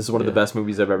 "Holy shit, this is one of the best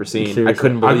movies I've ever seen." Seriously. I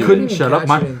couldn't believe I it. couldn't Shut up.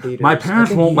 catch it in My theaters. parents I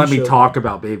think won't you let me showed talk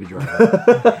about Baby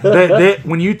Driver.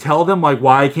 When you tell them like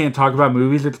why I can't talk about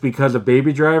movies, it's because of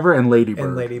Baby Driver and Lady Bird.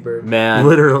 And Lady Bird. Man,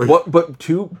 Literally. but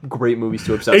 2 great movies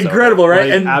to obsess Incredible, over. right?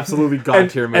 Like, And absolutely god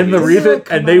tier movies. And the Doesn't reason, it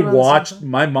come and they out around watched.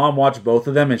 My mom watched both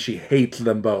of them, and she hates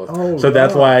them both. Oh, so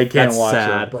that's why I can't That's watch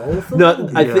sad. them. Both of No,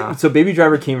 them? I Yeah. think so. Baby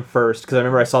Driver came first because I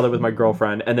remember I saw that with my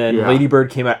girlfriend, and then Yeah. Lady Bird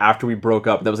came out after we broke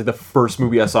up. That was like the first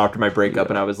movie I saw after my breakup,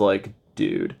 and I was like,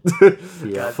 dude,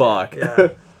 fuck. Yeah.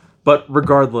 But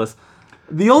regardless,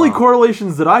 the only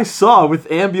correlations that I saw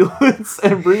with Ambulance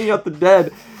and Bringing Out the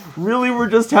Dead really were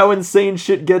just how insane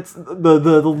shit gets.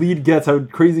 The lead gets, how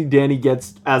crazy Danny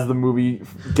gets as the movie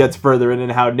gets further, and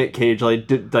then how Nick Cage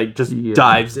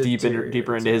dives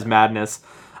deeper into his madness.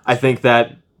 I think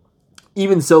that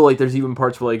even so, like, there's even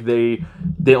parts where like they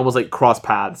almost like cross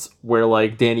paths where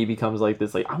like Danny becomes like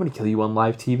this, like, I'm gonna kill you on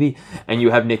live TV, and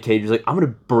you have Nick Cage who's like, I'm gonna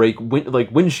break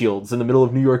windshields in the middle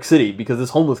of New York City because this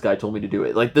homeless guy told me to do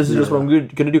it. Like, this is just what I'm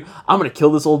gonna do. I'm gonna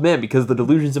kill this old man because the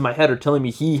delusions in my head are telling me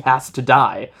he has to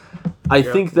die. I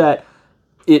think that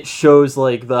it shows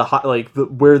like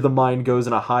where the mind goes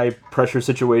in a high pressure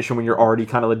situation when you're already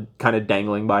kind of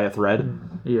dangling by a thread.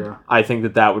 Yeah. I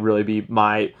think that would really be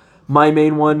my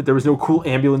main one. There was no cool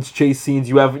ambulance chase scenes.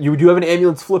 You do have an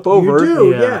ambulance flip over. You do,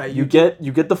 Yeah. yeah.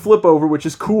 You get the flip over, which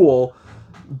is cool.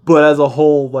 But as a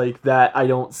whole, like that, I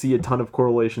don't see a ton of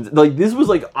correlations. Like, this was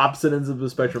like opposite ends of the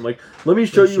spectrum. Like, let me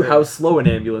show you how slow an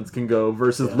ambulance can go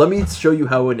versus let me show you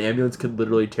how an ambulance could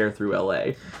literally tear through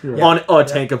LA on a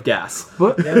tank of gas.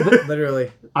 But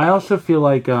Literally. I also feel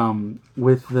like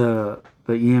with the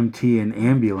EMT and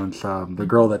ambulance, the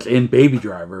girl that's in Baby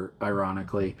Driver,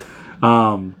 ironically,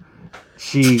 I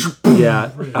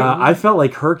felt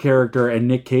like her character and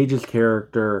Nick Cage's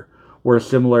character were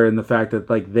similar in the fact that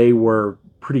like they were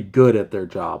pretty good at their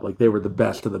job, like they were the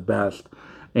best of the best,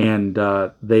 and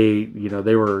they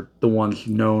were the ones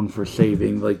known for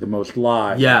saving like the most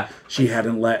lives. Yeah, she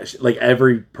hadn't like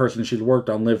every person she's worked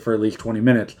on lived for at least 20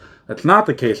 minutes. That's not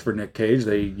the case for Nick Cage.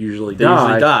 They usually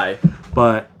die.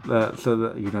 But there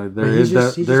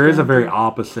is a very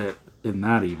opposite in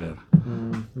that even.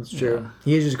 That's true.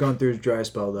 He's just going through his dry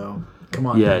spell though. Come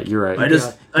on. Yeah, you're right. I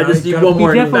just need one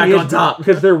more and back on top.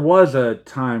 Because there was a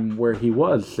time where he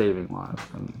was saving lives.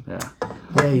 And,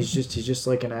 yeah, he's just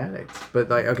like an addict. But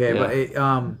like, okay,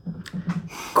 but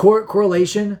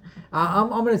correlation. I'm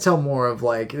gonna tell more of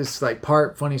like this like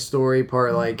part funny story,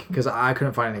 part like because I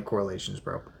couldn't find any correlations,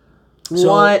 bro.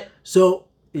 So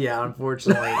yeah,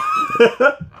 unfortunately.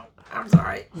 I'm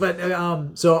sorry, but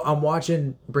so I'm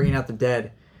watching Bringing Out the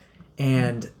Dead,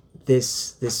 and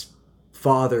this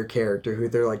father character who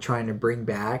they're like trying to bring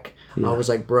back. Yeah. I was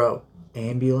like, bro,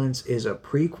 Ambulance is a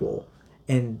prequel,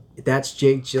 and that's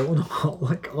Jake Gyllenhaal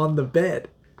like on the bed.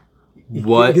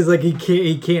 What? Because like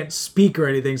he can't speak or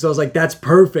anything. So I was like, that's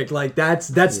perfect. Like that's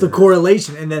the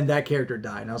correlation. And then that character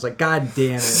died, and I was like, God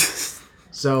damn it.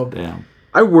 So damn.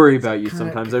 I worry about you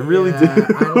sometimes. I really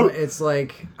do. It's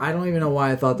like I don't even know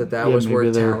why I thought that was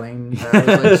worth telling. That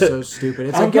was like so stupid.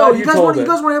 It's like, yo, you guys want to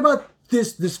hear about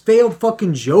this failed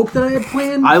fucking joke that I had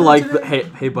planned? I liked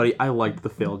hey buddy, I liked the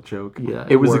failed joke. Yeah,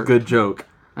 it was a good joke.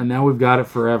 And now we've got it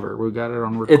forever. We've got it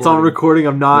on recording. It's on recording.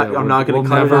 I'm not going to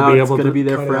cut it out. It's going to be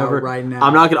there forever. Right now.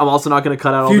 I'm also not going to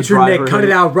cut out all the Future driver. Nick, cut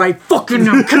it out right fucking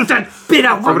now. Cut that bit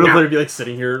out right I'm going to now. literally be like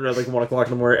sitting here at like 1 o'clock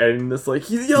in the morning editing this. Like,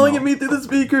 he's yelling at me through the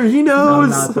speaker. He knows.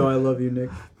 No, not though. I love you, Nick.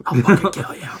 I'll fucking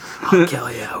kill you. I'll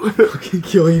kill you. I'll fucking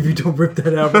kill you if you don't rip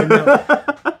that out right now.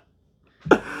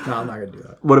 No, I'm not going to do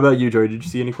that. What about you, Joey? Did you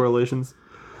see any correlations?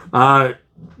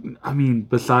 I mean,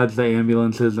 besides the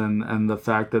ambulances and the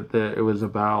fact that it was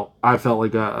about, I felt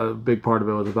like a big part of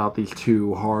it was about these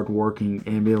two hard-working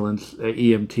ambulance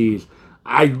EMTs.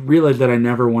 I realized that I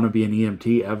never want to be an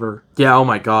EMT ever. Yeah, oh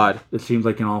my God. It seems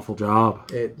like an awful job.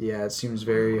 It seems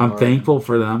very I'm hard. thankful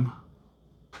for them.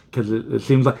 Because it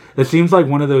seems like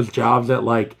one of those jobs that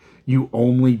like you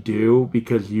only do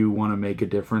because you want to make a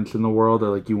difference in the world or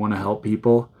like you want to help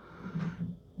people.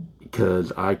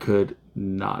 Because I could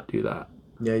not do that.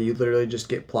 Yeah, you literally just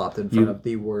get plopped in front of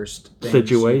the worst things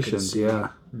situations. Yeah,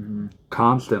 mm-hmm.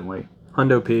 Constantly.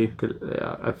 Hundo P.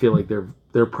 Yeah, I feel like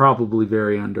they're probably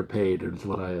very underpaid. Is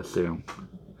what I assume.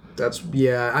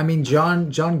 I mean, John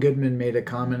Goodman made a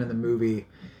comment in the movie,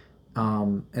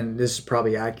 and this is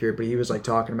probably accurate, but he was like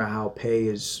talking about how pay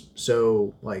is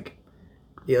so like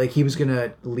he was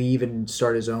gonna leave and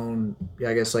start his own,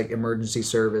 I guess, like emergency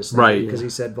service, right? Because he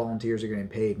said volunteers are getting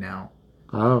paid now.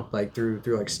 Oh. Like through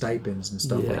like stipends and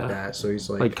stuff like that. So he's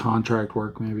like contract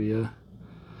work maybe, yeah.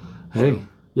 Hey.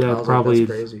 Yeah, that's probably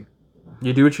crazy.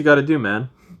 You do what you got to do, man.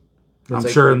 I'm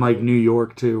sure in like New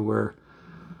York too, where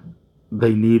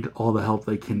they need all the help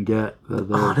they can get.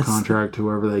 They'll contract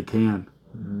whoever they can.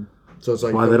 Mm-hmm. So it's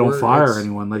like why they don't fire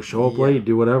anyone. They show up late,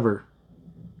 do whatever.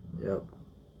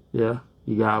 Yep.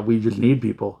 Yeah, we just need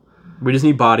people. We just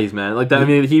need bodies, man. Like that. I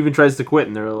mean, he even tries to quit,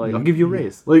 and they're like, "I'll give you a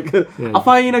raise. Like, I'll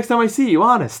fire you next time I see you.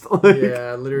 Honest." Like,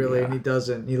 yeah, literally, and he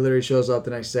doesn't. He literally shows up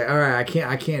the next day. All right,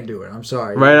 I can't do it. I'm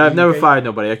sorry. Right, I've never fired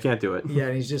nobody. I can't do it. Yeah,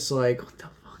 and he's just like, what the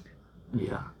fuck?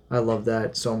 Yeah, I love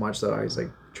that so much. Though he's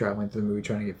like traveling through the movie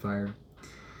trying to get fired.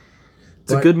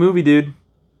 It's a good movie, dude.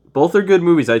 Both are good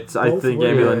movies. I think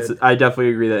Ambulance. Good. I definitely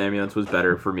agree that Ambulance was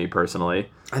better for me personally.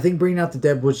 I think Bringing Out the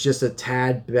Dead was just a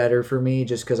tad better for me,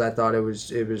 just because I thought it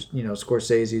was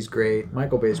Scorsese's great,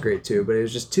 Michael Bay's great too, but it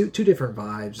was just two different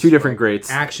vibes, two different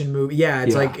greats. Action movie,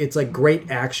 it's like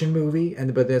great action movie,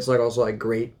 but then it's like also like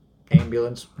great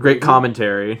ambulance, great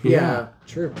commentary. Yeah,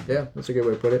 true. Yeah, that's a good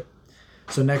way to put it.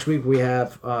 So next week we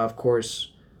have, of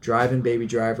course, Driving Baby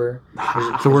Driver.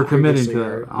 So we're committing to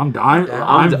that.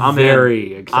 I'm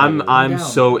very excited. I'm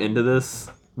so into this.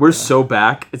 We're so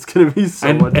back. It's gonna be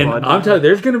so much fun. And I'm telling you,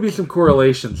 there's gonna be some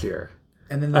correlations here.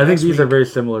 And then I think these are very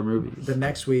similar movies. The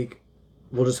next week,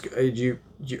 we'll just. Are you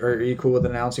cool with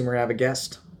announcing we're gonna have a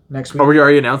guest next week?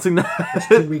 Are you announcing that? That's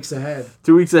 2 weeks ahead.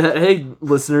 2 weeks ahead. Hey,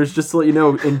 listeners, just to let you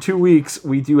know, in 2 weeks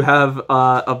we do have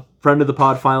a friend of the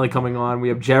pod finally coming on. We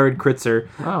have Jared Kritzer.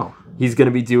 Oh. He's going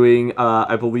to be doing,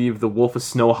 I believe, The Wolf of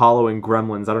Snow Hollow and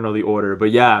Gremlins. I don't know the order,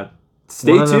 but yeah,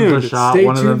 stay tuned. One of them's a shot, stay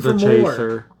one of tuned them's a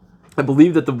chaser. I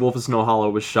believe that The Wolf of Snow Hollow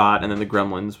was shot, and then The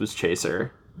Gremlins was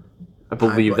chaser. I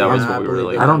believe that was what we were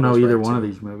like. I don't know either one of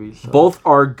these movies. So. Both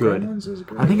are good.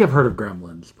 I think I've heard of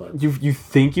Gremlins, but you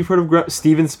think you've heard of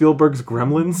Steven Spielberg's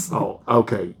Gremlins? Oh,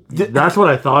 okay. That's what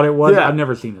I thought it was. Yeah. I've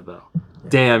never seen it though.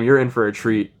 Damn, you're in for a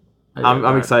treat.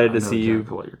 I'm excited to see you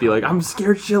be like, I'm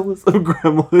scared shitless of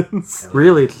Gremlins.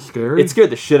 Really? It's scary? It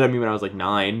scared the shit out of me when I was like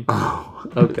 9. Oh,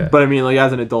 okay. But I mean, like,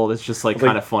 as an adult, it's just like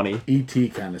kind of funny. E.T.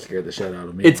 kind of scared the shit out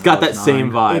of me. It's got that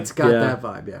same vibe. It's got that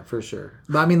vibe, yeah, for sure.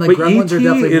 But I mean, like, Gremlins are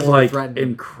definitely is more like threatening.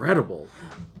 incredible.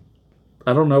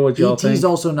 I don't know what y'all think. E.T.'s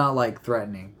also not like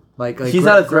threatening. Like he's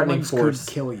not a threatening Gremlins force.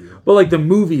 could kill you. But like the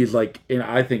movie is like,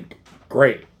 I think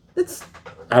great.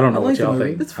 I don't know what y'all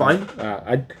think. It's fine.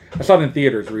 I saw it in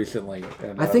theaters recently,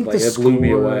 and I think like, the it blew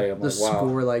me away. I'm the like, wow.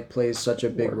 score like plays such a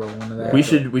big role into that. We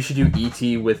should do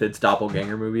E.T. with its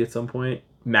doppelganger movie at some point.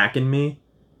 Mac and Me.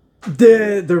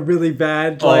 They're really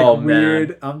bad, like weird.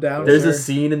 Man. I'm down. There's a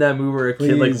scene in that movie where a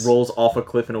kid like rolls off a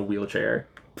cliff in a wheelchair.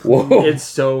 Whoa! It's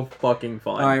so fucking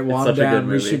fun. All right, well, it's such I'm down. a good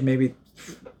movie. We should maybe.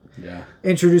 Yeah.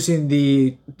 Introducing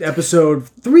the episode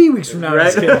 3 weeks from now.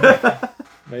 Right?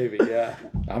 Maybe, yeah.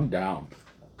 I'm down.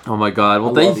 Oh my god!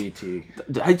 Well, I love E.T.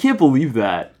 I can't believe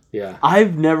that. Yeah.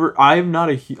 I'm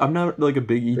not like a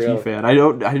big E.T. fan. I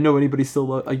didn't know anybody still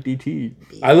liked E.T.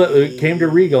 It came to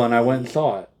Regal and I went and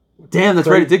saw it. Damn, that's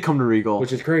right. It did come to Regal.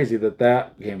 Which is crazy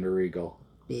that came to Regal.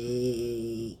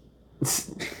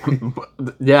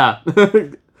 Yeah.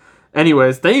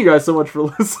 Anyways, thank you guys so much for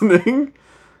listening.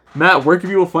 Matt, where can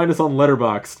people find us on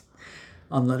Letterboxd?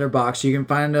 On Letterboxd, you can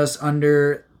find us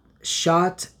under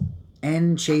Shot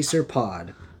and Chaser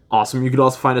Pod. Awesome. You can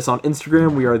also find us on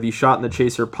Instagram. We are the Shot and the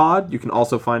Chaser Pod. You can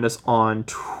also find us on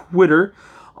Twitter.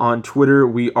 On Twitter,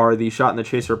 we are the Shot and the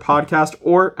Chaser Podcast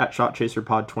or at Shot Chaser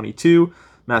Pod 22.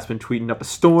 Matt's been tweeting up a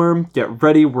storm. Get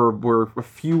ready. We're a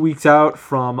few weeks out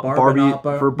from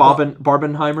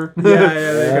Barbenheimer. Yeah,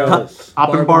 there you go.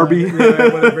 Op and Barbie.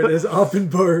 Yeah, whatever it is. Op and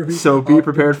Barbie. So be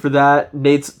prepared for that.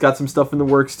 Nate's got some stuff in the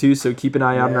works too, so keep an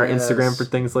eye out on our Instagram for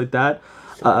things like that.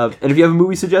 And if you have a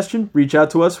movie suggestion, reach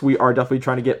out to us. We are definitely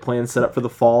trying to get plans set up for the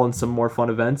fall and some more fun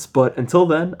events. But until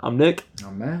then, I'm Nick.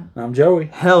 I'm Matt. I'm Joey.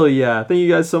 Hell yeah. Thank you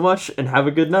guys so much and have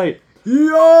a good night.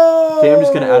 Yo! Okay, I'm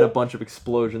just going to add a bunch of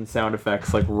explosion sound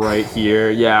effects like right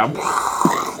here. Yeah.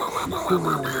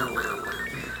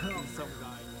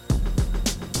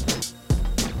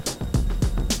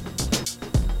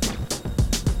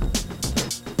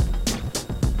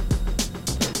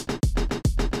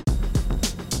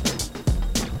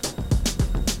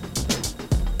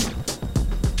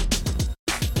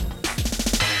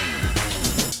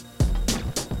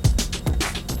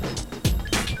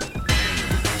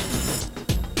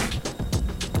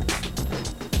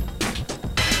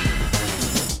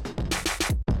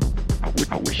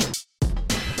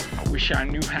 I wish I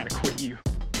knew how to quit you.